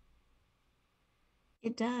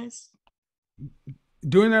 It does.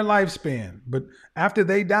 During their lifespan, but after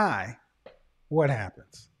they die, what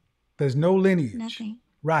happens? There's no lineage. Nothing.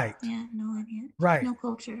 Right. Yeah, no lineage. Right. No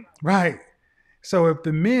culture. Right. So if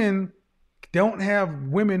the men don't have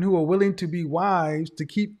women who are willing to be wives to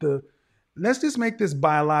keep let's just make this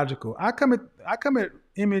biological. I come at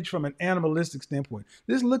image from an animalistic standpoint.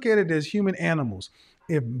 Just look at it as human animals.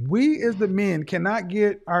 If we as the men cannot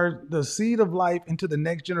get the seed of life into the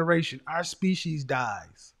next generation, our species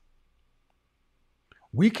dies.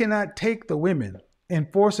 We cannot take the women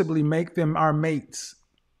and forcibly make them our mates.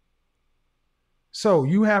 So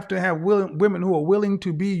you have to have women who are willing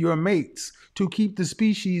to be your mates to keep the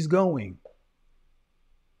species going.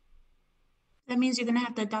 That means you're going to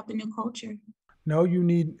have to adopt a new culture. No,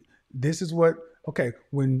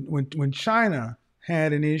 when China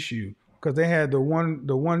had an issue, because they had the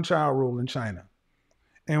one child rule in China,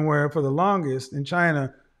 and where for the longest in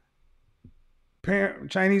China,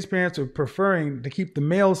 Chinese parents are preferring to keep the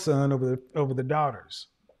male son over the daughters.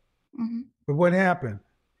 Mm-hmm. But what happened?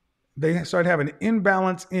 They started having an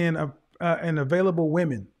imbalance in available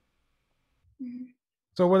women. Mm-hmm.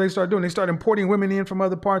 So what they start doing, they start importing women in from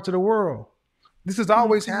other parts of the world. This has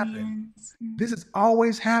always happened. Mm-hmm. This has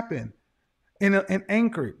always happened in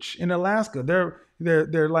Anchorage, in Alaska.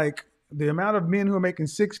 They're like, the amount of men who are making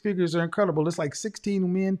six figures are incredible. It's like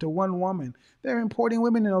 16 men to one woman. They're importing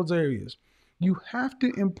women in those areas. You have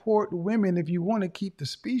to import women if you want to keep the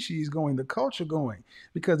species going, the culture going.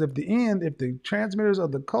 Because if the transmitters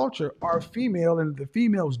of the culture are female and the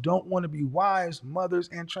females don't want to be wives, mothers,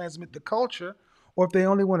 and transmit the culture, or if they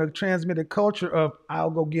only want to transmit a culture of,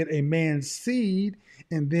 I'll go get a man's seed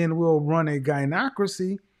and then we'll run a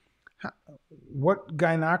gynocracy. What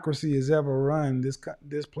gynocracy has ever run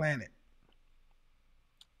this planet?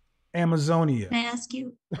 Amazonia. Can I ask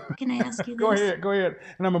you this? Go ahead.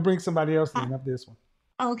 And I'm going to bring somebody else in up this one.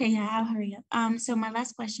 Okay, yeah, I'll hurry up. So my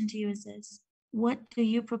last question to you is this. What do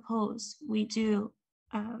you propose we do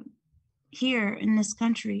here in this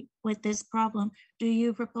country with this problem? Do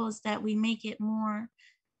you propose that we make it more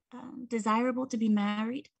desirable to be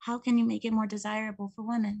married? How can you make it more desirable for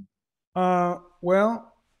women?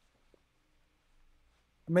 Well,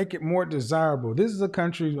 make it more desirable. This is a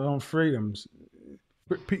country on freedoms.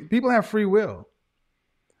 People have free will.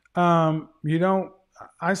 You don't.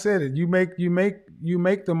 I said it. You make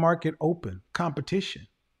the market open, competition.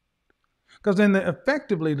 Because then,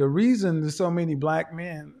 effectively, the reason there's so many black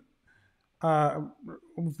men,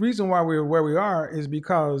 reason why we're where we are is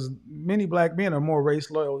because many black men are more race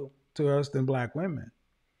loyal to us than black women.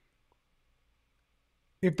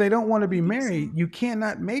 If they don't want to be married, you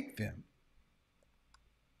cannot make them.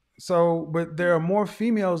 So, but there are more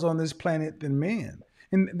females on this planet than men,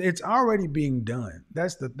 and it's already being done.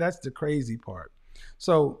 That's the crazy part.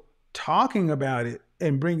 So, talking about it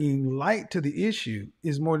and bringing light to the issue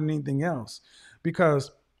is more than anything else,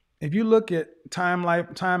 because if you look at Time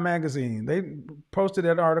magazine, they posted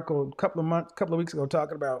that article a couple of weeks ago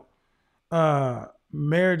talking about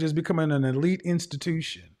marriage is becoming an elite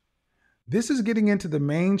institution. This is getting into the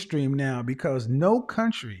mainstream now because no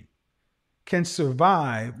country can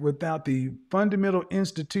survive without the fundamental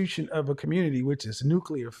institution of a community, which is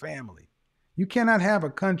nuclear family. You cannot have a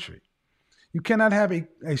country. You cannot have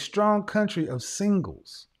a strong country of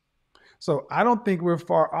singles. So I don't think we're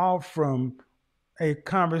far off from a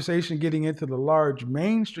conversation getting into the large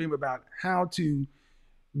mainstream about how to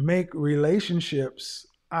make relationships,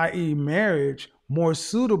 i.e. marriage, more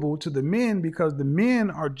suitable to the men, because the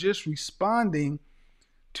men are just responding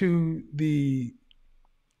to the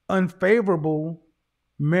unfavorable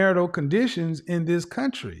marital conditions in this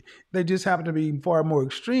country. They just happen to be far more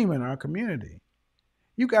extreme in our community.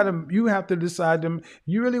 You have to decide them.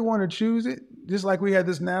 You really want to choose it? Just like we had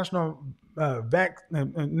this national.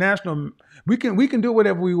 We can do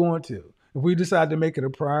whatever we want to if we decide to make it a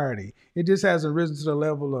priority. It just hasn't risen to the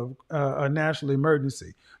level of a national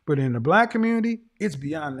emergency. But in the black community, it's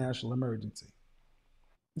beyond national emergency.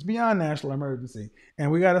 It's beyond national emergency.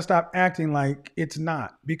 And we got to stop acting like it's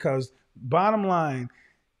not, because bottom line,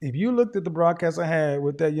 if you looked at the broadcast I had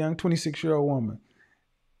with that young 26-year-old woman,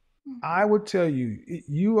 I would tell you,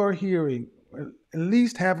 you are hearing at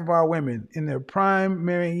least half of our women in their prime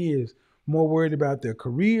marrying years more worried about their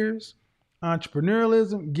careers,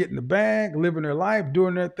 entrepreneurialism, getting the bag, living their life,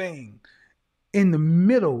 doing their thing. In the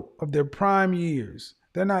middle of their prime years,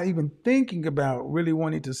 they're not even thinking about really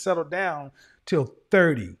wanting to settle down till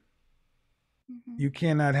 30. Mm-hmm. You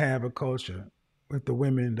cannot have a culture if the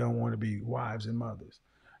women don't want to be wives and mothers.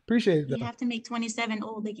 Appreciate it. You have to make 27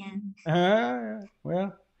 old again.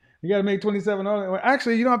 Well, you got to make 27 old. Well,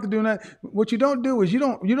 actually, you don't have to do that. What you don't do is you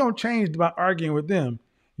don't change by arguing with them.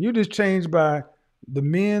 You just change by the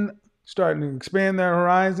men starting to expand their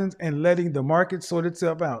horizons and letting the market sort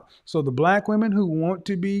itself out. So the black women who want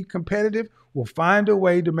to be competitive will find a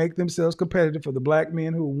way to make themselves competitive for the black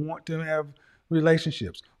men who want to have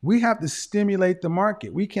relationships. We have to stimulate the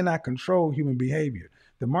market. We cannot control human behavior.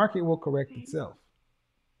 The market will correct itself.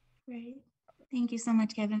 Right. Thank you so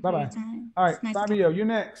much, Kevin, Bye-bye. for your time. All right, nice Fabio, you're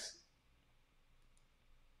next.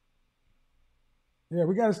 Yeah,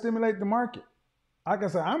 we got to stimulate the market. Like I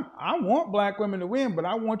said, I want black women to win, but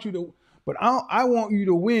I want you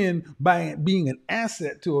to win by being an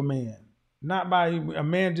asset to a man, not by a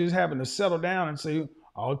man just having to settle down and say,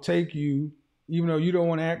 "I'll take you," even though you don't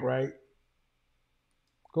want to act right.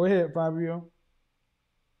 Go ahead, Fabio.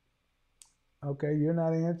 Okay, you're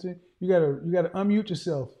not answering. You gotta unmute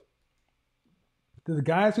yourself. To the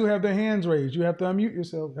guys who have their hands raised, you have to unmute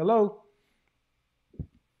yourself. Hello.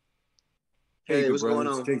 Hey, what's going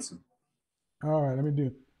on? Jason. All right, let me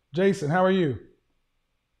do. Jason, how are you?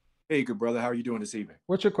 Hey, good brother. How are you doing this evening?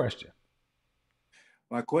 What's your question?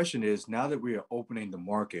 My question is, now that we are opening the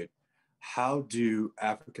market, how do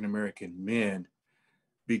African-American men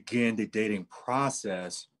begin the dating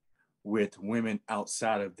process with women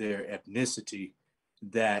outside of their ethnicity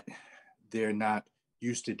that they're not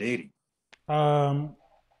used to dating? Well,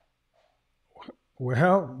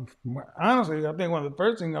 honestly, I think one of the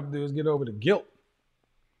first things I have to do is get over the guilt.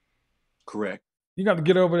 Correct. You got to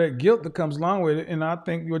get over that guilt that comes along with it. And I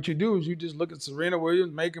think what you do is you just look at Serena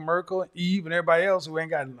Williams, Meghan Markle, Eve, and everybody else who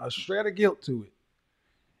ain't got a shred of guilt to it.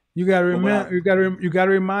 You got to remember, you got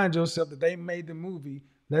to remind yourself that they made the movie.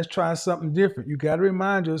 Let's try something different. You got to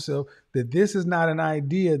remind yourself that this is not an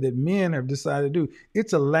idea that men have decided to do.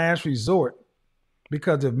 It's a last resort.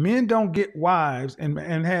 Because if men don't get wives and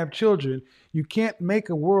have children, you can't make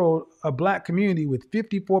a black community with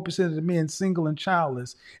 54% of the men single and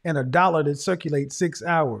childless and $1 that circulates 6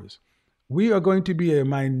 hours. We are going to be a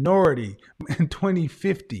minority in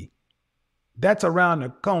 2050. That's around the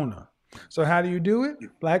corner. So how do you do it?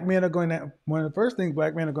 Black men are going to, one of the first things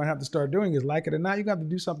black men are going to have to start doing is, like it or not, you got to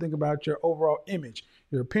do something about your overall image,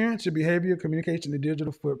 your appearance, your behavior, your communication, the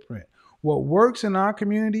digital footprint. What works in our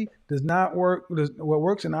community does not work. What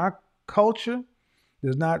works in our culture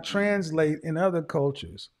does not translate in other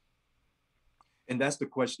cultures. And that's the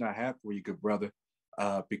question I have for you, good brother,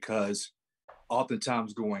 because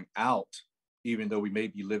oftentimes going out, even though we may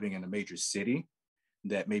be living in a major city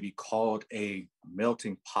that may be called a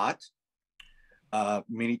melting pot,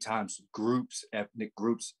 many times ethnic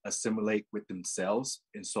groups assimilate with themselves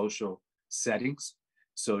in social settings.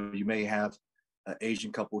 So you may have an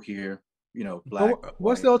Asian couple here, black.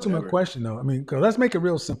 What's the ultimate question, though? I mean, let's make it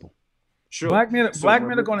real simple. Sure. Black men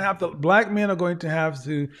are going to have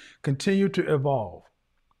to continue to evolve.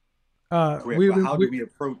 How do we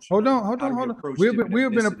approach? Hold on. We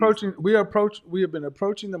have been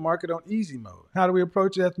approaching the market on easy mode. How do we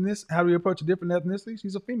approach ethnicity? How do we approach different ethnicities?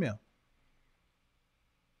 She's a female.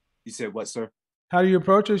 You said what, sir? How do you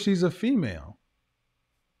approach her? She's a female.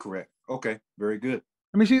 Correct. Okay. Very good.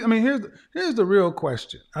 Here's the real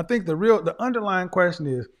question. I think the underlying question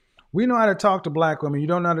is, we know how to talk to black women. You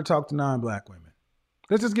don't know how to talk to non-black women.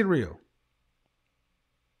 Let's just get real.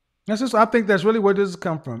 I think that's really where this has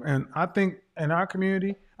come from. And I think in our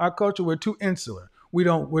community, our culture, we're too insular.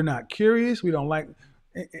 We're not curious. We don't like.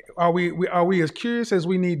 Are we as curious as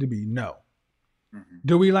we need to be? No. Mm-hmm.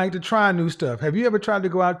 Do we like to try new stuff? Have you ever tried to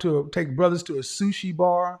go out take brothers to a sushi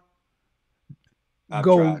bar?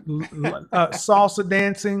 Salsa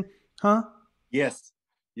dancing, huh? Yes.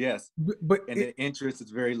 But the interest is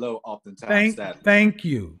very low oftentimes. Thank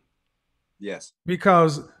you. Yes.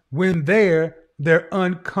 Because when they're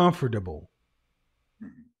uncomfortable.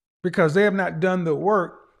 Mm-hmm. Because they have not done the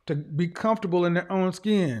work to be comfortable in their own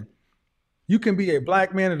skin. You can be a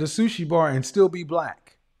black man at a sushi bar and still be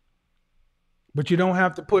black. But you don't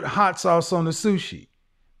have to put hot sauce on the sushi.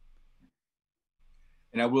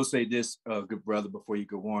 And I will say this, good brother, before you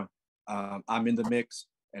go on. I'm in the mix,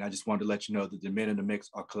 and I just wanted to let you know that the men in the mix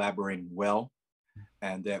are collaborating well,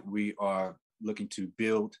 and that we are looking to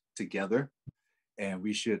build together, and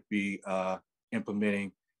we should be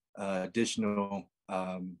implementing additional,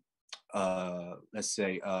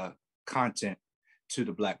 content to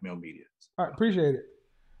the black male media. All right, appreciate it.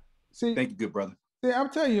 See, thank you, good brother. See, I'll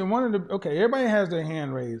tell you, everybody has their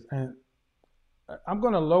hand raised, and I'm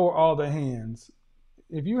going to lower all the hands.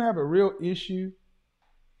 If you have a real issue,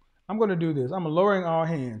 I'm going to do this. I'm lowering all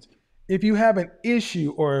hands. If you have an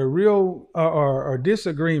issue or a real or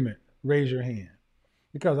disagreement, raise your hand.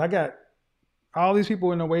 Because I got all these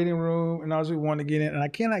people in the waiting room and all these people want to get in, and I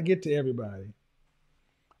cannot get to everybody.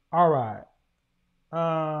 All right.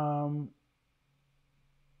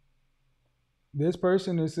 This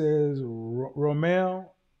person that says, Romel,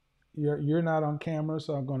 you're not on camera,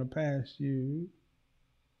 so I'm going to pass you.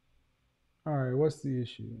 All right, what's the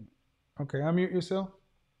issue? Okay, unmute yourself.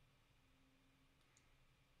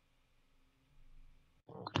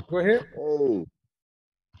 Go ahead. Hey.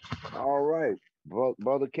 All right.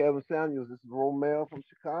 Brother Kevin Samuels, this is Romel from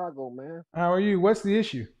Chicago, man. How are you? What's the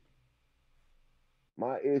issue?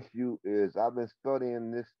 My issue is I've been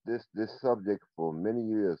studying this subject for many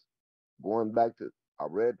years. Going back to, I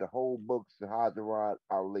read the whole book, Shahrazad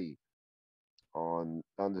Ali, on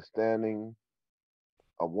understanding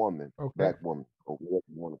a woman, okay. Black woman, or whatever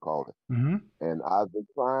you want to call it. Mm-hmm. And I've been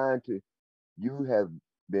you have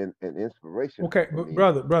been an inspiration. Okay, for me.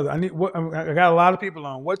 brother, I got a lot of people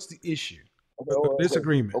on. What's the issue?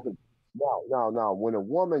 Disagreement. Okay. Now, when a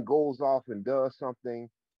woman goes off and does something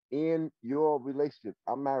in your relationship,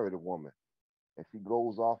 I married a woman, and she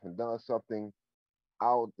goes off and does something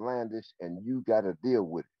outlandish, and you got to deal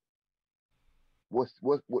with it.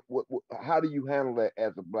 How do you handle that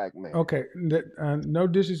as a black man? Okay, no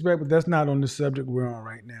disrespect, but that's not on the subject we're on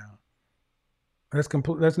right now.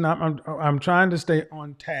 That's not. I'm trying to stay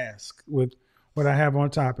on task with what I have on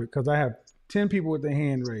topic because I have 10 people with their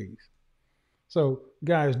hand raised. So,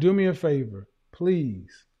 guys, do me a favor,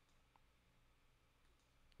 please.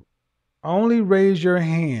 Only raise your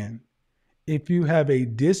hand if you have a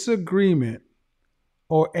disagreement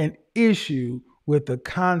or an issue with the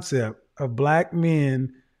concept of black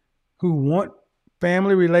men who want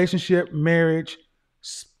family relationship, marriage,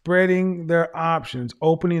 spreading their options,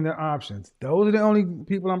 opening their options. Those are the only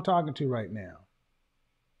people I'm talking to right now.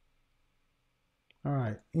 All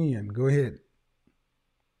right, Ian, go ahead.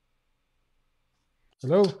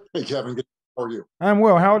 Hello. Hey, Kevin. How are you? I'm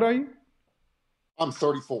well. How old are you? I'm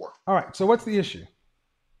 34. All right. So what's the issue?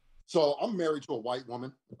 So I'm married to a white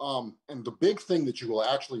woman. And the big thing that you will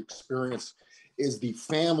actually experience is the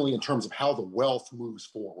family in terms of how the wealth moves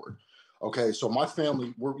forward. Okay. So my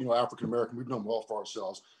family, we're, African-American, we've done well for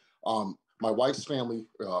ourselves. My wife's family,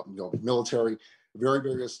 military, very,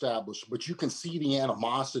 very established, but you can see the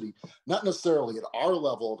animosity, not necessarily at our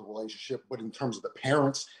level of the relationship, but in terms of the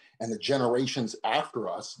parents and the generations after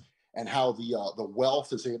us. and how the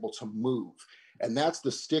wealth is able to move. And that's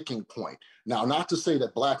the sticking point. Now, not to say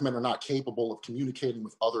that Black men are not capable of communicating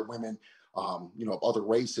with other women, of other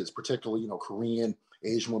races, particularly, Korean,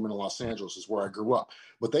 Asian women in Los Angeles is where I grew up.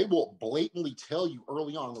 But they will blatantly tell you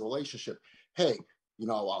early on in the relationship, hey,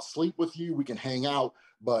 I'll sleep with you, we can hang out,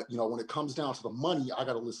 but when it comes down to the money, I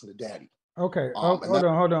got to listen to daddy. Okay,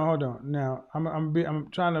 hold on. Now, I'm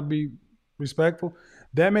trying to be respectful.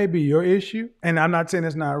 That may be your issue, and I'm not saying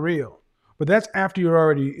it's not real, but that's after you're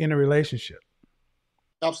already in a relationship.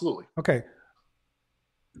 Absolutely. Okay.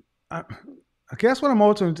 I guess what I'm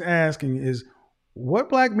ultimately asking is, what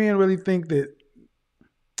Black men really think that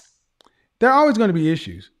there are always going to be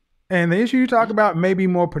issues, and the issue you talk about may be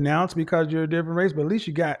more pronounced because you're a different race, but at least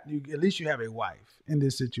you have a wife in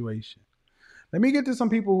this situation. Let me get to some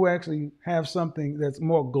people who actually have something that's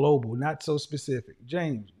more global, not so specific.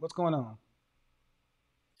 James, what's going on?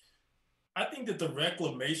 I think that the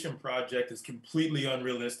reclamation project is completely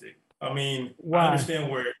unrealistic. I mean, Why? I understand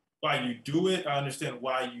why you do it. I understand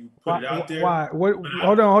why you put it out there. Why?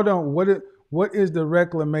 Hold on. What is the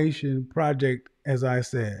reclamation project, as I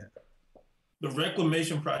said? The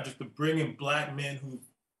reclamation project of bringing Black men who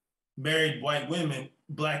married white women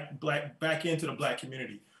black back into the Black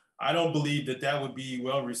community. I don't believe that would be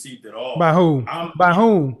well received at all. By whom? By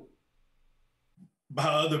whom? By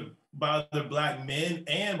other Black men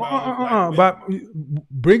and by other Black women. By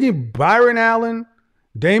bringing Byron Allen,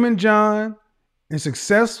 Damon John, and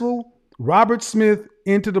successful Robert Smith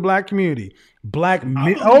into the Black community. Black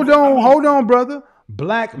men. Hold on, brother.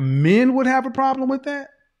 Black men would have a problem with that?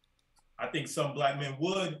 I think some Black men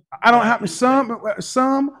would. I don't have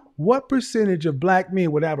some. What percentage of Black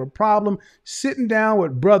men would have a problem sitting down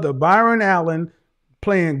with brother Byron Allen,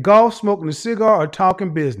 playing golf, smoking a cigar, or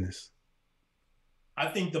talking business? I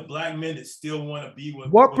think the Black men that still want to be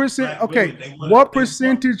with what percent? Okay, what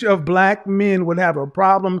percentage of Black men would have a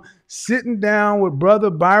problem sitting down with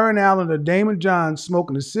brother Byron Allen or Damon John,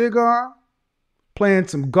 smoking a cigar, playing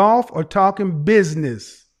some golf, or talking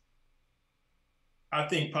business? I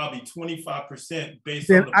think probably 25% based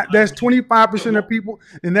then on that's 25% of people,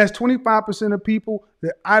 and that's 25% of people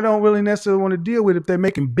that I don't really necessarily want to deal with if they're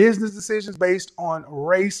making business decisions based on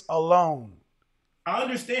race alone. I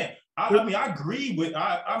understand. I mean, I agree with.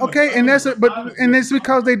 And it's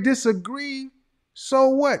because they disagree. So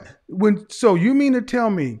what? So you mean to tell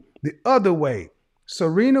me the other way?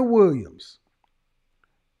 Serena Williams,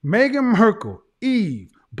 Meghan Markle,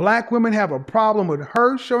 Eve, Black women have a problem with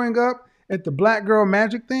her showing up at the Black Girl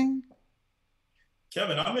Magic thing?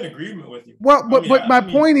 Kevin, I'm in agreement with you. Well, but my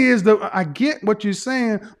point is that I get what you're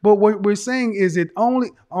saying, but what we're saying is that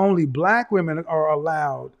only Black women are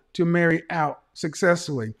allowed to marry out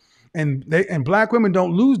successfully, and Black women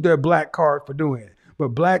don't lose their Black card for doing it,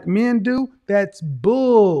 but Black men do. That's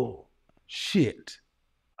bullshit.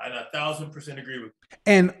 I 1,000% agree with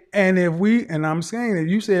you. And I'm saying that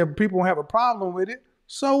you say people have a problem with it,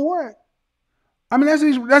 so what? I mean,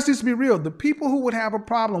 let's just be real. The people who would have a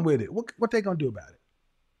problem with it, what they gonna do about it?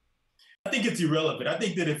 I think it's irrelevant. I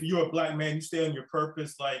think that if you're a Black man, you stay on your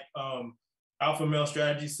purpose, like alpha male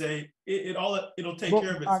strategies say, it'll take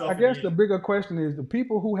care of itself. I guess the bigger question is the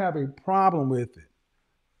people who have a problem with it.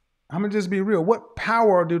 I'm gonna just be real. What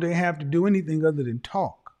power do they have to do anything other than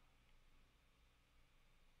talk?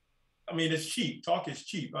 I mean, it's cheap. Talk is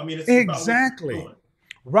cheap. I mean, it's exactly. About what you're doing.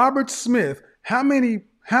 Robert Smith. How many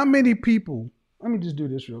people? Let me just do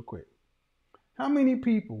this real quick. How many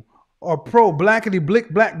people are pro blackity blick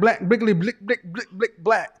black blickly blick blick blick blick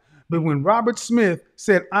black? But when Robert Smith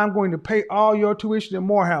said, "I'm going to pay all your tuition at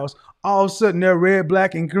Morehouse," all of a sudden their red,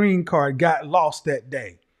 black, and green card got lost that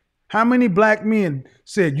day. How many Black men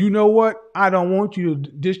said, "You know what? I don't want you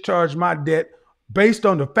to discharge my debt based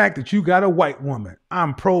on the fact that you got a white woman.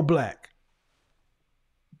 I'm pro-Black."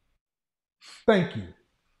 Thank you.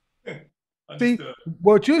 See,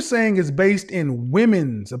 what you're saying is based in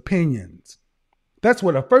women's opinions. That's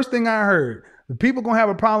what the first thing I heard. The people gonna have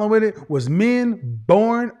a problem with it was men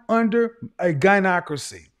born under a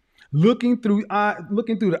gynocracy, looking through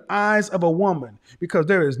the eyes of a woman, because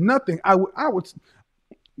there is nothing. I would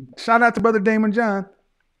shout out to Brother Damon John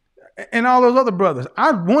and all those other brothers.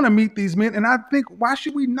 I want to meet these men, and I think, why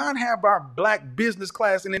should we not have our Black business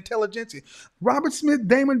class and intelligentsia? Robert Smith,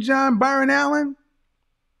 Damon John, Byron Allen.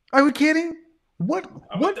 Are we kidding? What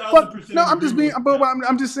fuck? No, I'm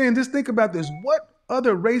just saying, just think about this. What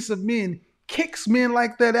other race of men kicks men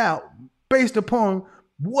like that out based upon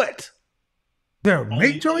what? Their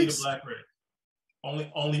mate choice?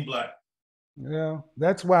 Only Black. Yeah,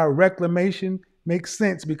 that's why reclamation makes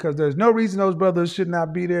sense, because there's no reason those brothers should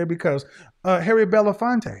not be there, because Harry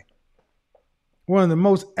Belafonte. one of the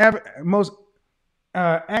most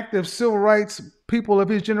active civil rights people of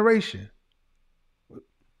his generation.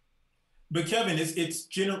 But Kevin, it's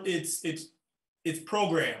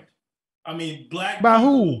programmed. I mean, black By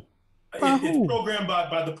people, who? By it's who? programmed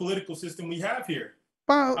by the political system we have here.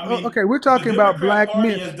 By, I mean, okay, we're the talking about Democrat black Party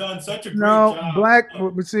men. has done such a great No, job. black.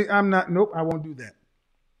 But see, I'm not. Nope, I won't do that.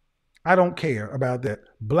 I don't care about that.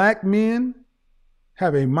 Black men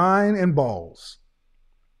have a mind and balls.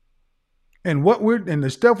 And the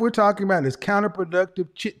stuff we're talking about is counterproductive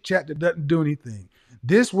chit chat that doesn't do anything.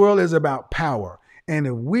 This world is about power. And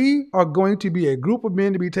if we are going to be a group of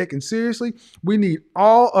men to be taken seriously, we need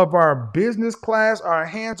all of our business class, our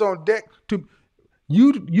hands on deck to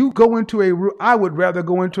you go into a room. I would rather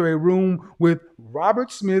go into a room with Robert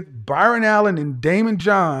Smith, Byron Allen, and Damon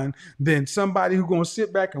John than somebody who's going to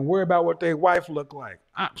sit back and worry about what their wife look like.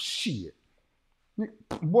 Shit.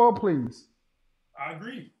 Boy, please. I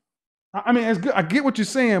agree. I mean, it's good. I get what you're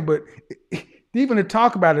saying, but even to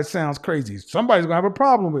talk about it sounds crazy. Somebody's gonna have a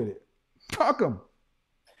problem with it. Fuck them.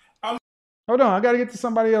 Hold on, I gotta get to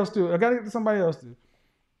somebody else too.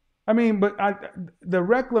 I mean, but the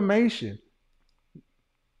reclamation.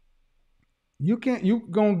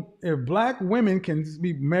 If black women can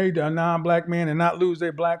be married to a non-black man and not lose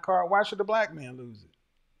their black card, why should a black man lose it?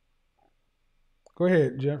 Go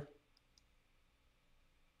ahead, Jeff.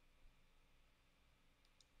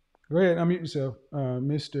 Go ahead, unmute yourself,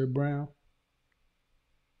 Mr. Brown.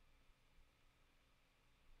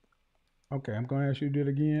 Okay, I'm going to ask you to do it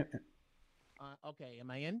again. Okay,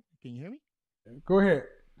 am I in? Can you hear me? Go ahead.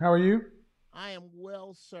 How are you? I am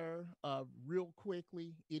well, sir. Real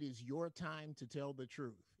quickly, it is your time to tell the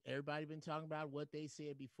truth. Everybody been talking about what they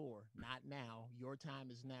said before. Not now. Your time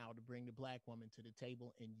is now to bring the black woman to the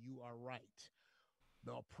table, and you are right.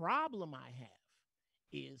 The problem I have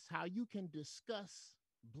is how you can discuss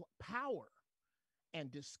power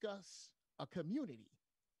and discuss a community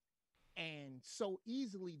and so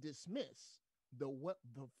easily dismiss the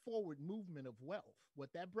forward movement of wealth. What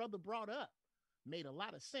that brother brought up made a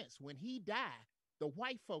lot of sense. When he died, the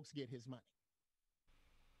white folks get his money.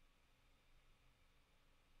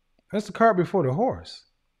 That's the cart before the horse.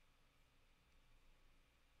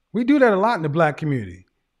 We do that a lot in the black community.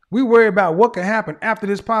 We worry about what could happen after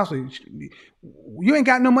this possibly. You ain't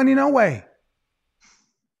got no money no way.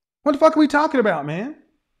 What the fuck are we talking about, man?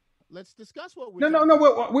 Let's discuss what we're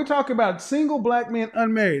We're talking about single black men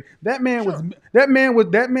unmarried. That man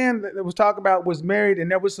that was talking about was married and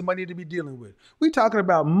there was some money to be dealing with. We talking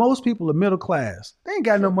about most people are middle class. They ain't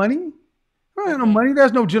got no money. They don't have no money.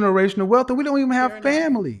 There's no generational wealth, and we don't even have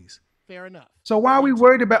families. Fair enough. So why are we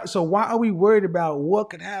worried about what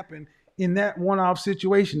could happen in that one-off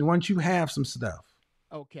situation once you have some stuff?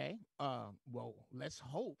 Okay. Well, let's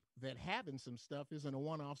hope that having some stuff isn't a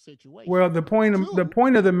one-off situation. Well, the point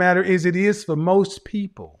of the matter is it is for most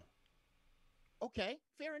people. Okay,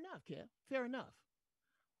 fair enough, Kev. Fair enough.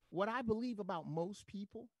 What I believe about most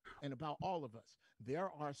people and about all of us,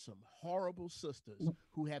 there are some horrible sisters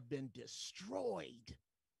who have been destroyed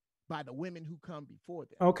by the women who come before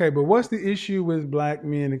them. Okay, but what's the issue with black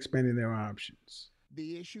men expanding their options?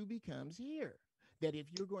 The issue becomes here that if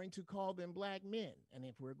you're going to call them black men and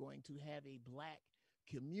if we're going to have a black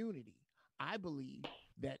community, I believe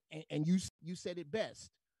that, and you said it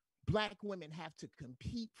best, black women have to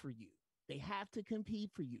compete for you. They have to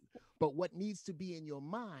compete for you. But what needs to be in your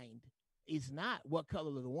mind is not what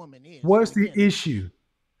color the woman is. What's the issue?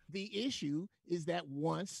 The issue is that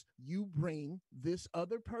once you bring this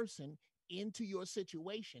other person into your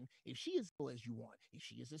situation, if she is as you want, if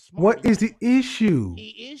she is as smart, what is the issue?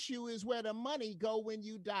 The issue is where the money go when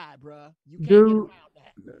you die, bruh. You can't Dude, get around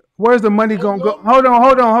that. Where's the money gonna go? Hold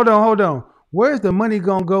on. Where's the money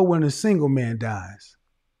gonna go when a single man dies?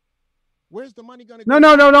 Where's the money gonna go?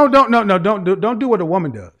 No, don't do what a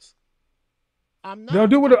woman does. I'm not. Don't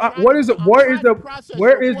do what. Where is the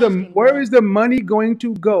money going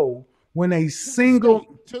to go when a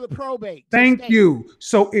single to the probate? Thank you.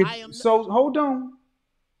 So hold on.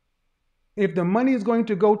 If the money is going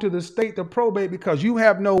to go to the state to probate because you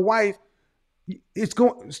have no wife, it's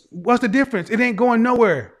going. What's the difference? It ain't going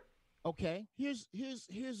nowhere. Okay. Here's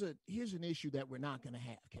an issue that we're not going to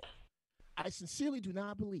have. Kevin. I sincerely do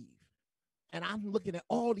not believe, and I'm looking at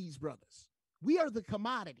all these brothers. We are the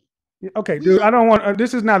commodity. Okay, dude. I don't want.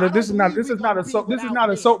 This is not a soapbox. This is not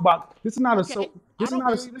a soapbox.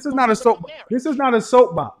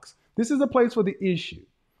 This is a place for the issue.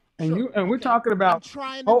 And we're talking about.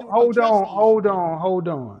 Hold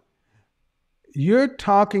on. You're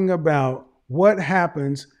talking about what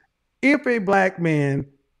happens if a black man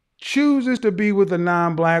chooses to be with a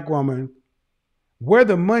non-black woman, where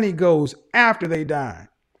the money goes after they die.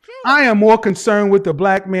 I am more concerned with the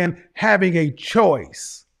black man having a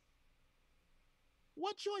choice.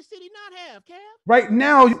 What choice did he not have, Kev? Right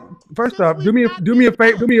now, first off, do me a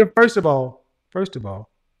favor. First of all,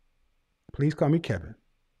 please call me Kevin.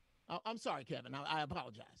 I'm sorry, Kevin. I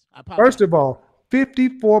apologize. First of all,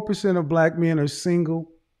 54% of black men are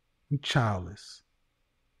single and childless.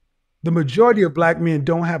 The majority of black men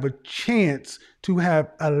don't have a chance to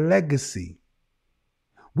have a legacy.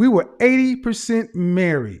 We were 80%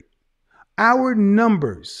 married. Our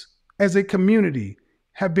numbers as a community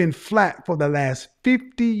have been flat for the last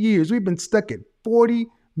 50 years. We've been stuck at 40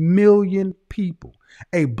 million people.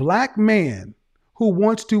 A black man who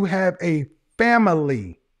wants to have a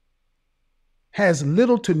family has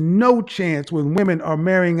little to no chance when women are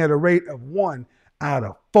marrying at a rate of 1 out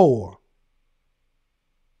of 4.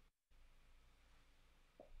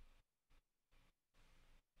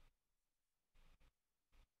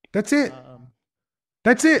 That's it.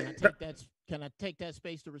 That's it. Can I take that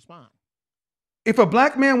space to respond? If a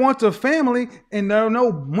black man wants a family and there are no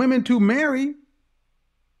women to marry,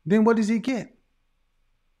 then what does he get?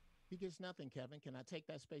 He gets nothing, Kevin. Can I take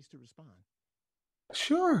that space to respond?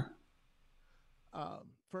 Sure.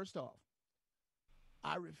 First off,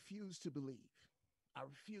 I refuse to believe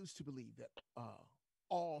that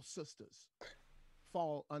all sisters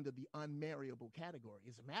fall under the unmarriable category.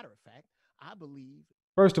 As a matter of fact, I believe.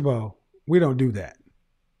 First of all, we don't do that.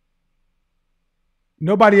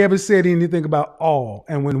 Nobody ever said anything about all.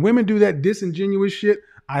 And when women do that disingenuous shit,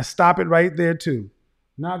 I stop it right there too.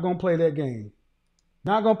 Not gonna play that game.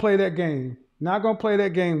 Not gonna play that game. Not gonna play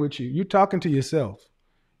that game with you. You're talking to yourself.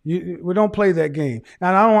 We don't play that game.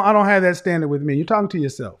 And I don't have that standard with me. You're talking to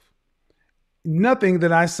yourself. Nothing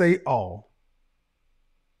that I say all.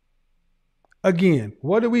 Again,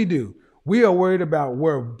 what do? We are worried about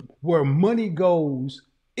where money goes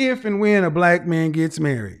if and when a black man gets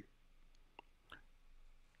married.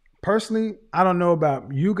 Personally, I don't know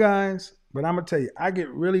about you guys, but I'm going to tell you, I get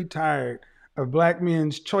really tired of black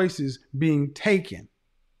men's choices being taken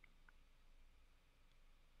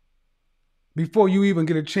before you even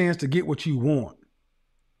get a chance to get what you want.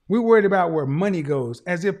 We're worried about where money goes,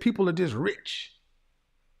 as if people are just rich.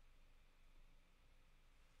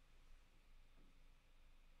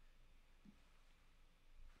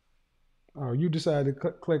 Oh, you decided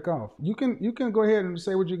to click off. You can go ahead and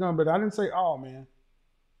say what you're going to, but I didn't say all, man.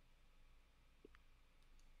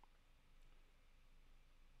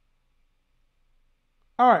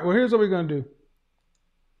 All right, well, here's what we're going to do.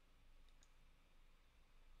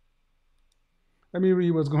 Let me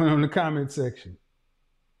read what's going on in the comment section.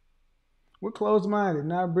 We're closed-minded.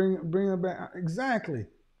 Now bring it back. Exactly.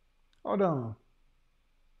 Hold on.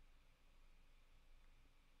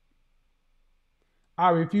 I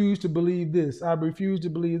refuse to believe this. I refuse to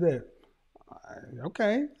believe that.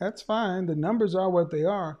 Okay, that's fine. The numbers are what they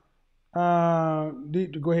are.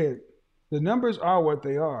 Go ahead. The numbers are what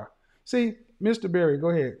they are. See, Mr. Berry, go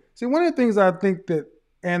ahead. See, one of the things I think that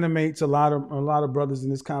animates a lot of brothers in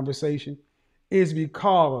this conversation is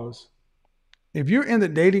because if you're in the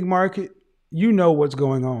dating market, you know what's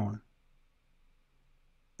going on.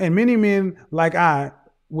 And many men like I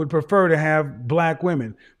would prefer to have black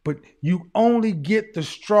women, but you only get the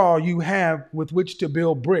straw you have with which to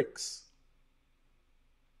build bricks.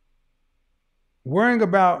 Worrying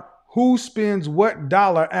about who spends what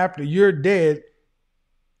dollar after you're dead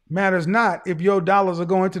matters not if your dollars are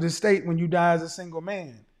going to the state when you die as a single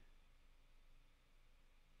man.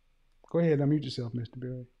 Go ahead, unmute yourself, Mr.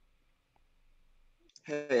 Berry.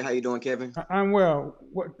 Hey, how you doing, Kevin? I'm well.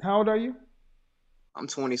 How old are you? I'm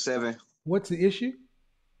 27. What's the issue?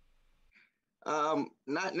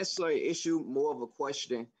 Not necessarily an issue, more of a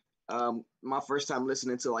question. My first time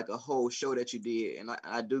listening to like a whole show that you did, and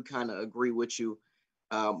I do kind of agree with you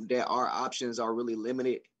that our options are really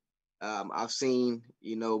limited. I've seen,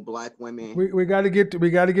 black women. We got to get to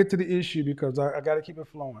the issue because I got to keep it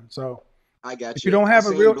flowing. So I got you. If you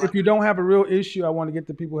don't have a real issue, I want to get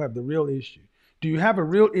the people who have the real issue. Do you have a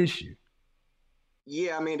real issue?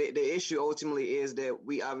 Yeah, I mean, the issue ultimately is that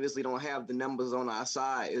we obviously don't have the numbers on our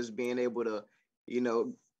side, is being able to,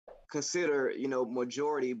 consider,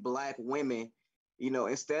 majority black women,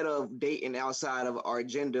 instead of dating outside of our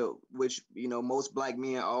gender, which, most black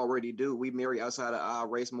men already do. We marry outside of our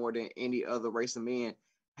race more than any other race of men.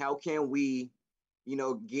 How can we,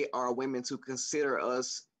 get our women to consider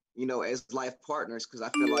us, as life partners? Because I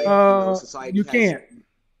feel like society has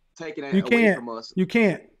taken it away from us. You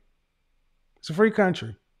can't. It's a free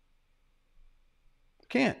country.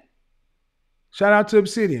 Can't. Shout out to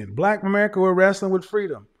Obsidian. Black America, we're wrestling with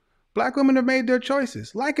freedom. Black women have made their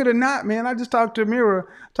choices. Like it or not, man. I just talked to Amira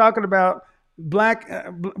talking about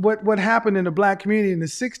what happened in the black community in the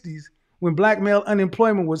 60s when black male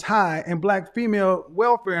unemployment was high and black female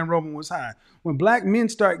welfare enrollment was high. When black men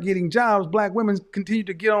start getting jobs, black women continue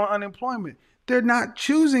to get on unemployment. They're not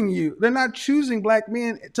choosing you. They're not choosing black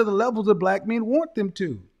men to the levels that black men want them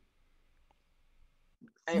to.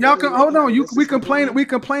 Y'all can hold on. We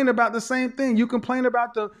complain about the same thing. You complain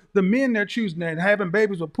about the men they're choosing and having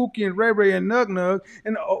babies with Pookie and Ray Ray and Nug Nug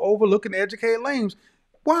and overlooking educated lames.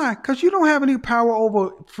 Why? Because you don't have any power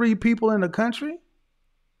over free people in the country.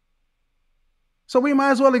 So we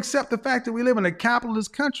might as well accept the fact that we live in a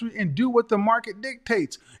capitalist country and do what the market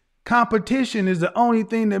dictates. Competition is the only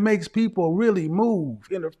thing that makes people really move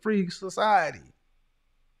in a free society.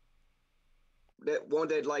 Won't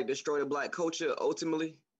that like destroy the black culture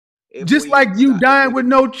ultimately? Just like you dying with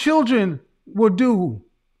no children will do.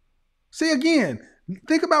 See, again,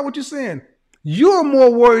 think about what you're saying. You're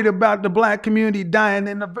more worried about the black community dying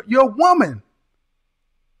than your woman.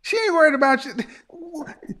 She ain't worried about you.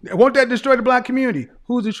 Won't that destroy the black community?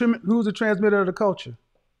 Who's the transmitter of the culture?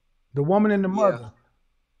 The woman and the mother.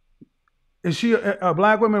 Is she a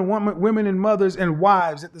black women and mothers and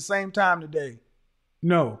wives at the same time today?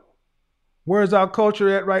 No. Where's our culture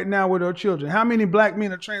at right now with our children? How many black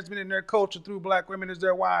men are transmitting their culture through black women as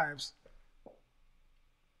their wives?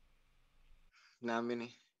 Not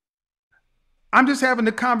many. I'm just having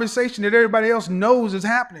the conversation that everybody else knows is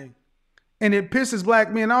happening. And it pisses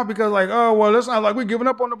black men off because like, oh, well, it's not like we're giving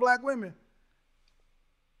up on the black women.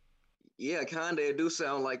 Yeah, kinda. It do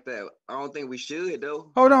sound like that. I don't think we should though.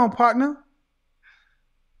 Hold on, partner.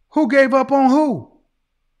 Who gave up on who?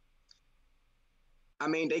 I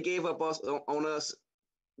mean, they gave up on us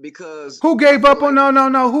because... Who gave up on...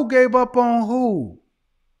 No. Who gave up on who?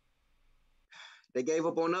 They gave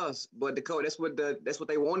up on us, but that's what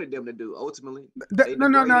they wanted them to do, ultimately.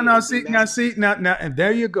 No. See, and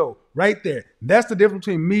there you go. Right there. That's the difference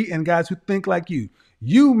between me and guys who think like you.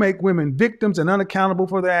 You make women victims and unaccountable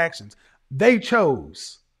for their actions. They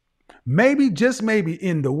chose. Maybe, just maybe,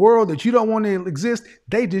 in the world that you don't want to exist,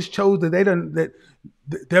 they just chose that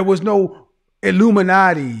there was no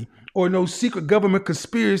Illuminati or no secret government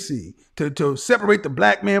conspiracy to separate the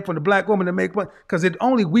black man from the black woman to make money, because it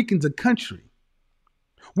only weakens a country.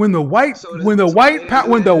 When the white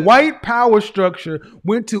power structure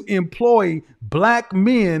went to employ black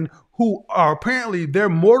men who are apparently their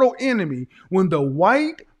mortal enemy, when the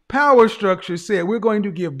white power structure said we're going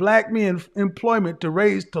to give black men employment to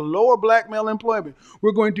lower black male employment,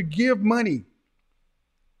 we're going to give money.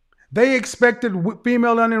 They expected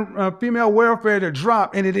female welfare to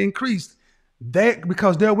drop, and it increased.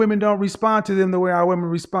 Because their women don't respond to them the way our women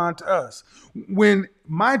respond to us. When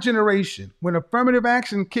my generation, when affirmative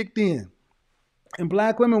action kicked in, and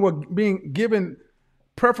black women were being given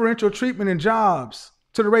preferential treatment in jobs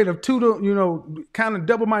to the rate of 2 to, kind of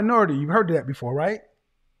double minority. You've heard that before, right?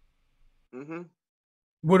 Mm-hmm.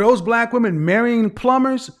 Were those black women marrying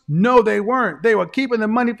plumbers? No, they weren't. They were keeping the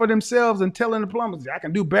money for themselves and telling the plumbers, I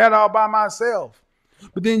can do better all by myself.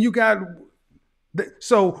 But then you got...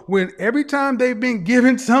 So when every time they've been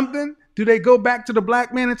given something, do they go back to the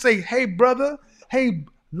black man and say, hey, brother, hey,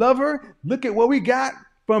 lover, look at what we got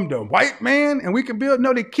from the white man and we can build?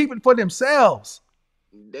 No, they keep it for themselves.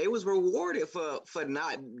 They was rewarded for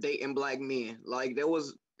not dating black men. Like it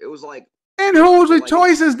was like. And whose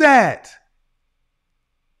choice is that?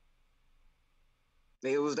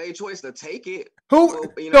 It was their choice to take it.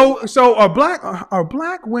 So are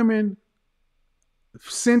black women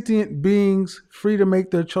sentient beings free to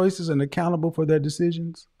make their choices and accountable for their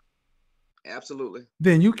decisions? Absolutely.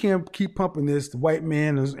 Then you can't keep pumping this white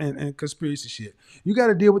man and conspiracy shit. You got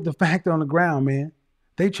to deal with the fact on the ground, man.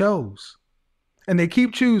 They chose. And they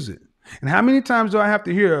keep choosing. And how many times do I have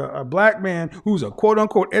to hear a black man who's a quote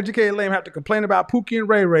unquote educated lame have to complain about Pookie and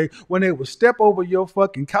Ray Ray when they will step over your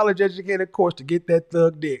fucking college educated course to get that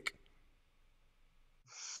thug dick?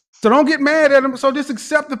 So don't get mad at them. So just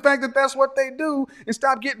accept the fact that that's what they do and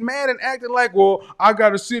stop getting mad and acting like, well, I got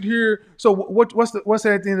to sit here. So what's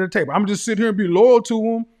that at the end of the table? I'm just sit here and be loyal to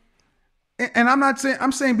them. And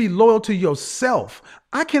I'm saying be loyal to yourself.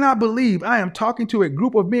 I cannot believe I am talking to a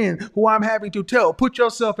group of men who I'm having to tell, put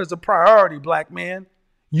yourself as a priority, black man.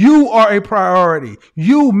 You are a priority.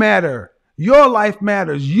 You matter. Your life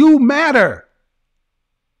matters. You matter.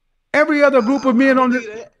 Every other group of men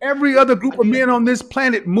on this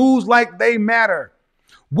planet moves like they matter.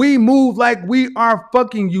 We move like we are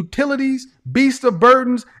fucking utilities, beasts of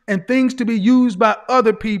burdens, and things to be used by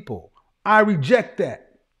other people. I reject that.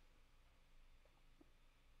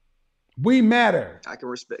 We matter. I can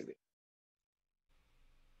respect it.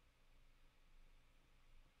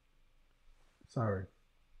 Sorry.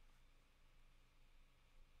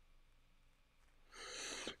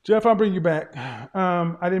 Jeff, I'll bring you back.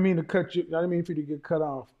 I didn't mean to cut you. I didn't mean for you to get cut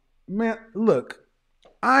off. Man, look,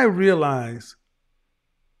 I realize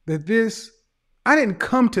that I didn't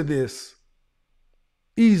come to this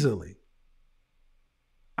easily.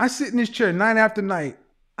 I sit in this chair night after night.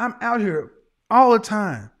 I'm out here all the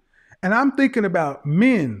time. And I'm thinking about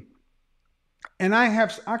men. And I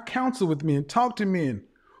counsel with men, talk to men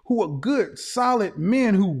who are good, solid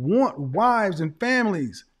men who want wives and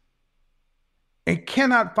families and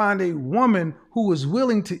cannot find a woman who is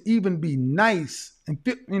willing to even be nice and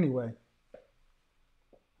fit. Anyway.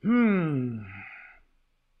 All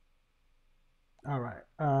right.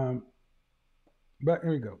 But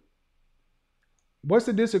here we go. What's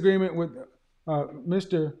the disagreement with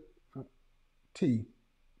Mr. T?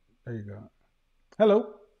 There you go.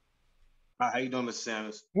 Hello. How you doing, Mr.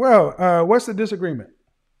 Sanders? Well, what's the disagreement?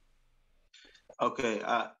 Okay,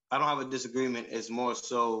 I don't have a disagreement. It's more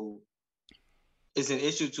so, it's an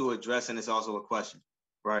issue to address, and it's also a question,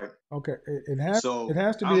 right? Okay, it has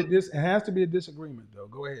to be a disagreement, though.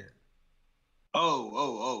 Go ahead.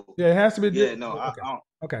 Oh. Yeah, it has to be. Yeah, no, okay. I don't.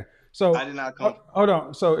 Okay, so I did not come. Hold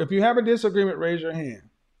on. So if you have a disagreement, raise your hand.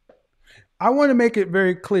 I want to make it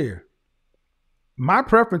very clear. My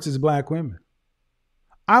preference is black women.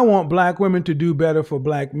 I want black women to do better for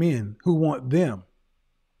black men who want them.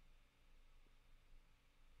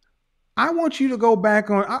 I want you to go back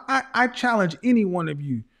on. I challenge any one of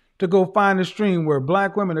you to go find a stream where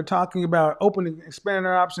black women are talking about opening, expanding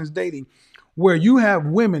their options, dating, where you have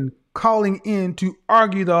women calling in to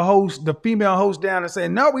argue the female host down and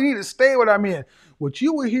saying, no, we need to stay with our men. What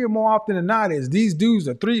you will hear more often than not is these dudes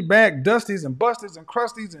are 3-back dusties and busters and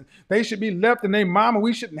crusties and they should be left and they mama,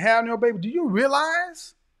 we shouldn't have no baby. Do you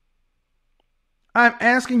realize I'm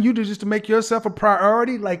asking you to make yourself a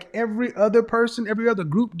priority like every other person, every other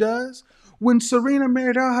group does? When Serena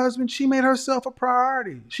married her husband, she made herself a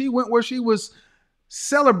priority. She went where she was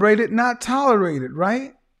celebrated, not tolerated,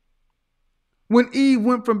 right? When Eve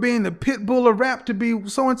went from being the pit bull of rap to be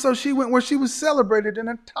so-and-so, she went where she was celebrated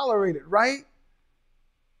and tolerated, right?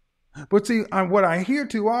 But see, what I hear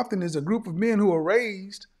too often is a group of men who are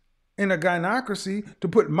raised in a gynocracy to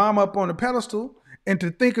put mom up on a pedestal and to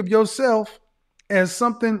think of yourself as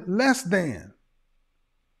something less than.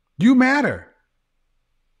 You matter.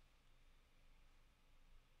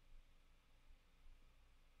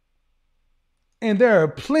 And there are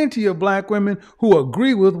plenty of black women who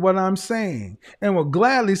agree with what I'm saying and will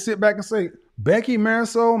gladly sit back and say, Becky,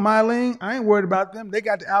 Marisol, Mylene, I ain't worried about them. They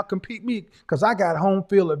got to outcompete me because I got home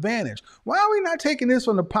field advantage. Why are we not taking this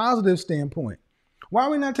from the positive standpoint? Why are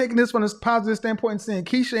we not taking this from this positive standpoint and saying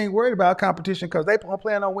Keisha ain't worried about competition because they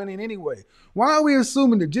plan on winning anyway? Why are we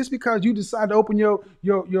assuming that just because you decide to open your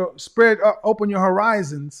spread, open your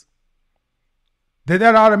horizons,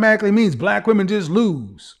 that automatically means black women just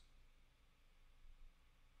lose?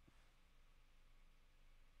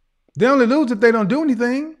 They only lose if they don't do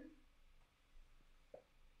anything.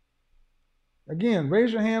 Again,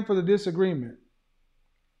 raise your hand for the disagreement.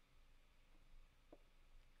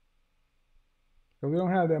 So we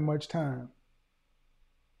don't have that much time.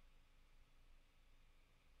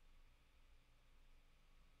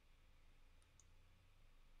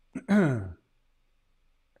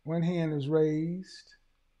 One hand is raised,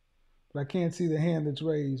 but I can't see the hand that's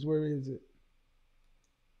raised. Where is it?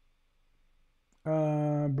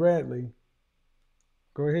 Bradley.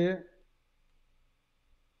 Go ahead.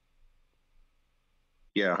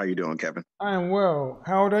 Yeah, how you doing, Kevin? I am well.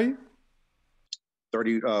 How old are you?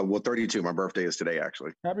 32. My birthday is today,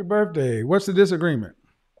 actually. Happy birthday. What's the disagreement?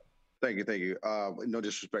 Thank you. No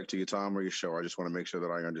disrespect to your time or your show. I just want to make sure that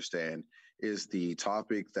I understand. Is the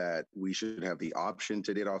topic that we should have the option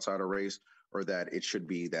to date outside our race, or that it should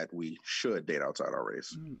be that we should date outside our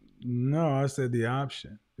race? No, I said the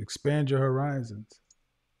option. Expand your horizons.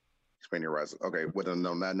 Expand your horizons. Okay.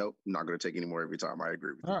 On that note, I'm not going to take any more of your time. I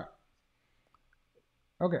agree with you. All right.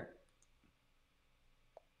 Okay.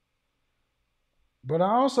 But I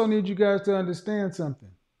also need you guys to understand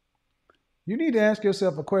something. You need to ask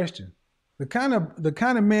yourself a question. The kind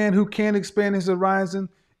of man who can expand his horizon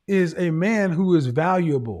is a man who is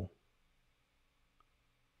valuable.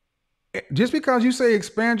 Just because you say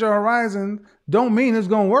expand your horizon don't mean it's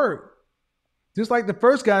going to work. Just like the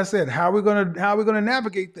first guy said, how are we going to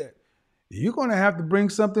navigate that? You're going to have to bring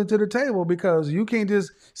something to the table because you can't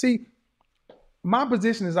just see. My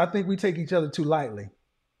position is I think we take each other too lightly.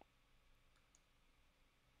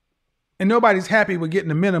 And nobody's happy with getting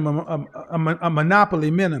a minimum, a monopoly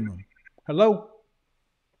minimum. Hello?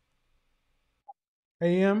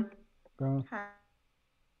 AM? Hello?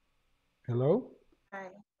 Hello? Hi.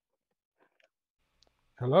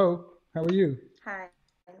 Hello? How are you? Hi.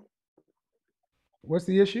 What's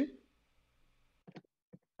the issue?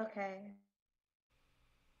 Okay.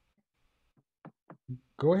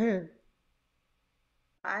 Go ahead.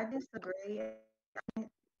 I disagree.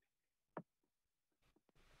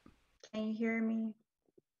 Can you hear me?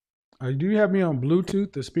 Do you have me on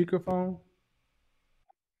Bluetooth, the speakerphone?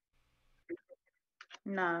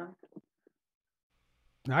 No.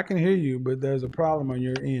 I can hear you, but there's a problem on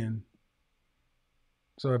your end.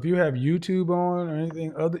 So if you have YouTube on or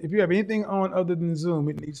anything other, if you have anything on other than Zoom,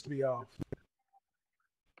 it needs to be off.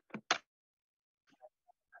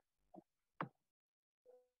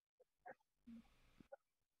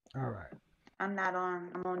 All right. I'm not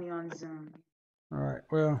on. I'm only on Zoom. All right.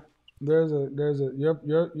 Well,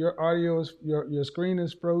 your audio is your screen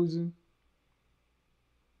is frozen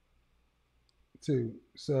too.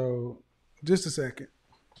 So just a second.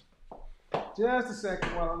 Just a second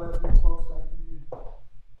while I let these folks back in.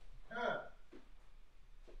 Yeah.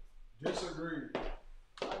 Disagree.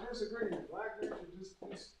 I disagree. Black men should just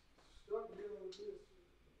start dealing with this.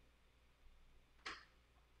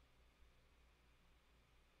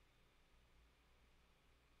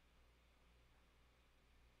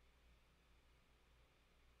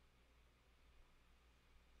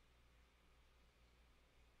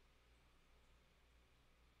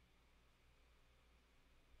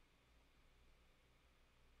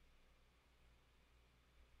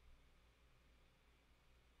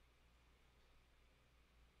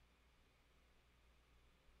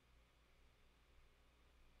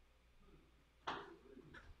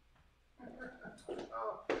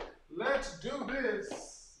 Let's do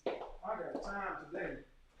this. I got time today.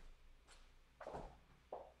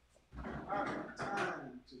 I got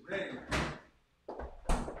time today.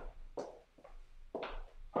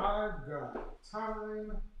 I've got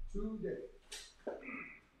time today.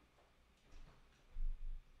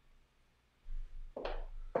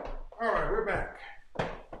 All right, we're back.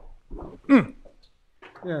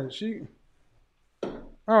 Yeah,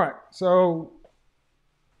 all right, so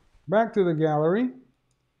back to the gallery.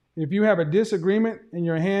 If you have a disagreement and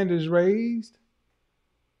your hand is raised,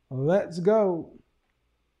 let's go.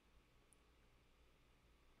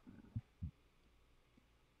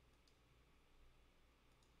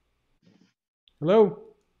 Hello?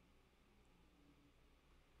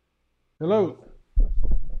 Hello?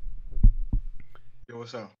 Yo,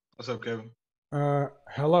 what's up? What's up, Kevin?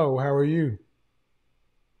 Hello, how are you?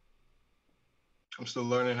 I'm still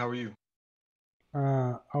learning. How are you?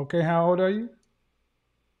 Okay, how old are you?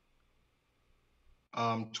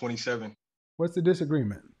 27. What's the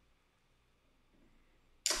disagreement?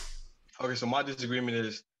 Okay, so my disagreement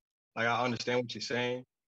is, like, I understand what you're saying.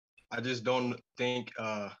 I just don't think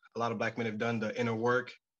a lot of black men have done the inner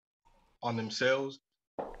work on themselves,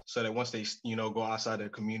 so that once they, go outside their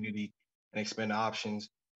community and expand the options,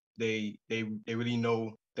 they really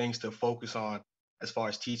know things to focus on as far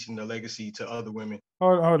as teaching the legacy to other women.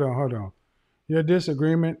 Hold on. Your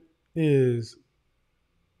disagreement is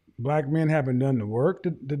black men haven't done the work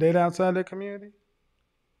to date outside their community?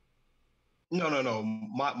 No.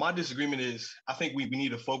 My disagreement is, I think we need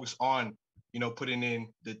to focus on, putting in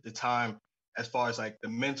the time as far as like the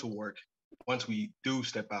mental work once we do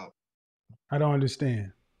step out. I don't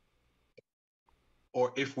understand.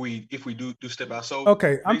 Or if we do step out. So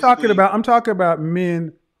okay, I'm talking about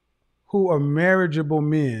men who are marriageable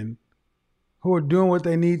men who are doing what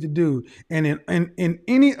they need to do. And in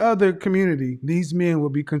any other community, these men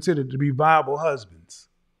would be considered to be viable husbands.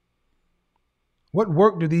 What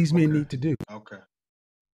work do these men need to do? Okay.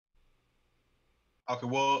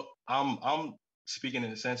 Well, I'm speaking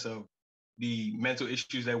in the sense of the mental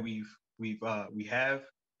issues that we have.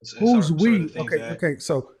 Who's we? Okay.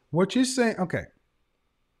 So what you're saying? Okay.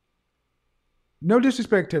 No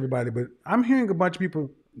disrespect to everybody, but I'm hearing a bunch of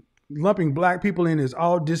people lumping black people in as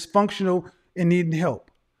all dysfunctional and needing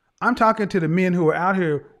help. I'm talking to the men who are out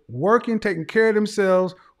here working, taking care of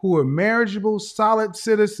themselves, who are marriageable, solid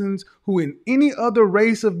citizens, who in any other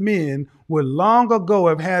race of men would long ago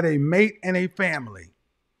have had a mate and a family.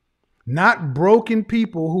 Not broken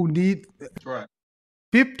people who need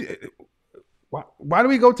 50. Why do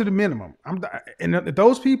we go to the minimum? And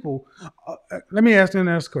those people, let me ask you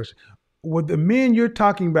the next question. Would the men you're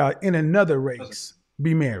talking about in another race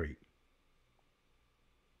be married?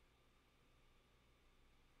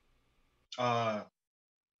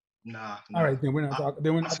 Nah. All right, then we're not talking.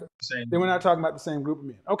 Then we're not talking about the same group of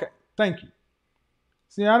men. Okay, thank you.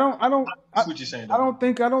 See, I don't That's what you're saying. I don't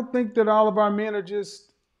think that all of our men are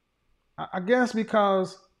just. I guess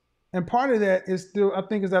because, and part of that is still, I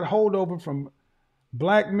think, is that holdover from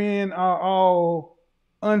black men are all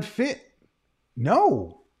unfit.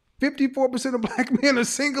 No. 54% of black men are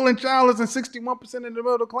single and childless, and 61% in the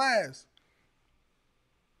middle class.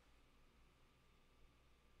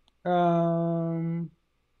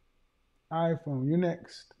 iPhone, you're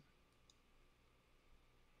next.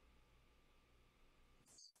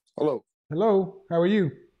 Hello. Hello, how are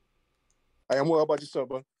you? I am well. How about yourself,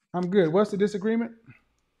 bud? I'm good. What's the disagreement?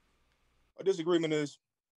 A disagreement is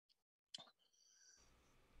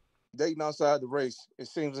dating outside the race. It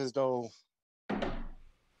seems as though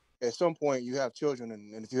at some point you have children,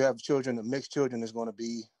 and if you have children, the mixed children is going to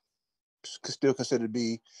be still considered to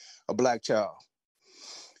be a black child.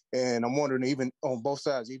 And I'm wondering, even on both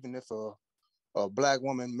sides, even if a black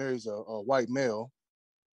woman marries a white male,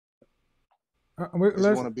 it's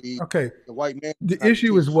going to be okay. The white man. The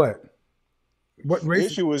issue is what? What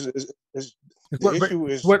race? The issue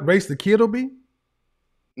is what race the kid will be?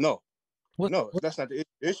 No, that's not the issue.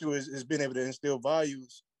 The issue is being able to instill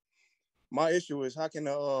values. My issue is how can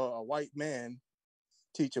a white man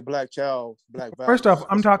teach a black child black values? First off,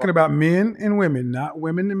 I'm talking about men and women, not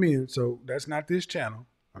women and men. So that's not this channel.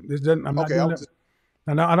 This doesn't. I'm not doing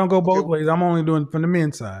that. I don't go both ways. I'm only doing from the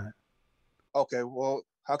men's side. Okay, well,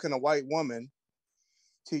 how can a white woman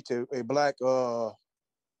teach a black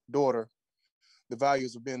daughter the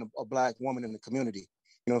values of being a black woman in the community?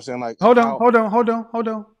 You know what I'm saying? Like, hold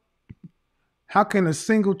on. How can a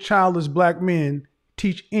single childless black man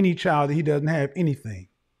teach any child that he doesn't have anything?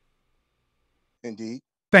 Indeed.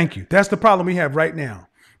 Thank you. That's the problem we have right now.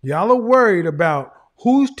 Y'all are worried about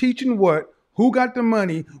who's teaching what, who got the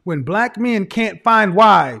money, when black men can't find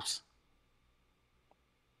wives.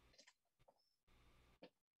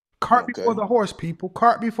 Cart before the horse, people.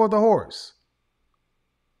 Cart before the horse.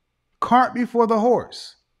 Cart before the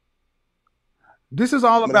horse. This is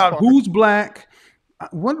all about who's black.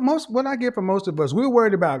 What I get from most of us, we're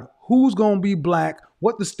worried about who's going to be black,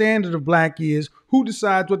 what the standard of black is, who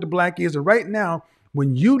decides what the black is. And right now,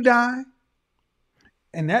 when you die,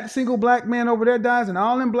 and that single black man over there dies, and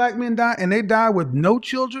all them black men die, and they die with no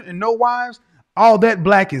children and no wives, all that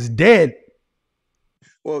black is dead.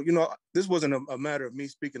 Well, you know, this wasn't a matter of me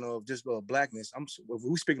speaking of just blackness. If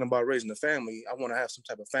we're speaking about raising a family, I want to have some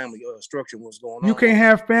type of family structure. What's going on? You can't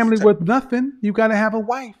have family with nothing. You got to have a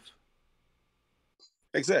wife.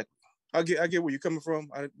 Exactly. I get where you're coming from.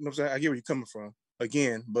 I get where you're coming from.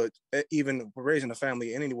 Again, but even raising a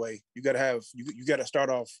family in any way, you got to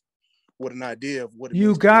start off with an idea of what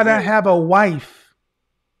you got to have a wife.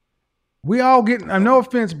 We all get, no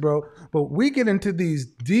offense, bro, but we get into these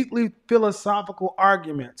deeply philosophical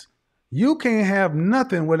arguments. You can't have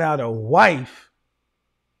nothing without a wife.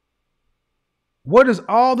 What does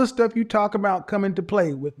all the stuff you talk about come into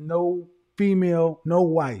play with no female, no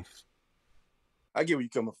wife? I get where you're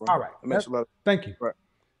coming from. All right. Thank you. Right.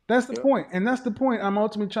 That's the point. And that's the point I'm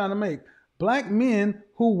ultimately trying to make. Black men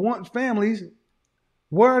who want families,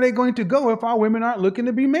 where are they going to go if our women aren't looking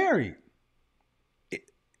to be married?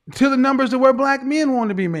 To the numbers of where black men want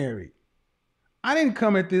to be married. I didn't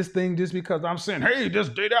come at this thing just because I'm saying, hey,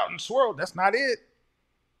 just date out and swirl. That's not it.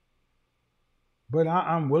 But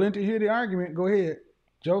I'm willing to hear the argument. Go ahead,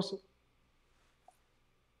 Joseph.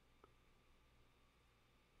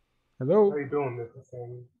 Hello. How you doing, Mr.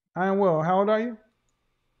 Samuel? I am well. How old are you?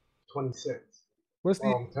 26.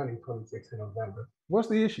 I'm turning 26 in November. What's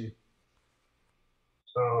the issue?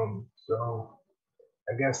 So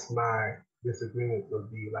I guess my disagreement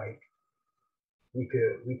would be like we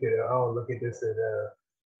could all look at this at a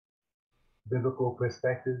biblical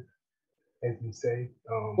perspective, as you say.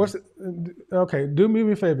 Okay, do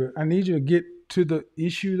me a favor. I need you to get to the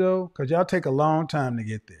issue though, because y'all take a long time to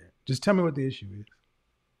get there. Just tell me what the issue is.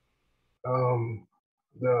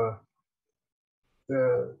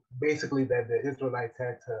 The basically that the Israelites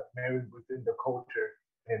had to marry within the culture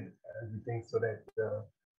and everything so that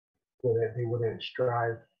they wouldn't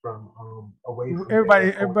strive from away from everybody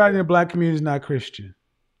in the black community is not Christian.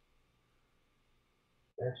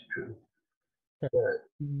 That's true.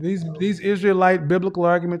 These Israelite biblical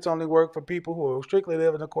arguments only work for people who are strictly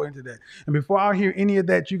living according to that. And before I hear any of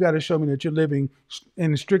that, you got to show me that you're living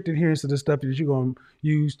in strict adherence to the stuff that you're going to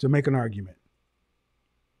use to make an argument.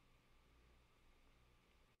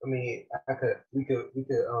 I mean, we could.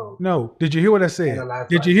 No, did you hear what I said?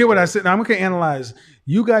 Did you hear what I said? Now I'm going to analyze.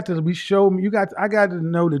 You got to I got to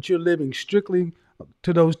know that you're living strictly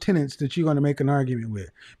to those tenets that you're going to make an argument with.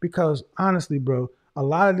 Because honestly, bro, a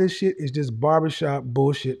lot of this shit is just barbershop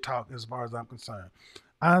bullshit talk as far as I'm concerned.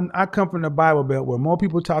 I come from the Bible Belt where more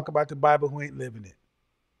people talk about the Bible who ain't living it.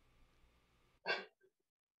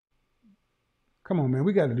 Come on, man.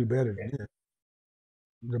 We got to do better than this.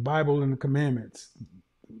 The Bible and the commandments.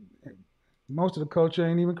 Most of the culture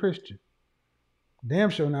ain't even Christian. Damn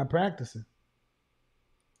sure not practicing.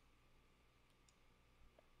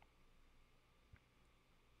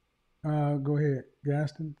 Go ahead,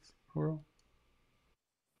 Gaston.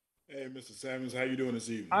 Hey, Mr. Samuels, how you doing this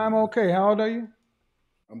evening? I'm okay. How old are you?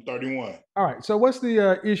 I'm 31. All right. So what's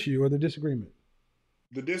the issue or the disagreement?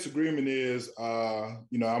 The disagreement is, I'm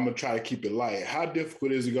gonna try to keep it light. How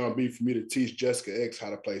difficult is it gonna be for me to teach Jessica X how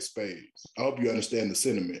to play spades? I hope you understand the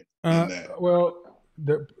sentiment in that. Well,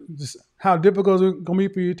 how difficult is it gonna be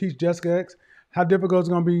for you to teach Jessica X? How difficult is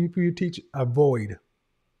it gonna be for you to teach a void?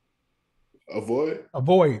 A void? A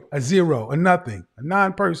void, a zero, a nothing, a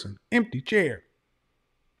non-person, empty chair.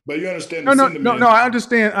 But you understand the sentiment. No, I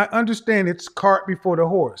understand. I understand it's cart before the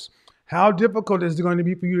horse. How difficult is it going to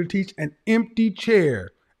be for you to teach an empty chair,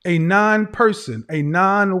 a non-person, a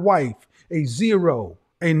non-wife, a zero,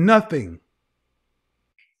 a nothing?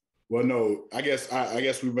 Well, no, I guess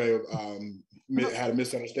we may have had a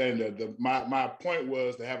misunderstanding. My point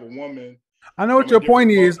was to have a woman. I know what your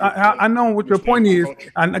point is. I know what your point is.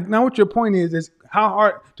 I know what your point is how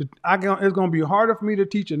hard to. It's going to be harder for me to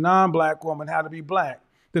teach a non-black woman how to be black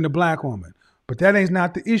than a black woman. But that ain't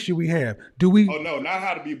not the issue we have. Do we? Oh no, not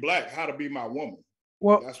how to be black, how to be my woman.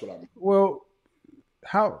 Well, that's what I mean. Well,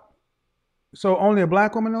 how? So only a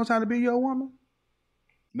black woman knows how to be your woman?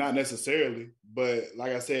 Not necessarily, but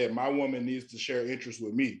like I said, my woman needs to share interests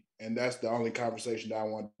with me, and that's the only conversation that I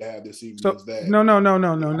want to have this evening. So is that no.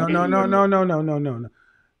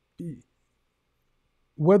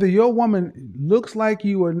 Whether your woman looks like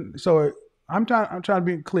you or so, I'm trying to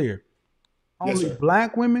be clear. Only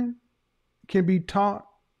black women can be taught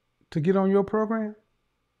to get on your program?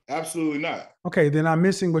 Absolutely not. Okay, then I'm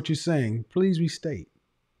missing what you're saying. Please restate.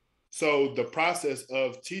 So the process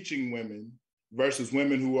of teaching women versus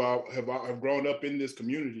women who have grown up in this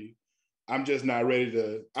community, I'm just not ready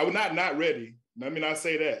to. I would not ready. Let me not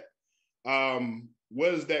say that.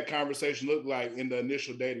 What does that conversation look like in the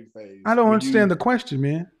initial dating phase? I don't understand the question,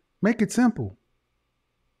 man. Make it simple.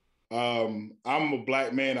 I'm a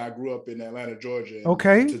black man. I grew up in Atlanta, Georgia.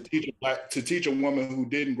 Okay. To teach a woman who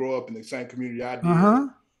didn't grow up in the same community I did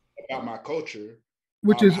about my culture,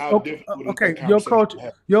 which is how difficult okay. Is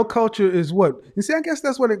your culture is what? You see, I guess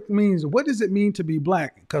that's what it means. What does it mean to be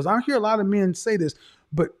black? Because I hear a lot of men say this,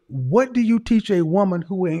 but what do you teach a woman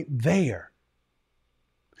who ain't there?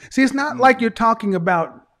 See, it's not like you're talking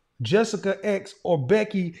about Jessica X or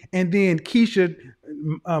Becky and then Keisha,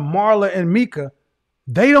 Marla, and Mika.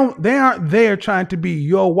 They aren't there trying to be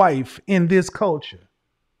your wife in this culture.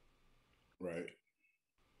 Right.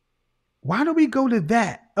 Why do we go to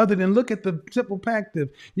that other than look at the simple fact of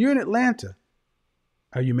you're in Atlanta?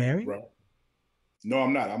 Are you married? Right. No,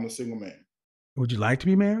 I'm not. I'm a single man. Would you like to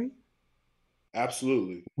be married?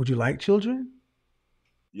 Absolutely. Would you like children?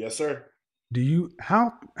 Yes, sir. Do you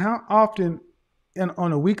how often and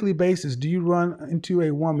on a weekly basis do you run into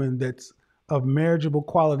a woman that's of marriageable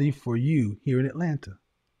quality for you here in Atlanta?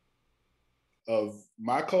 Of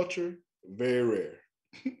my culture, very rare.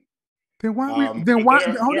 Then why?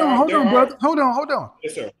 Hold on, brother. Hold on.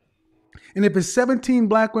 Yes, sir. And if it's 17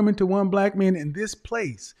 black women to one black man in this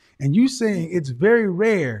place, and you saying it's very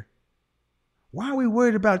rare, why are we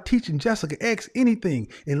worried about teaching Jessica X anything?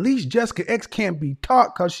 At least Jessica X can't be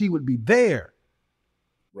taught because she would be there.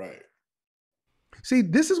 Right. See,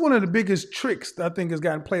 this is one of the biggest tricks that I think has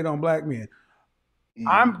gotten played on black men.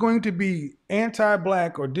 I'm going to be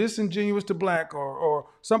anti-black or disingenuous to black or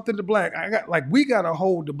something to black. We got to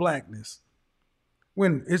hold the blackness.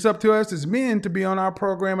 When it's up to us as men to be on our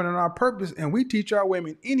program and on our purpose, and we teach our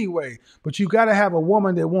women anyway. But you got to have a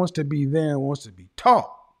woman that wants to be there and wants to be taught.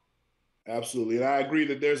 Absolutely. And I agree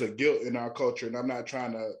that there's a guilt in our culture, and I'm not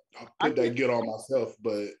trying to put that guilt on myself,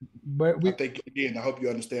 but I think, again, I hope you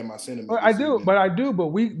understand my sentiment. Well, I do, but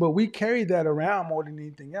we carry that around more than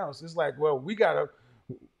anything else. It's like, well, we got to,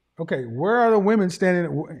 okay, where are the women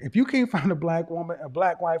standing? If you can't find a black woman, a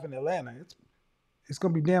black wife in Atlanta, it's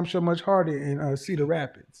going to be damn sure much harder in Cedar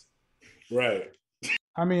Rapids. Right.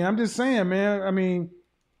 I mean, I'm just saying, man. I mean,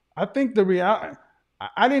 I think the reality,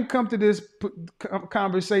 I didn't come to this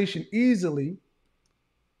conversation easily.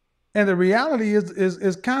 And the reality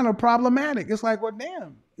is kind of problematic. It's like, well,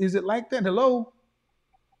 damn, is it like that? Hello?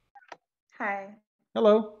 Hi.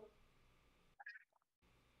 Hello?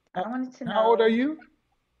 I wanted to know. How old are you?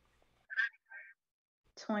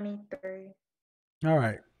 23. All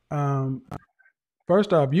right.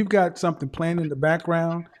 First off, you've got something playing in the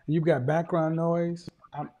background. You've got background noise.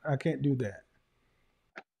 I can't do that.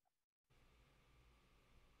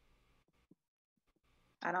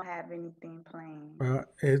 I don't have anything planned. Well,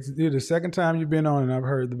 you're the second time you've been on and I've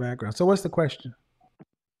heard the background. So what's the question?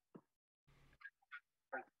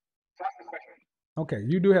 Okay,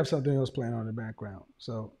 you do have something else playing on in the background.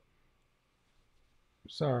 So,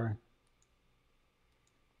 sorry.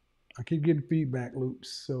 I keep getting feedback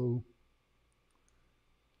loops. So,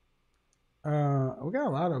 we got a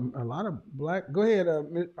lot of black. Go ahead,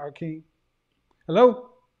 Arkeem. Hello.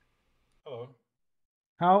 Hello.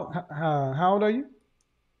 How old are you?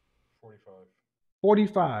 45.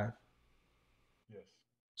 45. Yes.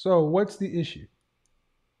 So, what's the issue?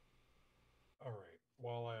 All right.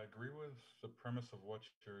 While I agree with the premise of what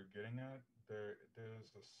you're getting at,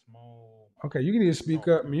 there's a small. Okay, you need to speak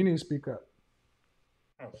up. You need to speak up.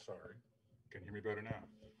 Oh, sorry. Can you hear me better now?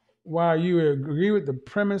 While you agree with the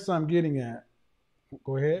premise I'm getting at,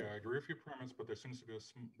 go ahead. Yeah, I agree with your premise, but there seems to be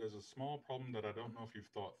there's a small problem that I don't know if you've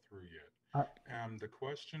thought through yet. And the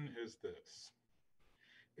question is this: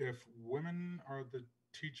 if women are the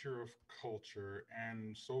teacher of culture,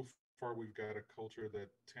 and so far we've got a culture that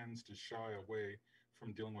tends to shy away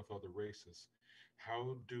from dealing with other races,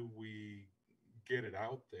 how do we get it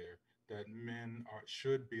out there that men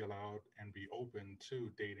should be allowed and be open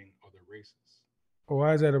to dating other races?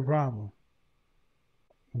 Why is that a problem?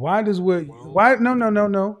 Why does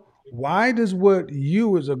no. Why does what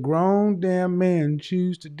you as a grown damn man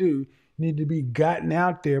choose to do need to be gotten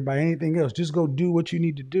out there by anything else? Just go do what you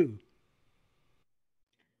need to do.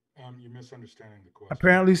 You're misunderstanding the question.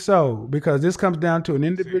 Apparently so, because this comes down to an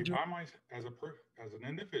individual. See, as an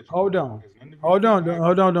individual. Hold on.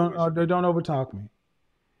 Don't overtalk me.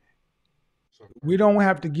 We don't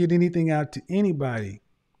have to get anything out to anybody.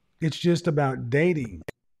 It's just about dating,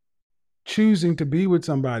 choosing to be with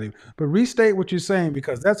somebody. But restate what you're saying,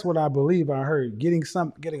 because that's what I believe I heard. Getting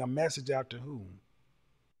a message out to whom?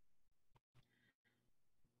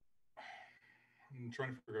 I'm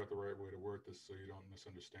trying to figure out the right way to word this so you don't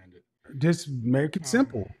misunderstand it. Just make it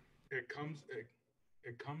simple. It comes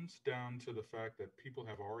down to the fact that people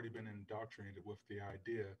have already been indoctrinated with the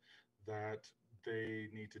idea that they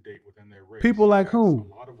need to date within their race. People like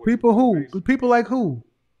who? People who? People like who?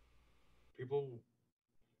 People,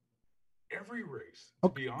 every race. To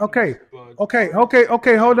be honest, Okay.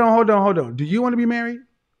 Hold on. Do you want to be married?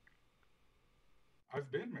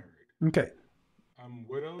 I've been married. Okay. I'm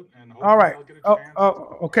widowed, and all right. I'll get a chance.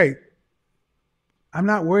 Okay. I'm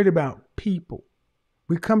not worried about people.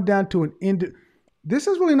 We come down to an end. This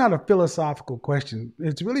is really not a philosophical question.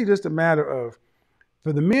 It's really just a matter of,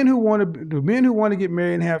 for the men who want to get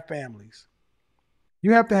married and have families,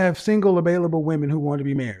 you have to have single available women who want to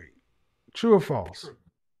be married. True or false? True.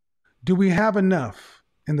 Do we have enough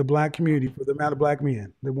in the black community for the amount of black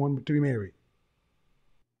men that want to be married?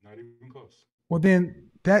 Not even close. Well, then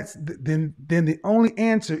the only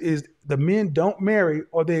answer is the men don't marry,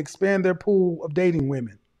 or they expand their pool of dating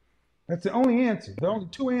women. That's the only answer. The only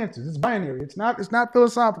two answers. It's binary. It's not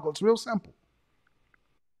philosophical. It's real simple.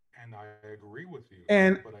 And I agree with you.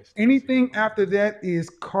 And anything after that is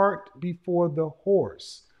cart before the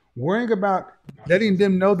horse. Worrying about letting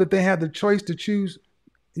them know that they have the choice to choose.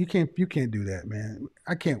 You can't do that, man.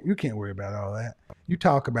 You can't worry about all that. You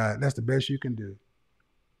talk about it. That's the best you can do.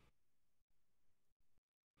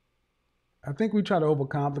 I think we try to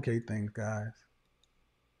overcomplicate things, guys.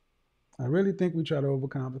 I really think we try to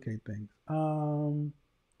overcomplicate things.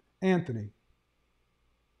 Anthony.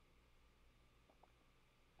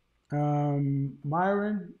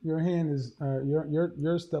 Myron, your hand is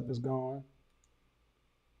your stuff is gone.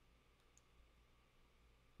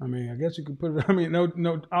 I mean, I guess you could put it. I mean,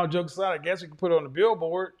 no. All jokes aside, I guess you could put it on the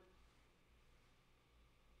billboard.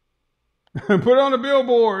 Put it on the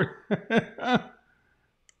billboard.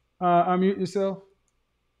 Unmute yourself.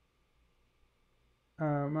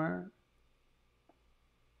 Myron.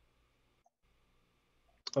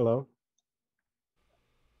 Hello.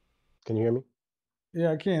 Can you hear me?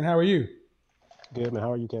 Yeah, I can. How are you? Good, man.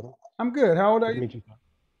 How are you, Kevin? I'm good. How old are Nice to you? meet you.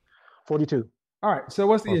 42. All right. So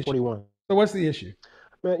what's the issue? 41. So what's the issue?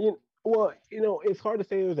 Man, it's hard to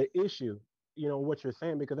say there's an issue, what you're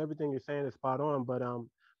saying, because everything you're saying is spot on. But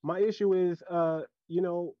my issue is,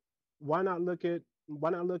 why not look at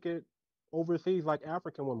overseas like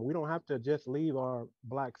African women? We don't have to just leave our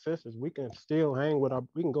black sisters. We can still hang with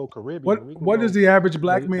we can go Caribbean. What does the average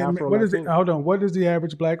black man? Afro-Latino. Hold on. What does the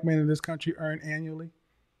average black man in this country earn annually?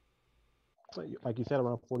 Like you said,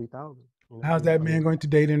 around 40,000. How's that man going to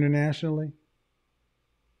date internationally?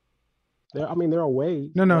 There are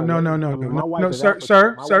ways. No, sir.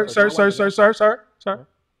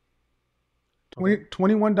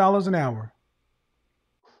 $21 an hour.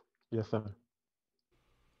 Yes, sir.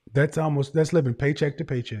 That's living paycheck to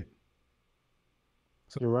paycheck.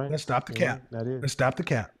 You're right. Let's stop the You're cap. right. That is. Let's stop the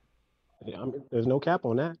cap. Yeah, there's no cap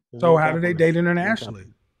on that. There's So no how cap do they on that. date No cap. internationally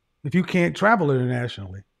if you can't travel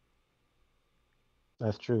internationally?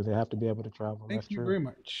 That's true. They have to be able to travel. Thank That's you true. very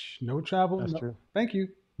much. No travel. That's No. true. Thank you.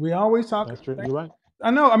 We always talk. That's true. You're right. I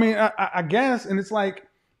know. I mean, I guess, and it's like,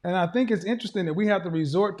 and I think it's interesting that we have to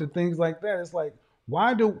resort to things like that. It's like,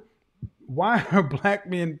 why are black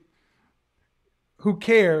men who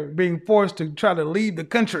care being forced to try to leave the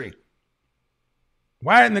country?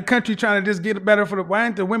 Why isn't the country trying to just get better why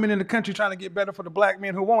aren't the women in the country trying to get better for the black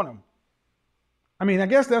men who want them? I mean, I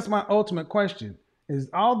guess that's my ultimate question: is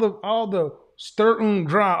all the stir and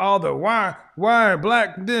dry, all the why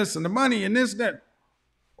black this and the money and this that.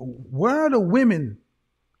 Where are the women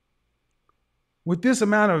with this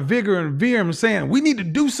amount of vigor and veheance saying we need to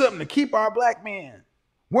do something to keep our black men?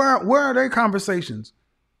 Where are their conversations?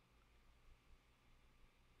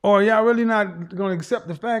 Or are y'all really not going to accept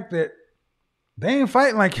the fact that they ain't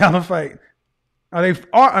fighting like y'all are fighting?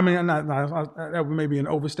 That may be an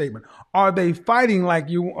overstatement. Are they fighting like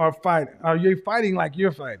you are fighting? Are you fighting like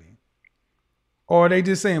you're fighting? Or are they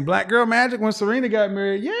just saying black girl magic when Serena got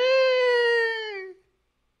married? Yay!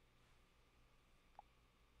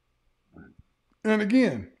 And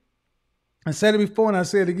again, I said it before and I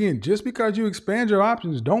say it again, just because you expand your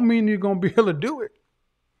options don't mean you're going to be able to do it.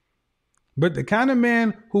 But the kind of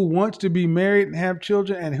man who wants to be married and have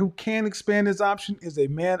children and who can expand his option is a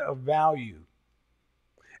man of value.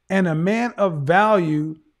 And a man of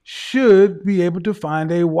value should be able to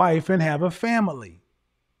find a wife and have a family.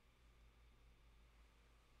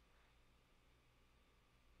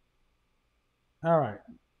 All right.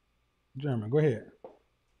 German, go ahead.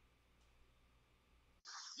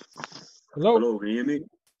 Hello? Hello, can you hear me?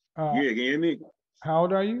 Yeah, can you hear me? How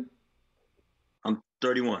old are you? I'm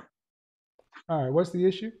 31. All right, what's the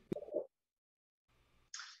issue?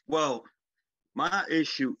 Well, my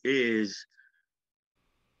issue is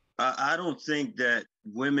I don't think that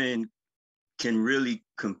women can really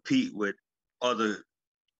compete with other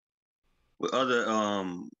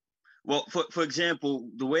well, for example,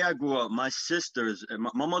 the way I grew up, my sisters,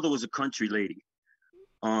 my mother was a country lady.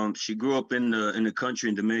 She grew up in the country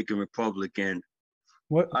in Dominican Republic, and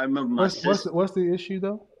I remember my sister. What's the issue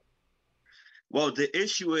though? Well, the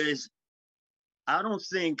issue is I don't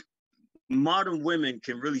think modern women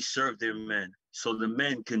can really serve their men, so the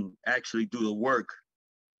men can actually do the work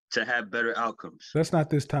to have better outcomes. That's not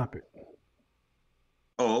this topic.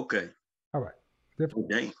 Oh, okay. All right. Different.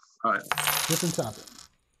 Dang. All right. Different topic.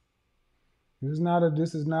 This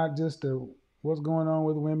is not just what's going on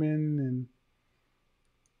with women, and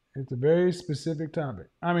it's a very specific topic.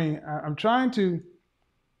 I mean, I'm trying to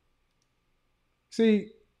see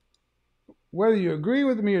whether you agree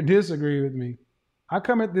with me or disagree with me. I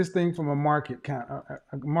come at this thing from a market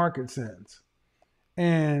sense,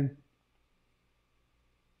 and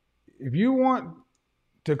if you want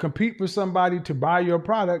to compete for somebody to buy your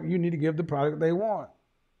product, you need to give the product they want.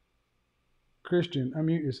 Christian,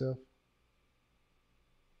 unmute yourself.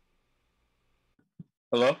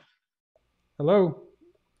 Hello. Hello.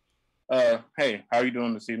 Hey, how are you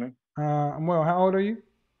doing this evening? I'm well. How old are you?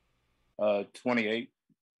 28.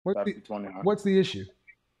 What's the issue?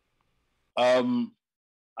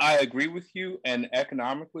 I agree with you, and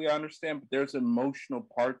economically I understand, but there's an emotional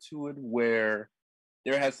part to it where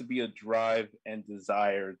there has to be a drive and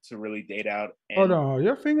desire to really date out. And, Hold on,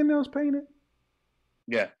 your fingernails painted?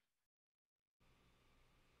 Yeah.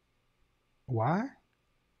 Why?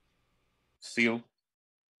 Seal.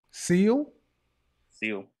 Seal?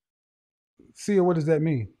 Seal. Seal, what does that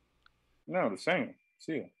mean? No, the singer.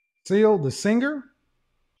 Seal. Seal, the singer?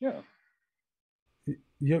 Yeah.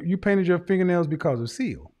 You painted your fingernails because of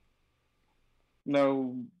Seal?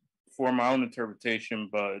 No, for my own interpretation,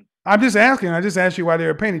 but... I'm just asking. I just asked you why they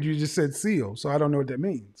were painted. You just said Seal, so I don't know what that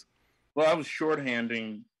means. Well, I was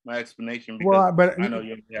shorthanding my explanation because I know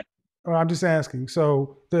you... Yeah. I'm just asking.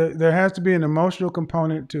 So there has to be an emotional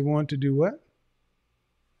component to want to do what?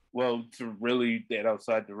 Well, to really date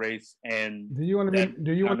outside the race, and do you want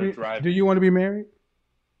to be married?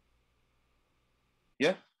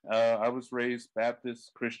 Yeah, I was raised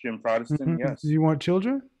Baptist, Christian, Protestant. Mm-hmm. Yes. Do you want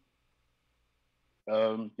children?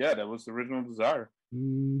 Yeah, that was the original desire. Do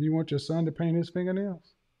you want your son to paint his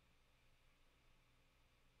fingernails?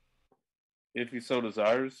 If he so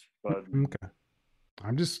desires, but okay.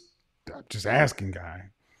 I'm just asking, guy,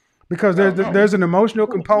 because there's an emotional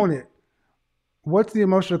component. What's the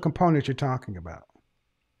emotional component you're talking about?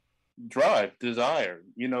 Drive, desire,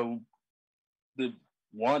 the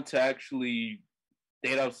want to actually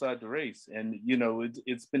date outside the race. And,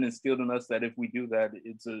 it's been instilled in us that if we do that,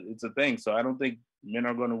 it's a thing. So I don't think men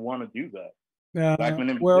are going to want to do that. Black men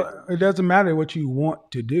in Well, it doesn't matter what you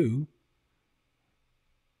want to do.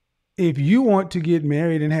 If you want to get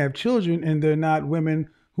married and have children and they're not women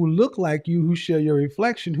who look like you, who share your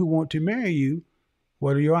reflection, who want to marry you,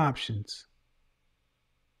 what are your options?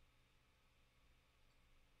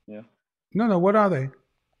 Yeah. No, what are they?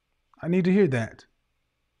 I need to hear that.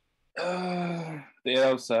 They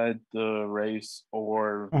outside the race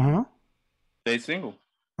or they single.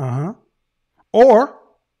 Or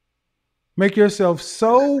make yourself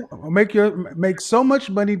make so much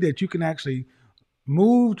money that you can actually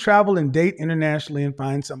move, travel, and date internationally and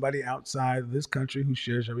find somebody outside of this country who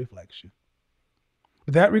shares your reflection.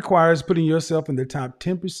 But that requires putting yourself in the top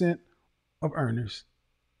 10% of earners,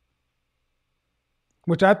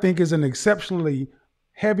 which I think is an exceptionally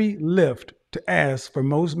heavy lift to ask for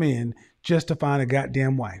most men just to find a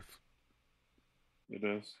goddamn wife. It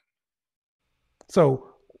is. So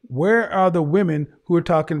where are the women who are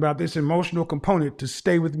talking about this emotional component to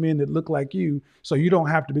stay with men that look like you so you don't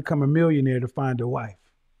have to become a millionaire to find a wife?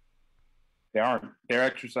 They aren't. They're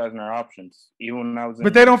exercising their options. Even when I was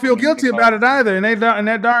But they don't feel guilty about it either. And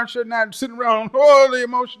that darn shit not sitting around on all the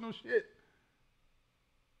emotional shit.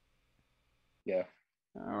 Yeah.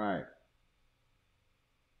 All right.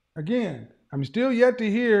 Again, I'm still yet to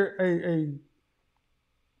hear a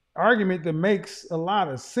argument that makes a lot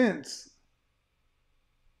of sense.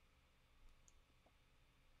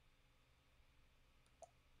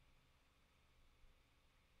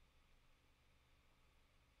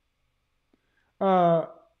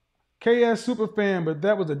 KS Superfan, but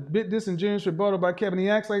that was a bit disingenuous rebuttal by Kevin. He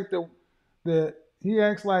acts like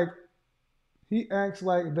he acts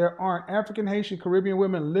like there aren't African, Haitian, Caribbean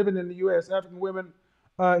women living in the U.S. African women,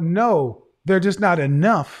 no, they're just not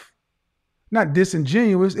enough. Not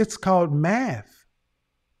disingenuous. It's called math.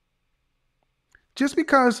 Just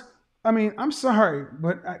because, I mean, I'm sorry,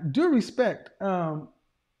 but I do respect. Who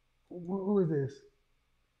is this?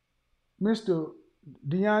 Mr.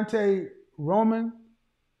 Deontay Roman.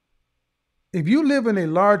 If you live in a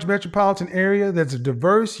large metropolitan area that's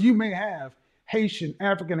diverse, you may have Haitian,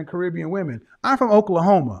 African, and Caribbean women. I'm from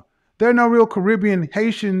Oklahoma. There are no real Caribbean,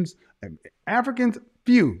 Haitians, Africans,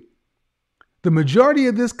 few. The majority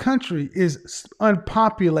of this country is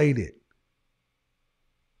unpopulated.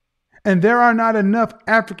 And there are not enough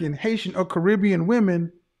African, Haitian, or Caribbean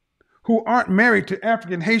women who aren't married to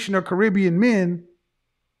African, Haitian, or Caribbean men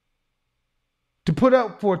to put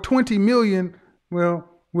up for 20 million, well,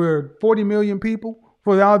 we're 40 million people,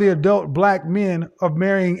 for all the adult black men of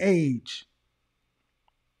marrying age.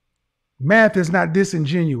 Math is not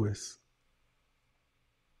disingenuous.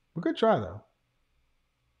 But good try, though.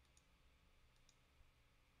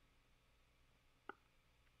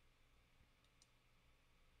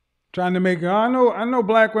 Trying to make, I know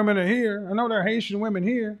black women are here. I know there are Haitian women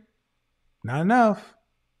here. Not enough.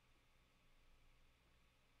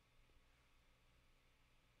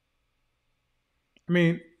 I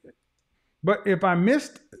mean, but if I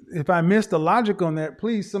missed the logic on that,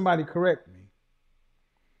 please somebody correct me.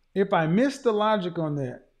 If I missed the logic on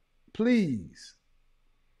that, please.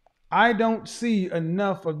 I don't see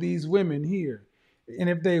enough of these women here. And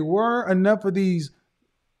if they were enough of these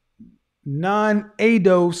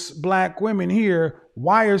non-ADOS black women here,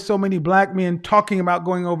 why are so many black men talking about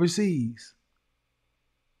going overseas?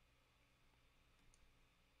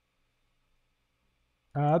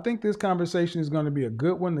 I think this conversation is going to be a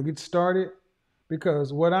good one to get started,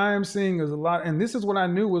 because what I am seeing is a lot, and this is what I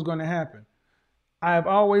knew was going to happen. I have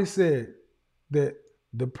always said that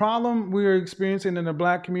the problem we are experiencing in the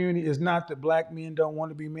black community is not that black men don't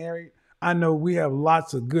want to be married. I know we have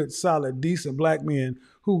lots of good, solid, decent black men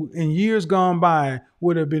who in years gone by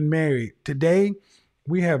would have been married. Today,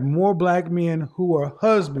 we have more black men who are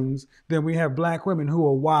husbands than we have black women who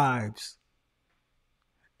are wives.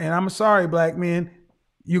 And I'm sorry, black men,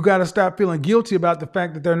 you got to stop feeling guilty about the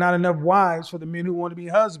fact that there are not enough wives for the men who want to be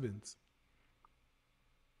husbands.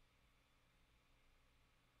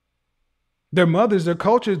 Their mothers, their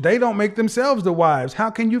cultures, they don't make themselves the wives.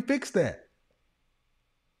 How can you fix that?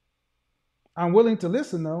 I'm willing to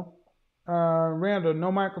listen, though. Randall,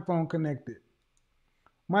 no microphone connected.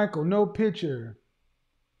 Michael, no picture.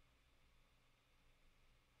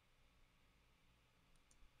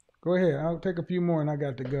 Go ahead. I'll take a few more and I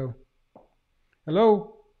got to go.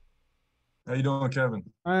 Hello? How you doing, Kevin?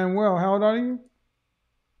 I am well. How old are you?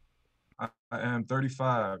 I am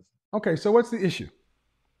 35. Okay, so what's the issue?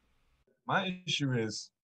 My issue is,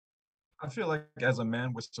 I feel like as a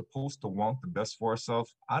man, we're supposed to want the best for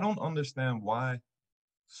ourselves. I don't understand why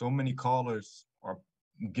so many callers are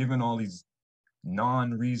giving all these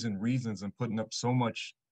non-reasons and putting up so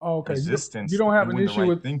much Okay, resistance you don't to have an doing the issue right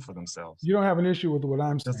with thing for themselves. You don't have an issue with what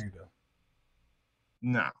I'm saying, though.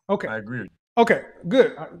 No. Okay. I agree with you. Okay,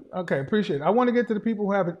 good. Okay, appreciate it. I want to get to the people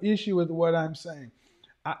who have an issue with what I'm saying.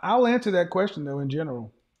 I'll answer that question, though, in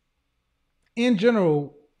general. In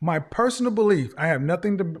general, my personal belief, I have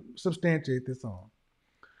nothing to substantiate this on,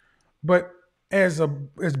 but as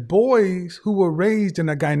boys who were raised in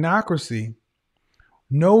a gynocracy,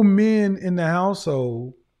 no men in the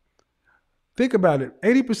household. Think about it.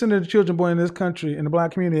 80% of the children born in this country, in the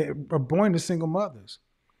Black community, are born to single mothers.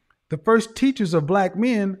 The first teachers of Black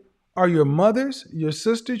men are your mothers, your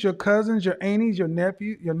sisters, your cousins, your aunties, your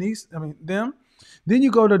nephew, your niece, them. Then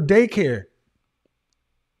you go to daycare.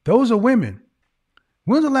 Those are women.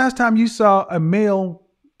 When's the last time you saw a male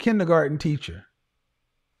kindergarten teacher?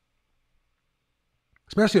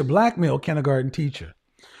 Especially a Black male kindergarten teacher.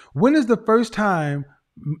 When is the first time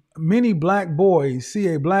many Black boys see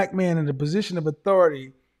a Black man in a position of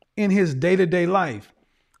authority in his day-to-day life?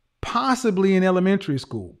 Possibly in elementary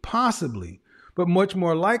school, possibly, but much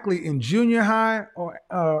more likely in junior high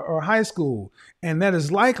or high school. And that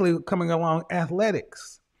is likely coming along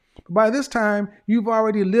athletics. By this time, you've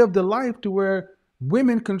already lived a life to where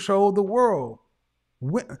women control the world.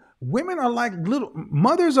 Women are like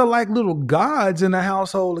mothers are like little gods in the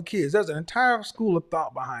household of kids. There's an entire school of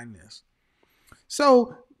thought behind this.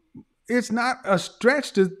 So it's not a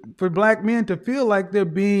stretch for Black men to feel like they're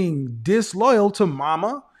being disloyal to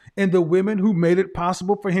mama and the women who made it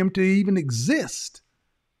possible for him to even exist.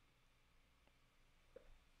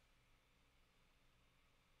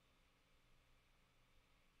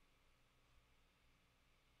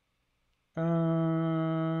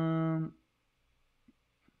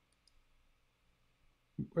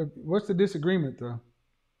 What's the disagreement, though?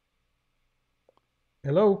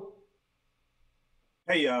 Hello?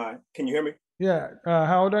 Hey, can you hear me? Yeah.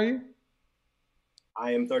 How old are you?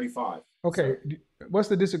 I am 35. Okay. So. What's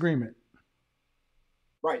the disagreement?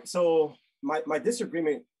 Right. So my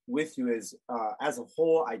disagreement with you is, as a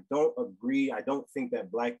whole, I don't agree. I don't think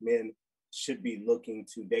that Black men should be looking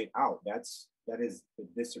to date out. That is the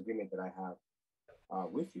disagreement that I have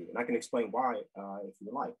with you. And I can explain why if you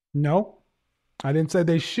would like. No, I didn't say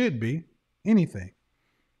they should be anything.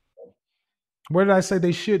 Where did I say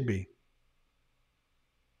they should be?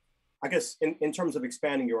 I guess in terms of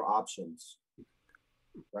expanding your options,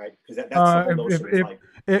 right? Because that's the whole notion.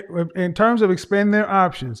 In terms of expanding their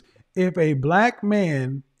options, if a Black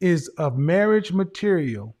man is of marriage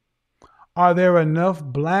material, are there enough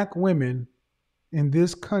Black women in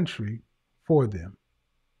this country for them?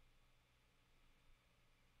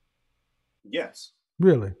 Yes.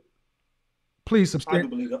 Really? Please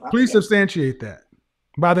substantiate that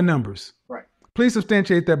by the numbers. Right. Please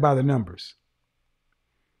substantiate that by the numbers.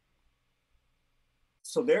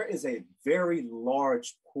 So there is a very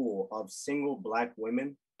large pool of single Black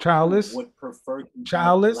women childless who would prefer to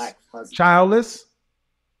childless Black husbands. Childless.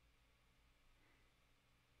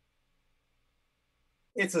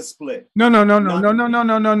 It's a split. No. No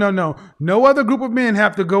other group of men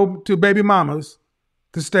have to go to baby mamas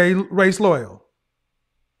to stay race loyal.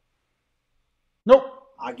 Nope.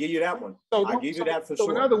 I'll give you that one. I'll give you that for sure.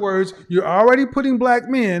 So in other words, you're already putting Black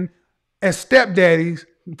men as stepdaddies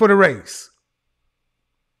for the race.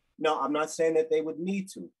 No, I'm not saying that they would need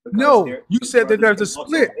to. No, you said that there's a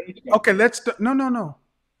split. Okay, no.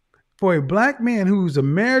 For a Black man who's a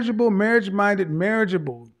marriageable,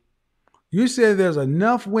 you said there's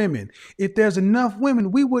enough women. If there's enough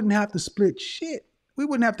women, we wouldn't have to split shit. We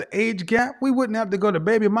wouldn't have to age gap. We wouldn't have to go to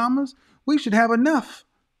baby mamas. We should have enough.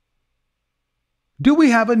 Do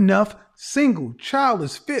we have enough single,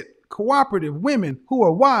 childless, fit, cooperative women who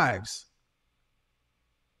are wives?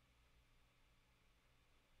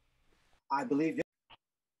 I believe.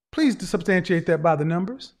 Please substantiate that by the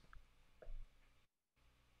numbers.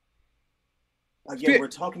 Again, we're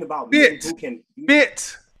talking about men who can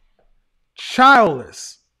fit,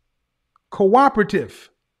 childless, cooperative.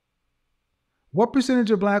 What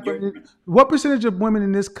percentage of Black women? What percentage of women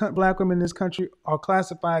in this Black women in this country are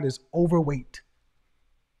classified as overweight?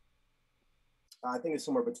 I think it's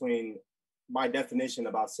somewhere between, by definition,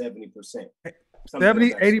 about 70%.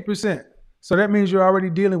 70, 80%. So that means you're already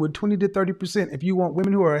dealing with 20 to 30% if you want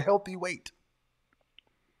women who are a healthy weight.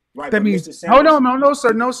 Right. That means, no,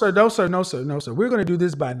 sir. We're going to do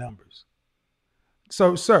this by numbers.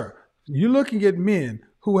 So, sir, you're looking at men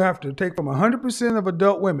who have to take from 100% of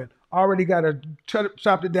adult women, already got to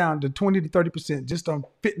chop it down to 20 to 30% just on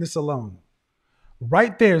fitness alone.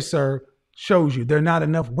 Right there, sir, shows you there are not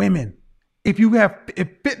enough women. If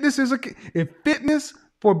fitness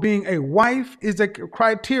for being a wife is a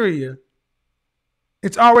criteria,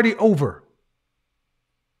 it's already over.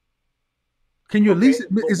 Can you at least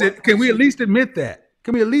admit, can we at least admit that?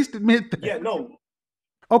 Can we at least admit that? Yeah, no.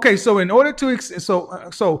 Okay, so in order to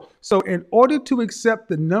in order to accept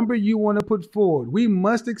the number you want to put forward, we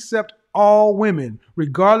must accept all women,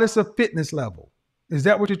 regardless of fitness level. Is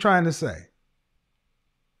that what you're trying to say?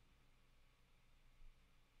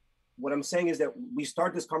 What I'm saying is that we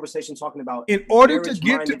start this conversation talking about in order to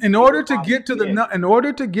get to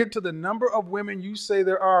the number of women you say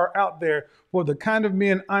there are out there for the kind of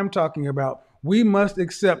men I'm talking about, we must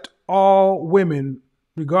accept all women,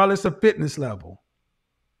 regardless of fitness level.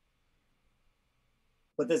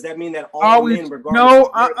 But does that mean that all men, regardless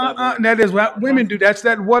of level, that is what women do. That's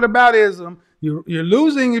that whataboutism. You're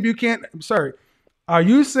losing if you can't. I'm sorry. Are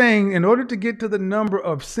you saying in order to get to the number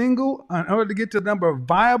of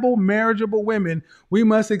viable, marriageable women, we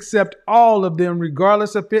must accept all of them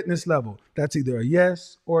regardless of fitness level? That's either a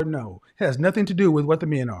yes or no. It has nothing to do with what the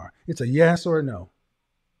men are. It's a yes or a no.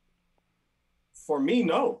 For me,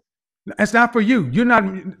 no. It's not for you. You're not.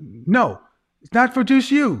 No, it's not for just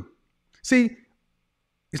you. See,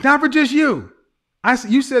 it's not for just you.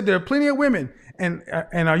 You said there are plenty of women. And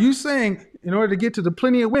are you saying in order to get to the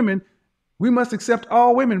plenty of women, we must accept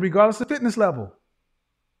all women regardless of fitness level?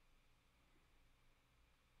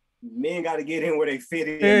 Men got to get in where they fit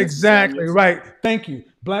in. Exactly right. Thank you.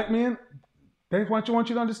 Black men, that's what I want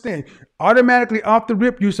you to understand. Automatically off the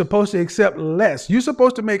rip, you're supposed to accept less. You're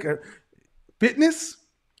supposed to make a fitness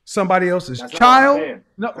somebody else's child.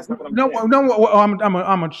 No. I'm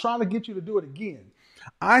gonna try to get you to do it again.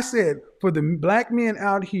 I said for the black men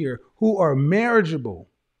out here who are marriageable,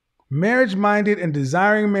 marriage-minded and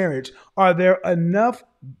desiring marriage, are there enough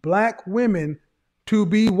black women to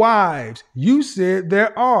be wives? You said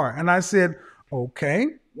there are. And I said, okay.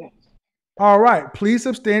 Yes. All right. Please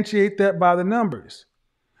substantiate that by the numbers.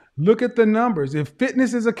 Look at the numbers. If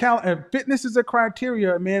fitness is a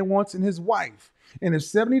criteria a man wants in his wife, and if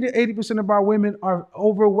 70 to 80% of our women are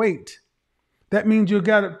overweight, that means you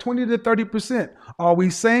got 20 to 30%. Are we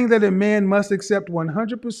saying that a man must accept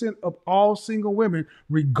 100% of all single women,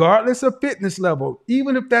 regardless of fitness level,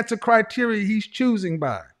 even if that's a criteria he's choosing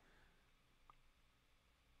by?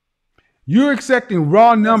 You're accepting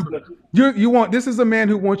raw numbers. This is a man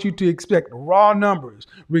who wants you to expect raw numbers,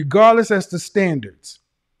 regardless as to standards.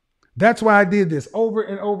 That's why I did this over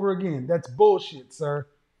and over again. That's bullshit, sir.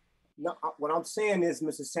 No, what I'm saying is,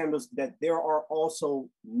 Mr. Samuels, that there are also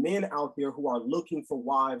men out there who are looking for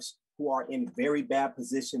wives who are in very bad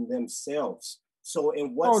position themselves. So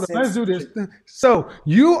in what sense? Let's do this. So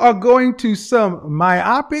you are going to some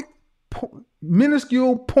myopic,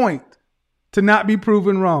 minuscule point to not be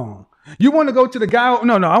proven wrong. You want to go to the guy.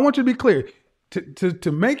 No, I want you to be clear.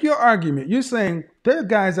 To make your argument, you're saying there are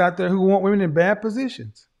guys out there who want women in bad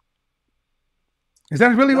positions. Is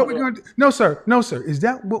that really what we're going to do? No, sir. Is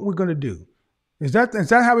that what we're going to do? Is that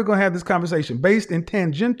how we're going to have this conversation based in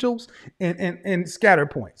tangentials and scatter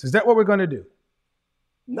points? Is that what we're going to do?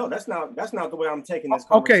 No, that's not the way I'm taking this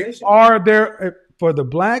conversation. Okay. Are there for the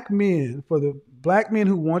black men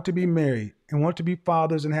who want to be married and want to be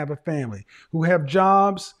fathers and have a family, who have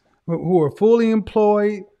jobs, who are fully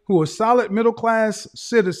employed, who are solid middle class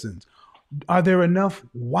citizens, are there enough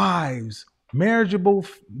wives, marriageable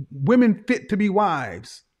women fit to be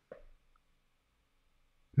wives?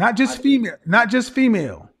 Not just female.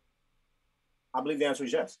 I believe the answer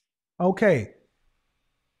is yes. Okay.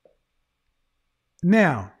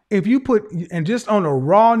 Now, if you put, and just on a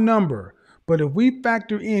raw number, but if we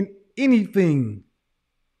factor in anything,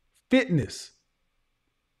 fitness,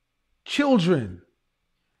 children,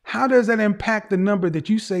 how does that impact the number that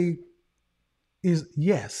you say is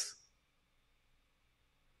yes?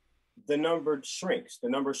 The number shrinks.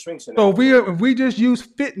 So if we just use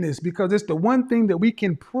fitness, because it's the one thing that we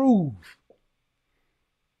can prove.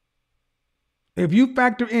 If you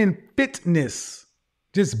factor in fitness,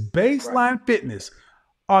 just baseline fitness,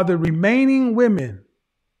 are the remaining women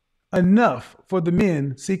enough for the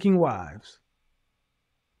men seeking wives?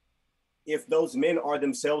 If those men are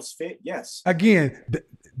themselves fit, yes. Again,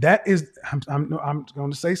 that is, I'm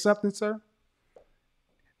going to say something, sir.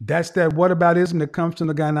 That's that whataboutism that comes from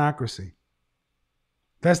the gynocracy.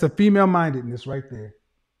 That's the female mindedness right there.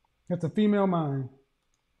 That's the female mind.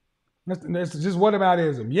 That's just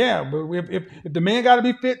whataboutism. Yeah, but if the man got to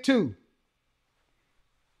be fit too.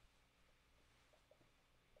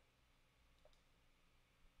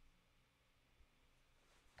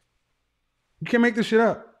 You can't make this shit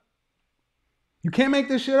up. You can't make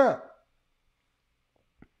this shit up.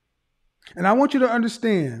 And I want you to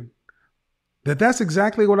understand that that's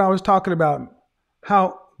exactly what I was talking about.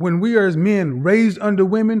 How when we are as men raised under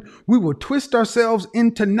women, we will twist ourselves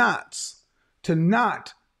into knots to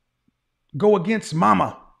not go against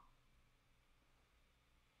mama.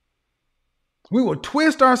 We will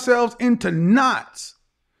twist ourselves into knots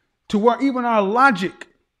to where even our logic,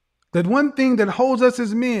 that one thing that holds us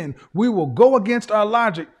as men, we will go against our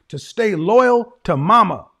logic to stay loyal to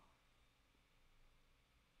mama.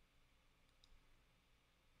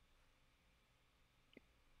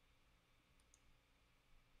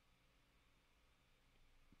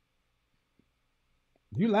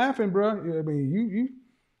 You laughing, bro? I mean,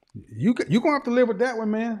 you gonna have to live with that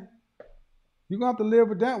one, man. You gonna have to live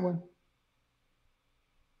with that one.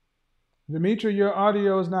 Demetri, your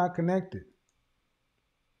audio is not connected.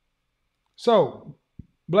 So,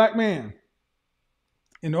 black man,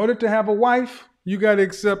 in order to have a wife, you got to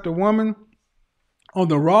accept a woman on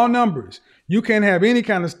the raw numbers. You can't have any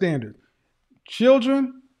kind of standard.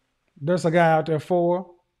 Children, there's a guy out there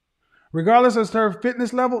for. Regardless of her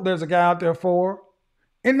fitness level, there's a guy out there for.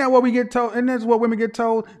 Isn't that what we get told? Isn't that what women get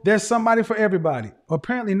told? There's somebody for everybody.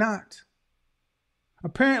 Apparently not.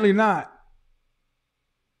 Apparently not.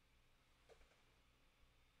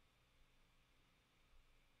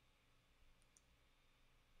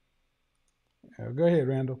 Go ahead,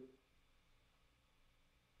 Randall.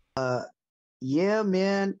 Yeah,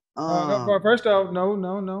 man. First off,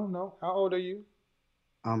 no. How old are you?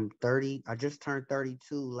 I'm 30. I just turned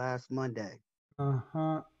 32 last Monday.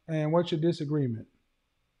 And what's your disagreement?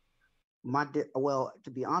 Well, to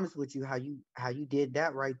be honest with you, how you did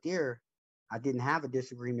that right there, I didn't have a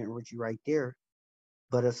disagreement with you right there.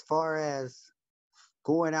 But as far as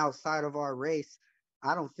going outside of our race,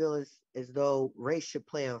 I don't feel as though race should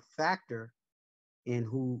play a factor in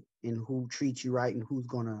who treats you right and who's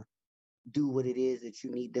gonna do what it is that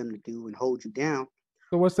you need them to do and hold you down.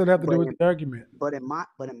 So what's that have to do with the argument? But in my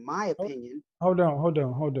opinion, hold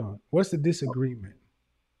on. What's the disagreement?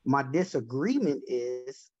 My disagreement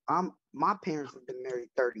is my parents have been married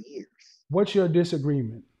 30 years. What's your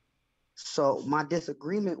disagreement? So my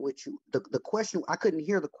disagreement with you, the question, I couldn't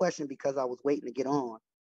hear the question because I was waiting to get on.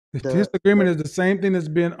 The disagreement is the same thing that's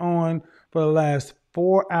been on for the last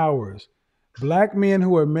 4 hours. Black men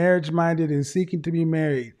who are marriage-minded and seeking to be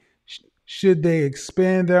married, should they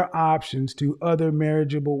expand their options to other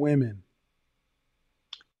marriageable women?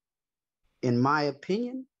 In my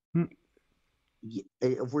opinion,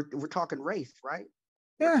 if we're talking race, right?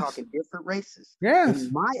 Yes. We're talking different races. Yes.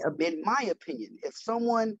 In my opinion, if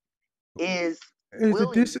someone is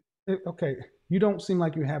okay, you don't seem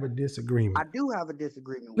like you have a disagreement. I do have a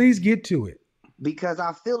disagreement. Please get to it. Because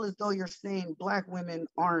I feel as though you're saying black women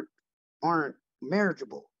aren't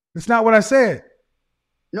marriageable. That's not what I said.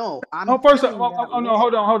 No, I'm. First of all, no,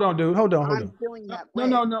 hold on, dude. Hold on. I'm feeling that way.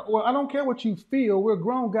 No. Well, I don't care what you feel. We're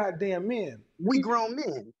grown goddamn men. We grown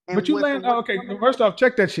men. But you land. Okay, first off,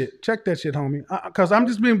 check that shit. Check that shit, homie. Because I'm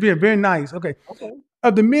just being very nice. Okay.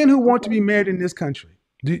 Of the men who want to be married in this country,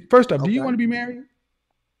 first off, do you want to be married?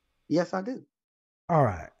 Yes, I do. All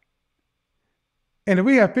right. And if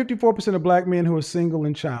we have 54% of black men who are single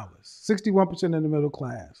and childless, 61% in the middle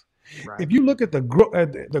class. Right. If you look at the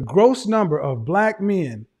gross number of black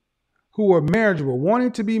men who are marriageable,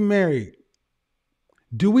 wanting to be married,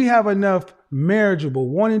 do we have enough marriageable,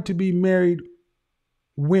 wanting to be married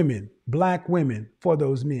women, black women, for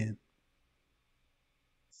those men?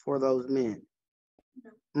 For those men?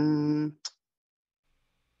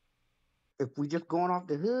 If we just going off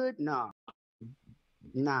the hood, nah.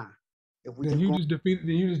 If we you just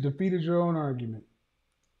defeated your own argument.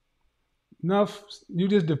 Enough. You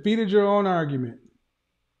just defeated your own argument.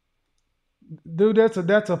 Dude, that's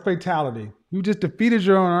a fatality. You just defeated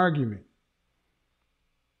your own argument.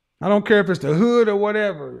 I don't care if it's the hood or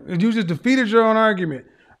whatever. You just defeated your own argument.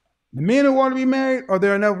 The men who want to be married, are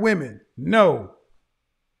there enough women? No.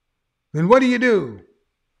 Then what do?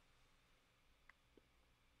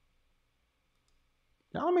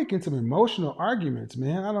 Y'all making some emotional arguments,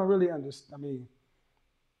 man. I don't really understand. I mean,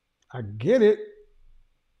 I get it.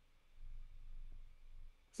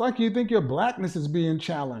 It's like you think your blackness is being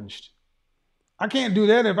challenged. I can't do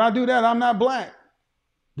that. If I do that, I'm not black.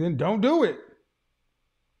 Then don't do it.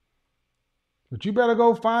 But you better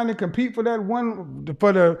go find and compete for that one,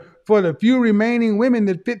 for the few remaining women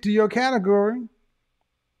that fit to your category.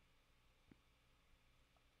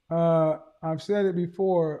 I've said it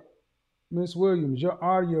before, Miss Williams, your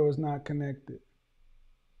audio is not connected.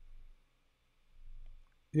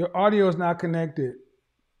 Your audio is not connected.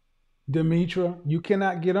 Demetra, you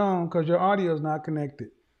cannot get on because your audio is not connected.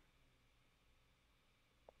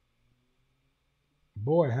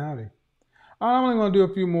 Boy, howdy. I'm only going to do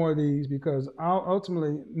a few more of these because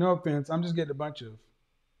ultimately, no offense, I'm just getting a bunch of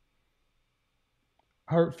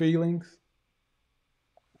hurt feelings.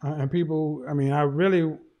 And people, I mean, I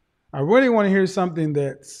really I really want to hear something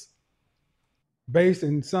that's based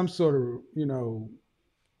in some sort of,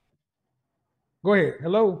 go ahead.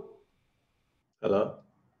 Hello. Hello.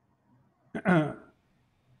 How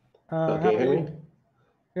Can you hear me?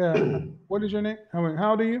 Yeah. What is your name?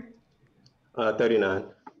 How old are you? 39.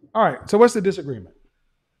 All right. So what's the disagreement?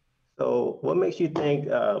 So what makes you think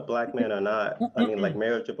black men are not, like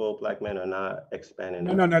marriageable black men are not expanding?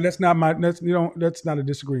 No. That's not that's not a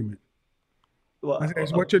disagreement. Well,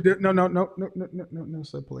 What your no,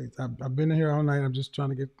 sir, please. I've been here all night. I'm just trying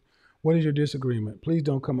to get. What is your disagreement? Please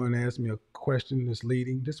don't come on and ask me a question that's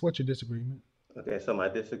leading. Just what's your disagreement? Okay, so my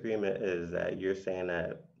disagreement is that you're saying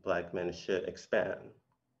that black men should expand,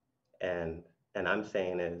 and I'm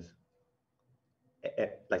saying is,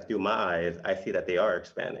 like through my eyes, I see that they are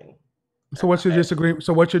expanding. So what's your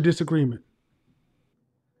disagreement?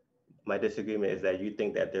 My disagreement is that you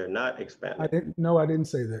think that they're not expanding. I didn't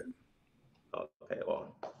say that. Okay,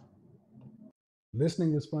 well.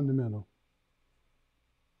 Listening is fundamental.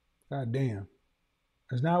 God damn.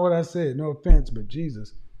 That's not what I said. No offense, but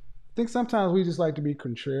Jesus. I think sometimes we just like to be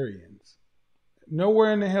contrarians.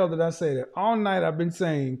 Nowhere in the hell did I say that. All night I've been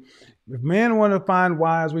saying, if men want to find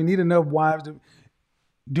wives, we need enough wives.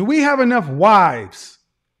 Do we have enough wives?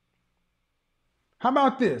 How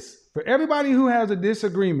about this? For everybody who has a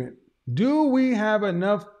disagreement, do we have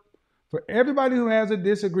enough? For everybody who has a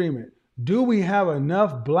disagreement, do we have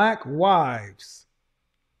enough black wives?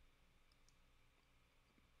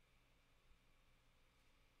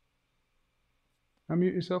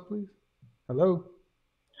 Unmute yourself, please. Hello.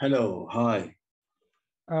 Hello. Hi.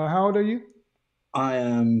 How old are you? I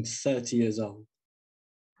am 30 years old.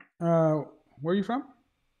 Where are you from?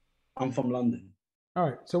 I'm from London. All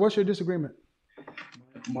right. So what's your disagreement?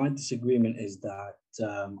 My disagreement is that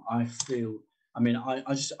I feel. I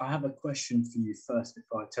have a question for you first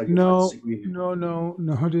before I tell you my disagreement.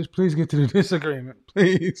 No. Just please get to the disagreement,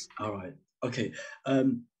 please. All right. Okay.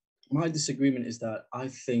 My disagreement is that I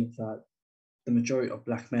think that the majority of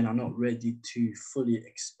black men are not ready to fully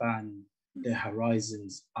expand their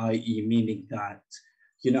horizons, i.e., meaning that,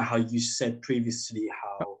 how you said previously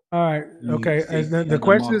how. All right. Okay. The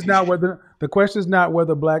question is not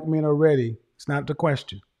whether black men are ready. It's not the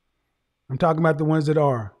question. I'm talking about the ones that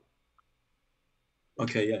are.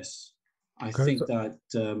 Okay. Yes. I think that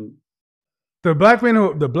the black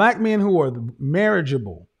men who are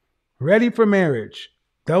marriageable, ready for marriage,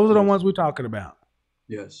 those are the ones we're talking about.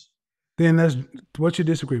 Yes. Then what's your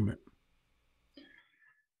disagreement?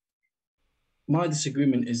 My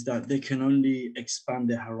disagreement is that they can only expand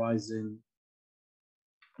their horizon,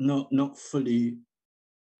 not fully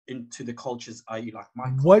into the cultures, i.e., like my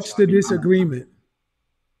culture. What's the disagreement?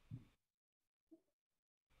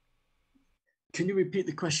 Can you repeat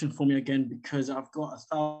the question for me again? Because I've got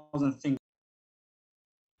 1,000 things.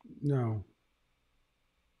 No.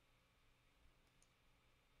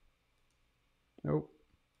 Nope.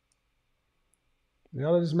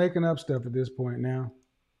 Y'all are just making up stuff at this point now.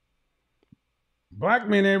 Black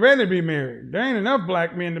men ain't ready to be married. There ain't enough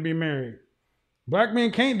black men to be married. Black men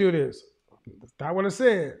can't do this. That's not what I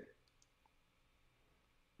said.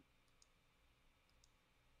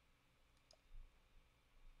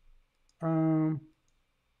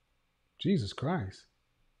 Jesus Christ.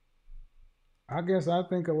 I guess I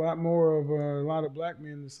think a lot more of a lot of black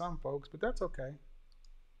men than some folks, but that's okay.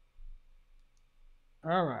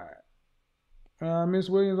 All right. Miss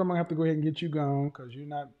Williams, I'm going to have to go ahead and get you gone because you're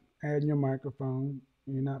not adding your microphone.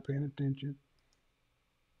 You're not paying attention.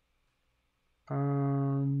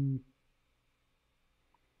 All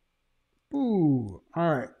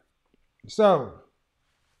right. So,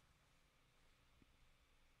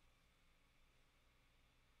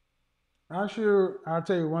 I'll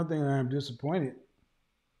tell you one thing, I'm disappointed.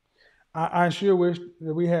 I sure wish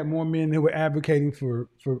that we had more men who were advocating for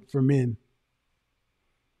men.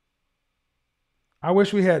 I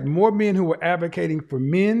wish we had more men who were advocating for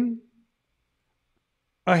men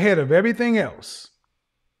ahead of everything else.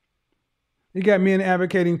 You got men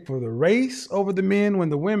advocating for the race over the men when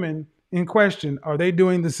the women in question, are they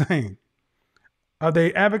doing the same? Are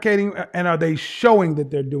they advocating and are they showing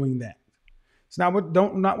that they're doing that? It's not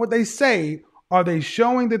what they say. Are they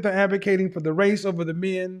showing that they're advocating for the race over the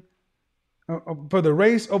men, for the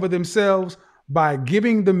race over themselves by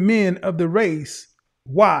giving the men of the race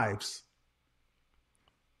wives?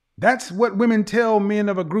 That's what women tell men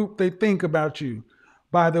of a group they think about you,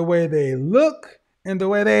 by the way they look and the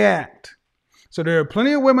way they act. So there are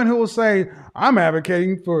plenty of women who will say, I'm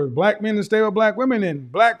advocating for black men to stay with black women and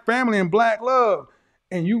black family and black love.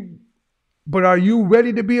 But are you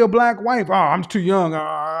ready to be a black wife? Oh, I'm too young.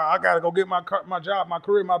 I got to go get my job, my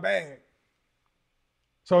career, my bag.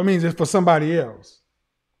 So it means it's for somebody else.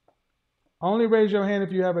 Only raise your hand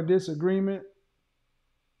if you have a disagreement.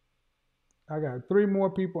 I got 3 more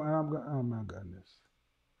people, and I'm going. Oh my goodness.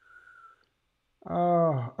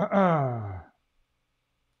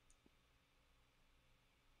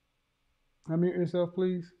 Unmute yourself,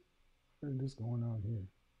 please. What is this going on here?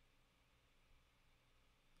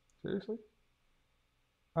 Seriously?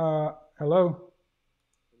 Hello? Hello.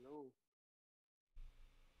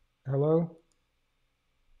 Hello?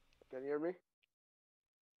 Can you hear me?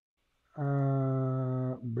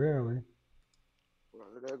 Barely. Well,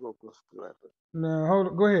 let go close to that. No, hold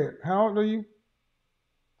on. Go ahead. How old are you?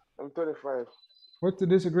 I'm 25. What's the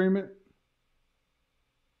disagreement?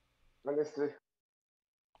 Honestly,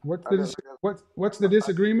 What's I the don't. what's the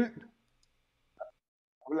disagreement? I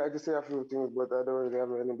would like to say a few things, but I don't really have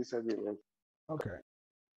any disagreement. Okay.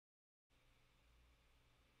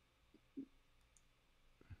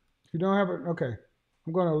 If you don't have it, okay.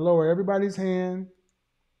 I'm going to lower everybody's hand.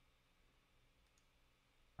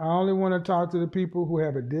 I only want to talk to the people who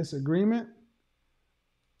have a disagreement.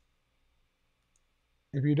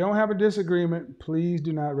 If you don't have a disagreement, please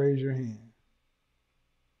do not raise your hand.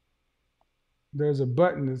 There's a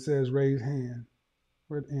button that says raise hand.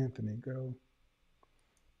 Where'd Anthony go?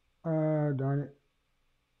 Darn it.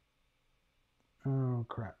 Oh,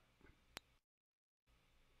 crap.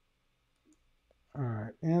 All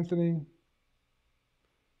right, Anthony.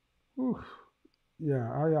 Whew.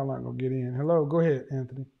 Yeah, all y'all not going to get in. Hello, go ahead,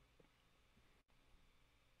 Anthony.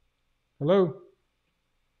 Hello?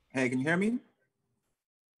 Hey, can you hear me?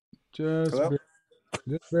 Just Hello?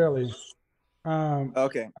 Just barely.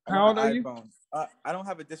 Okay. How old are you? I don't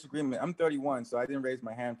have a disagreement. I'm 31, so I didn't raise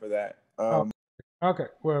my hand for that. Okay.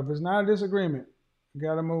 Well, if it's not a disagreement, you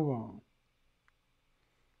got to move on.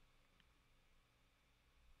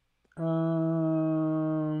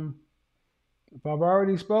 If I've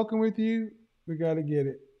already spoken with you, we got to get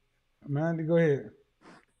it. Amanda, go ahead.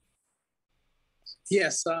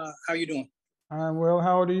 Yes. How you doing? I'm well.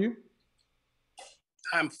 How old are you?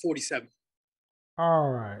 I'm 47.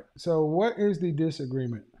 All right. So what is the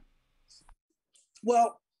disagreement?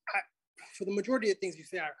 Well, for the majority of things you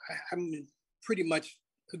say, I'm in pretty much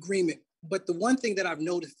agreement. But the one thing that I've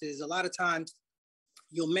noticed is a lot of times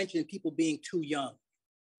you'll mention people being too young.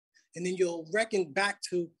 And then you'll reckon back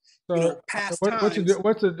to past times.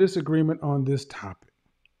 What's the disagreement on this topic?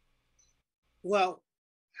 Well,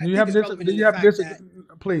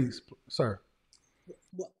 please, sir.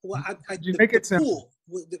 Well, you make it simple.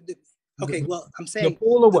 Okay, well, I'm saying the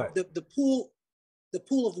pool of what? The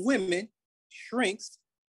pool of women shrinks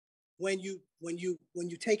when you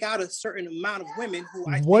take out a certain amount of women who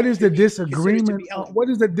What is the disagreement? What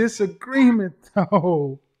is the disagreement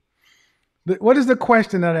though? What is the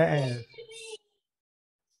question that I asked?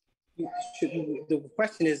 The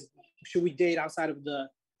question is, should we date outside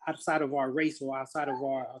of our race or outside of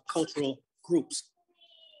our cultural groups?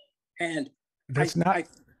 And that's not.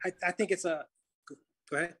 I think it's a.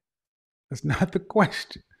 Go ahead. That's not the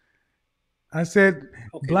question. I said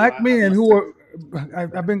black men who are.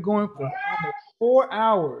 I've been going for almost 4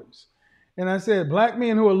 hours, and I said black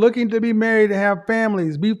men who are looking to be married, to have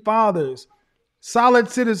families, be fathers, solid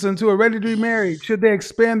citizens who are ready to be married. Should they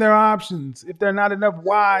expand their options if there are not enough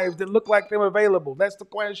wives that look like they're available? That's the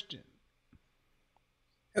question.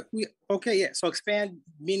 Okay, yeah. So expand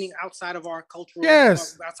meaning outside of our cultural.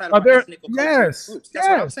 Yes. Outside of our ethnic cultural yes. groups. That's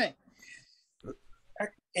what I'm saying.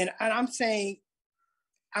 And I'm saying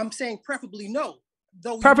preferably no.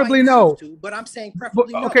 Though preferably no. But I'm saying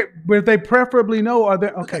preferably no. Okay, but if they preferably no, are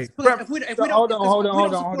there okay? If we don't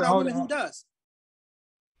support our women, who does?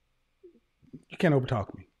 You can't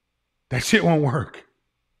overtalk me. That shit won't work.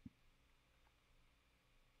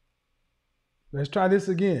 Let's try this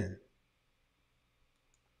again.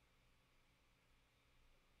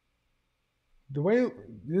 The way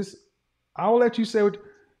this, I will let you say what.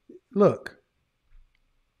 Look,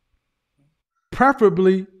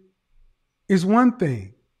 preferably is one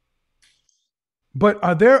thing, but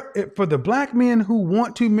are there, for the black men who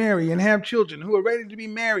want to marry and have children, who are ready to be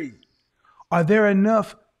married, are there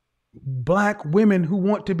enough black women who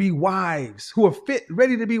want to be wives, who are fit,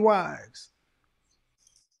 ready to be wives?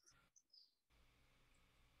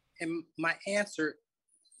 And my answer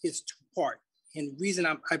is two-part. And the reason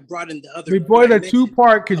I brought in the other... Before the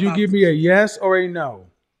two-part, could you give me a yes or a no?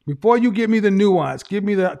 Before you give me the nuance, give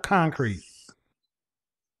me the concrete.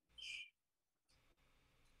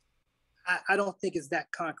 I don't think it's that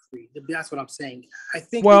concrete. That's what I'm saying. I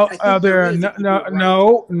think... Well,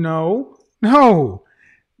 no.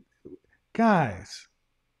 Guys,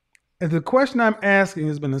 the question I'm asking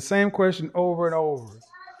has been the same question over and over.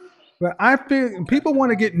 But I feel people want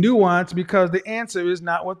to get nuanced because the answer is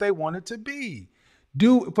not what they want it to be.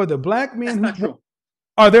 For the black men who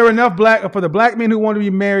are there enough for the black men who want to be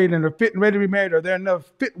married and are fit and ready to be married? Are there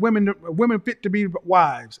enough fit women fit to be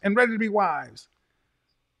wives and ready to be wives?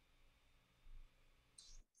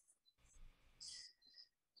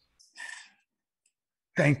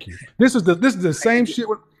 Thank you. This is the same shit.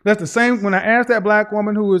 That's the same when I asked that black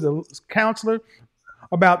woman who was a counselor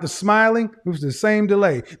about the smiling, it was the same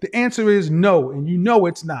delay. The answer is no, and you know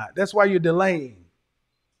it's not. That's why you're delaying.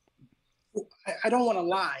 I don't want to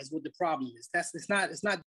lie is what the problem is. It's not.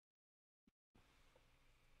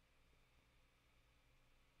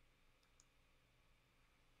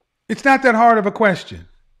 It's not that hard of a question.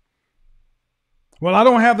 Well, I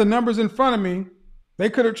don't have the numbers in front of me. They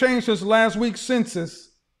could have changed since last week's census.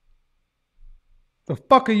 The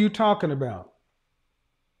fuck are you talking about?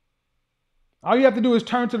 All you have to do is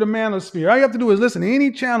turn to the manosphere. All you have to do is listen to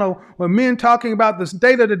any channel where men talking about the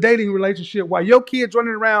state of the dating relationship while your kids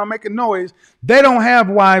running around making noise. They don't have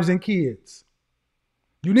wives and kids.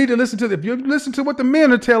 You need to listen to if you listen to what the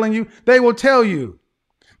men are telling you, they will tell you.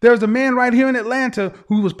 There's a man right here in Atlanta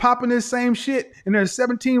who was popping this same shit, and there's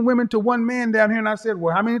 17 women to one man down here. And I said,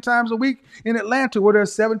 well, how many times a week in Atlanta where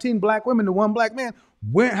there's 17 black women to one black man?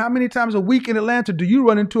 How many times a week in Atlanta do you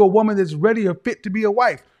run into a woman that's ready or fit to be a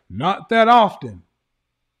wife? Not that often.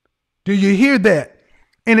 Do you hear that?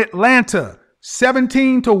 In Atlanta,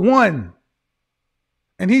 17 to 1.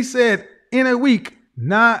 And he said, in a week,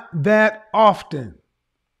 not that often.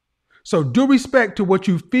 So due respect to what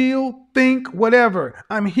you feel, think, whatever.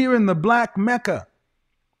 I'm here in the Black Mecca.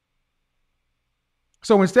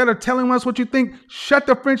 So instead of telling us what you think, shut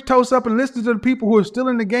the French toast up and listen to the people who are still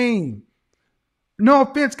in the game. No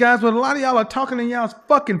offense, guys, but a lot of y'all are talking in y'all's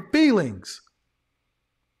fucking feelings.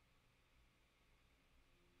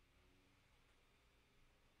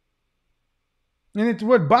 And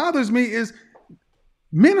what bothers me is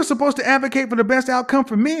men are supposed to advocate for the best outcome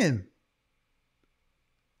for men.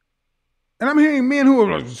 And I'm hearing men who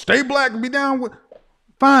are like, stay black and be down with.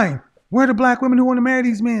 Fine. Where are the black women who want to marry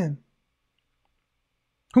these men?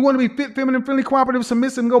 Who want to be fit, feminine, friendly, cooperative,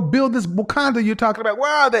 submissive, and go build this Wakanda you're talking about?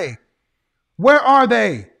 Where are they? Where are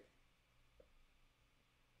they?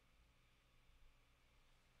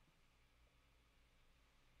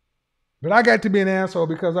 But I got to be an asshole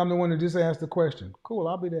because I'm the one that just asked the question. Cool,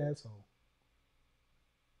 I'll be the asshole.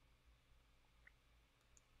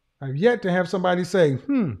 I've yet to have somebody say,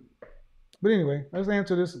 But anyway, let's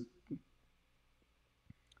answer this.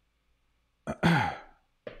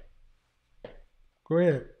 Go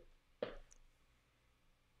ahead.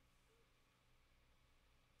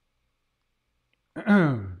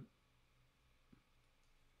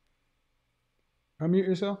 Unmute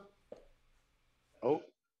yourself. Oh.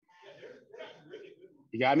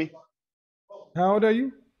 You got me? How old are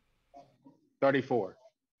you? 34.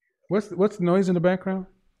 What's the noise in the background?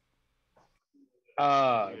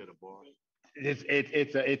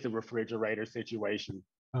 It's a refrigerator situation.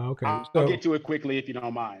 Oh, okay. I'll get to it quickly if you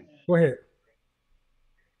don't mind. Go ahead.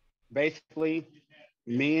 Basically,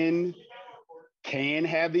 men can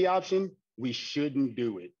have the option. We shouldn't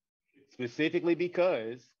do it. Specifically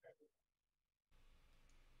because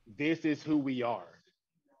this is who we are.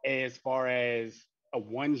 As far as a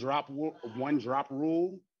one drop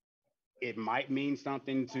rule, it might mean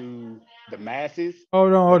something to the masses.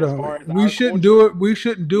 Hold on. We shouldn't do it. We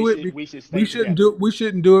shouldn't do it. We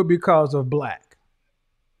shouldn't do it because of black.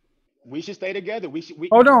 We should stay together.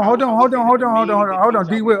 Hold on.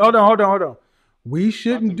 D-Will, hold on. We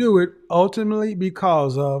shouldn't do it ultimately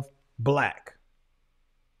because of black.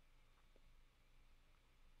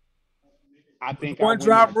 I think one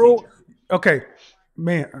drop rule. Okay,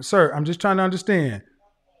 man, sir, I'm just trying to understand.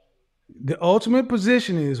 The ultimate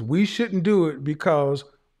position is we shouldn't do it because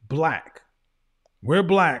black. We're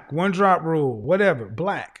black. One drop rule. Whatever.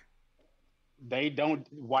 Black.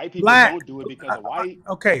 White people don't do it because of white.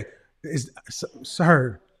 Okay.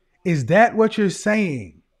 Sir, is that what you're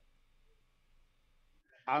saying?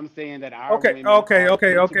 I'm saying that our Okay.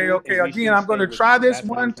 Again, I'm going to try this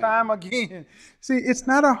one time again. See, it's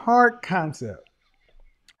not a hard concept.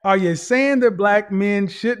 Are you saying that black men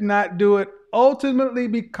should not do it ultimately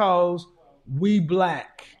because we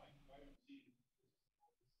black?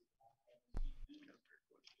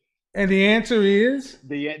 And the answer is?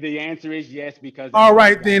 The answer is yes, because... All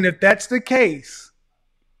right, then, if that's the case,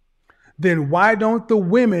 then why don't the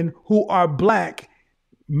women who are black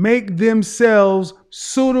make themselves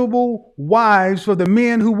suitable wives for the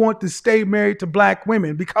men who want to stay married to black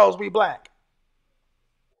women because we black?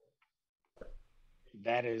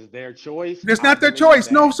 that is their choice. It's not their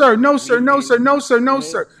choice. No, sir. No, sir. No, sir. No, sir. No,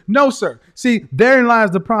 sir. No, sir. See, therein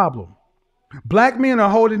lies the problem. Black men are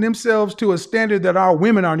holding themselves to a standard that our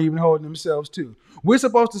women aren't even holding themselves to. We're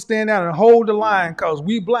supposed to stand out and hold the line because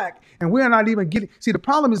we black, and we're not even getting. See, the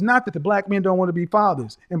problem is not that the black men don't want to be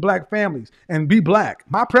fathers in black families and be black.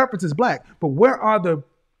 My preference is black, but where are the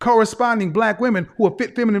corresponding black women who are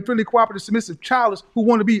fit, feminine, friendly, cooperative, submissive, childless, who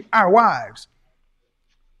want to be our wives?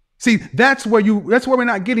 See, that's where we're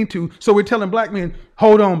not getting to. So we're telling black men,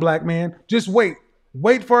 hold on, black man, just wait.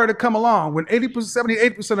 Wait for her to come along. When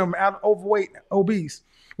 78% of them are overweight, obese,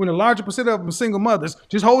 when a larger percent of them are single mothers,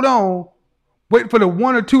 just hold on. Wait for the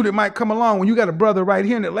one or two that might come along. When you got a brother right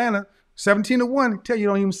here in Atlanta, 17-1, tell you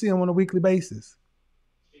don't even see him on a weekly basis.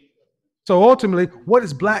 So ultimately, what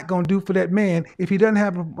is black going to do for that man if he doesn't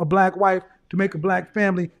have a black wife to make a black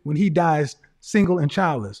family when he dies single and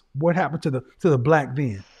childless? What happened to the black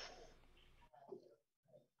then?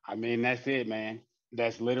 I mean, that's it, man.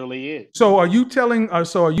 That's literally it. So are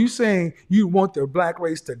you saying you want the black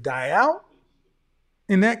race to die out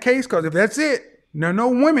in that case? Because if that's it, no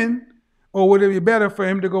women, or would it be better for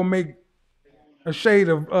him to go make a shade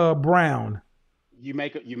of brown? You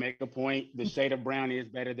make a point. The shade of brown is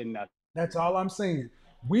better than nothing. That's all I'm saying.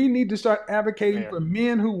 We need to start advocating for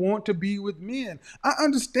men who want to be with men. I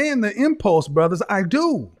understand the impulse, brothers. I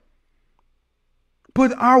do.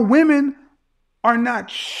 But our women are not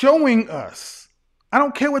showing us. I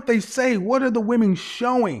don't care what they say. What are the women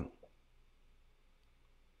showing?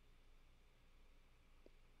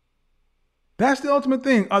 That's the ultimate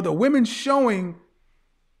thing. Are the women showing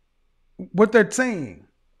what they're saying?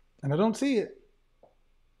 And I don't see it.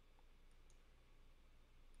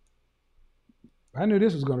 I knew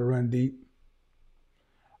this was going to run deep.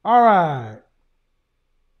 All right.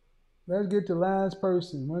 Let's get to last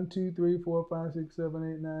person. 1, 2, 3, 4, 5, 6,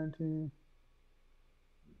 7, 8, 9, 10.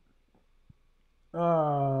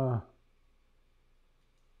 All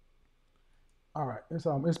right, it's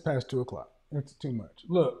past 2:00. It's too much.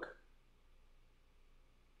 Look.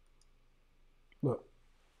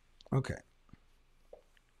 Okay.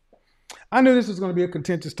 I knew this was going to be a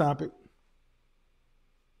contentious topic,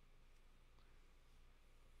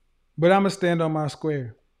 but I'm going to stand on my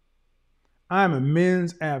square. I'm a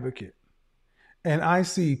men's advocate, and I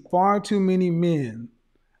see far too many men,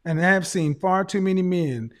 and I have seen far too many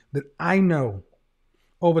men that I know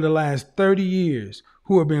over the last 30 years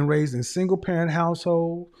who have been raised in single parent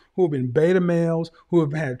households, who have been beta males, who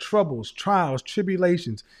have had troubles, trials,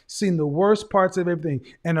 tribulations, seen the worst parts of everything,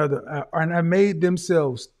 and have made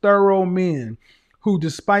themselves thorough men who,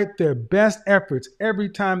 despite their best efforts, every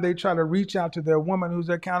time they try to reach out to their woman who's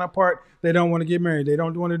their counterpart, they don't want to get married. They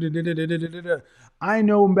don't want to I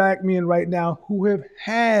know black men right now who have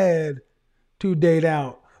had to date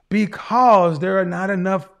out because there are not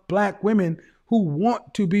enough black women who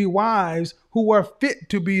want to be wives, who are fit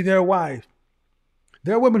to be their wife.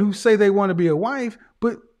 There are women who say they want to be a wife,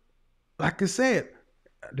 but like I said,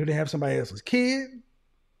 do they have somebody else's kid?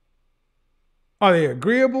 Are they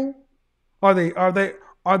agreeable? Are they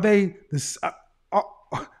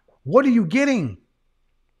what are you getting?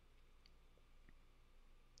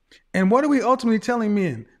 And what are we ultimately telling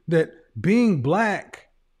men? That being black,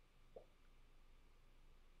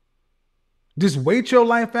 just wait your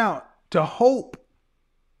life out to hope.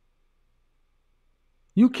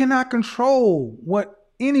 You cannot control what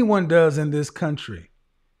anyone does in this country.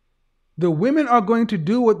 The women are going to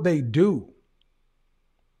do what they do.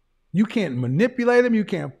 You can't manipulate them. You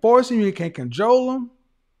can't force them. You can't cajole them.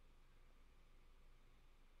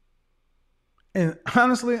 And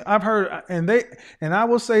honestly, I've heard, and I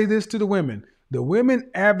will say this to the women: the women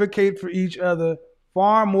advocate for each other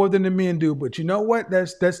far more than the men do. But you know what?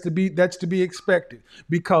 That's to be expected,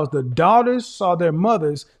 because the daughters saw their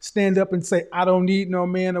mothers stand up and say, "I don't need no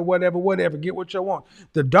man," or whatever. Get what you want.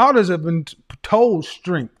 The daughters have been told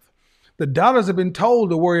strength. The daughters have been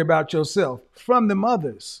told to worry about yourself from the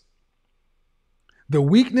mothers. The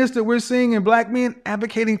weakness that we're seeing in black men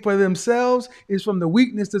advocating for themselves is from the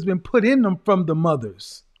weakness that's been put in them from the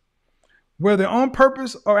mothers. Whether on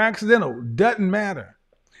purpose or accidental, doesn't matter.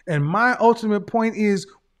 And my ultimate point is,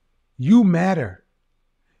 you matter.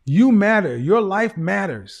 You matter. Your life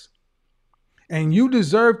matters. And you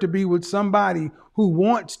deserve to be with somebody who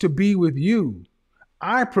wants to be with you.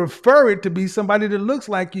 I prefer it to be somebody that looks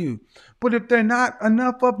like you. But if there are not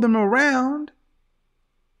enough of them around,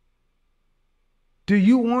 do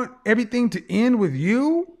you want everything to end with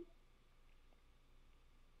you?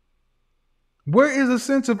 Where is a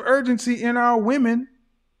sense of urgency in our women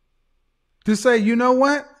to say, you know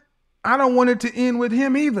what? I don't want it to end with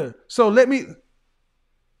him either. So let me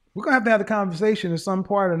We're going to have the conversation in some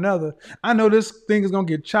part or another. I know this thing is going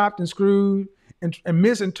to get chopped and screwed and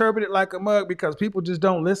misinterpreted like a mug because people just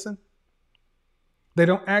don't listen. They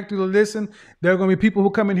don't actively listen. There are going to be people who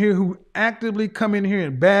come in here who actively come in here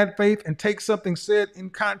in bad faith and take something said in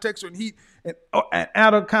context or in heat and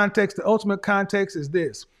out of context. The ultimate context is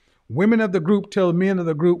this. Women of the group tell men of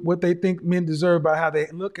the group what they think men deserve by how they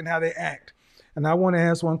look and how they act. And I want to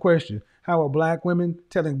ask one question. How are black women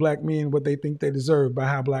telling black men what they think they deserve by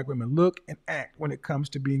how black women look and act when it comes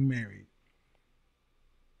to being married?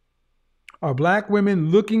 Are black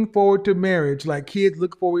women looking forward to marriage like kids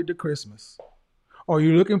look forward to Christmas? Or are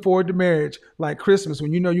you looking forward to marriage like Christmas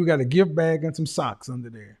when you know you got a gift bag and some socks under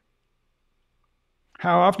there?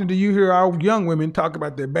 How often do you hear our young women talk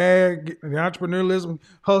about their bag, the entrepreneurialism,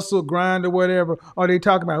 hustle, grind, or whatever? Or they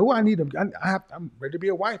talk about, oh, I need them. I'm ready to be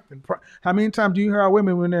a wife. And how many times do you hear our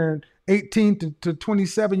women when they're 18 to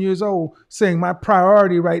 27 years old saying, my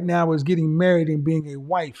priority right now is getting married and being a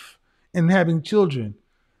wife and having children?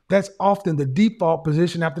 That's often the default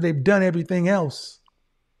position after they've done everything else.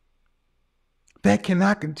 That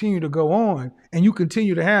cannot continue to go on. And you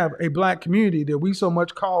continue to have a black community that we so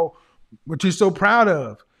much call, what you're so proud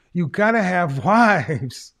of. You got to have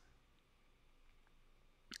wives.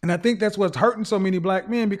 And I think that's what's hurting so many black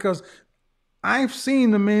men, because I've seen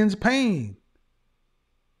the men's pain.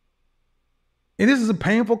 And this is a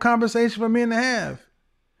painful conversation for men to have.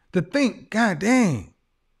 To think, God dang,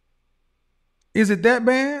 is it that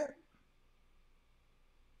bad?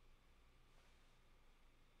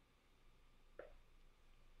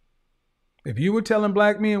 If you were telling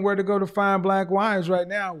black men where to go to find black wives right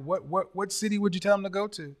now, what city would you tell them to go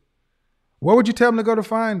to? Where would you tell them to go to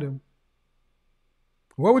find them?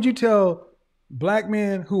 What would you tell black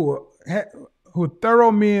men who are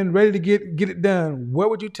thorough men, ready to get it done? Where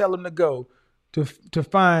would you tell them to go to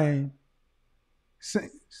find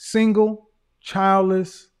single,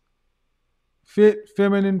 childless, fit,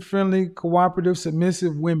 feminine, friendly, cooperative,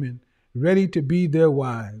 submissive women ready to be their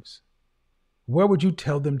wives? Where would you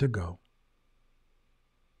tell them to go?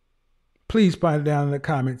 Please write it down in the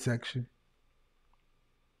comment section.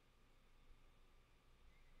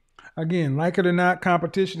 Again, like it or not,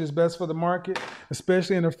 competition is best for the market,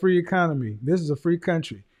 especially in a free economy. This is a free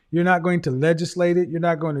country. You're not going to legislate it. You're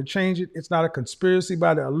not going to change it. It's not a conspiracy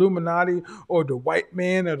by the Illuminati or the white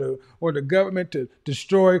man or the government to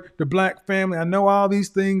destroy the black family. I know all these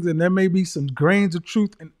things, and there may be some grains of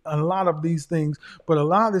truth in a lot of these things, but a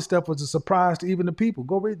lot of this stuff was a surprise to even the people.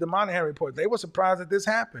 Go read the Monahan report. They were surprised that this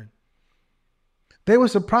happened. They were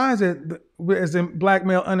surprised that as the black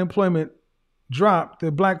male unemployment dropped,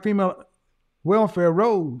 the black female welfare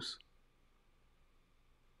rose.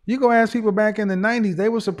 You go ask people back in the 90s, they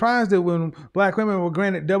were surprised that when black women were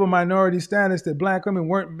granted double minority status, that black women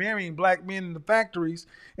weren't marrying black men in the factories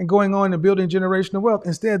and going on and building generational wealth.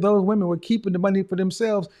 Instead, those women were keeping the money for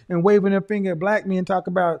themselves and waving their finger at black men, talk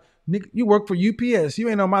about, you work for UPS, you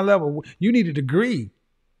ain't on my level, you need a degree.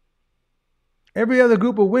 Every other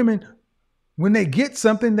group of women, when they get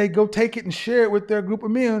something, they go take it and share it with their group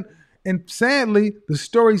of men. And sadly, the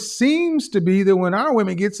story seems to be that when our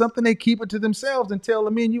women get something, they keep it to themselves and tell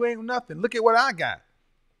the men, you ain't nothing. Look at what I got.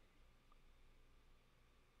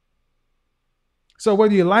 So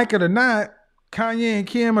whether you like it or not, Kanye and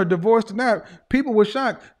Kim are divorced or not, people were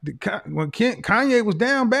shocked. When Kanye was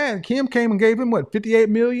down bad, Kim came and gave him, what, $58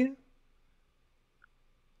 million?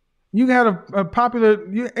 You had a popular,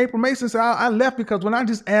 April Mason said, I left because when I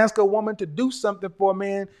just ask a woman to do something for a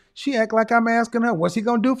man, she act like I'm asking her, what's he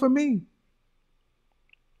going to do for me?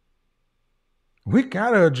 We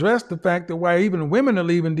got to address the fact that why even women are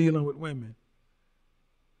leaving dealing with women.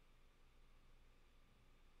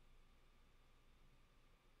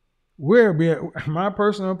 My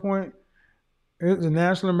personal point, it's a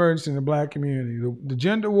national emergency in the black community. The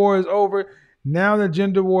gender war is over. Now that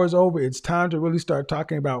gender war is over, it's time to really start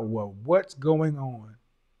talking about, well, what's going on?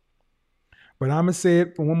 But I'm going to say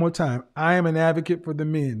it for one more time. I am an advocate for the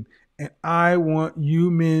men, and I want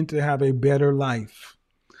you men to have a better life.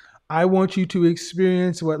 I want you to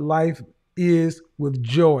experience what life is with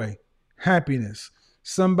joy, happiness,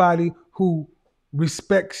 somebody who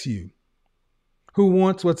respects you, who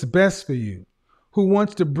wants what's best for you, who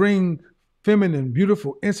wants to bring feminine,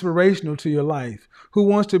 beautiful, inspirational to your life, who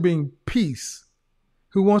wants to bring peace,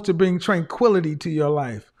 who wants to bring tranquility to your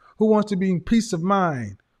life, who wants to bring peace of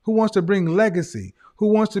mind, who wants to bring legacy, who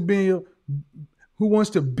wants to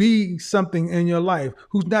be something in your life,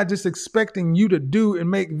 who's not just expecting you to do and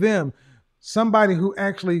make them, somebody who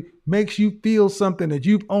actually makes you feel something that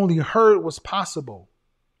you've only heard was possible.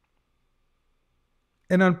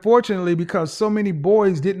 And unfortunately, because so many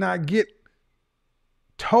boys did not get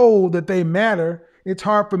told that they matter, it's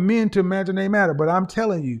hard for men to imagine they matter. But I'm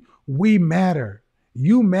telling you, we matter.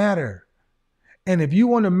 You matter. And if you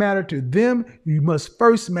want to matter to them, you must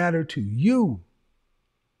first matter to you.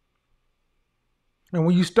 And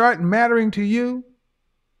when you start mattering to you,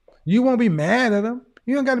 you won't be mad at them.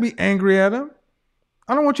 You don't got to be angry at them.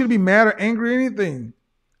 I don't want you to be mad or angry or anything.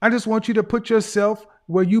 I just want you to put yourself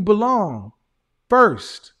where you belong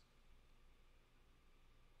first.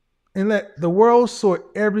 And let the world sort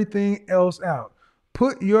everything else out.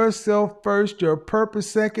 Put yourself first, your purpose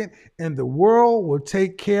second, and the world will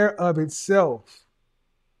take care of itself.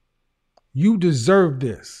 You deserve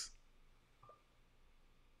this.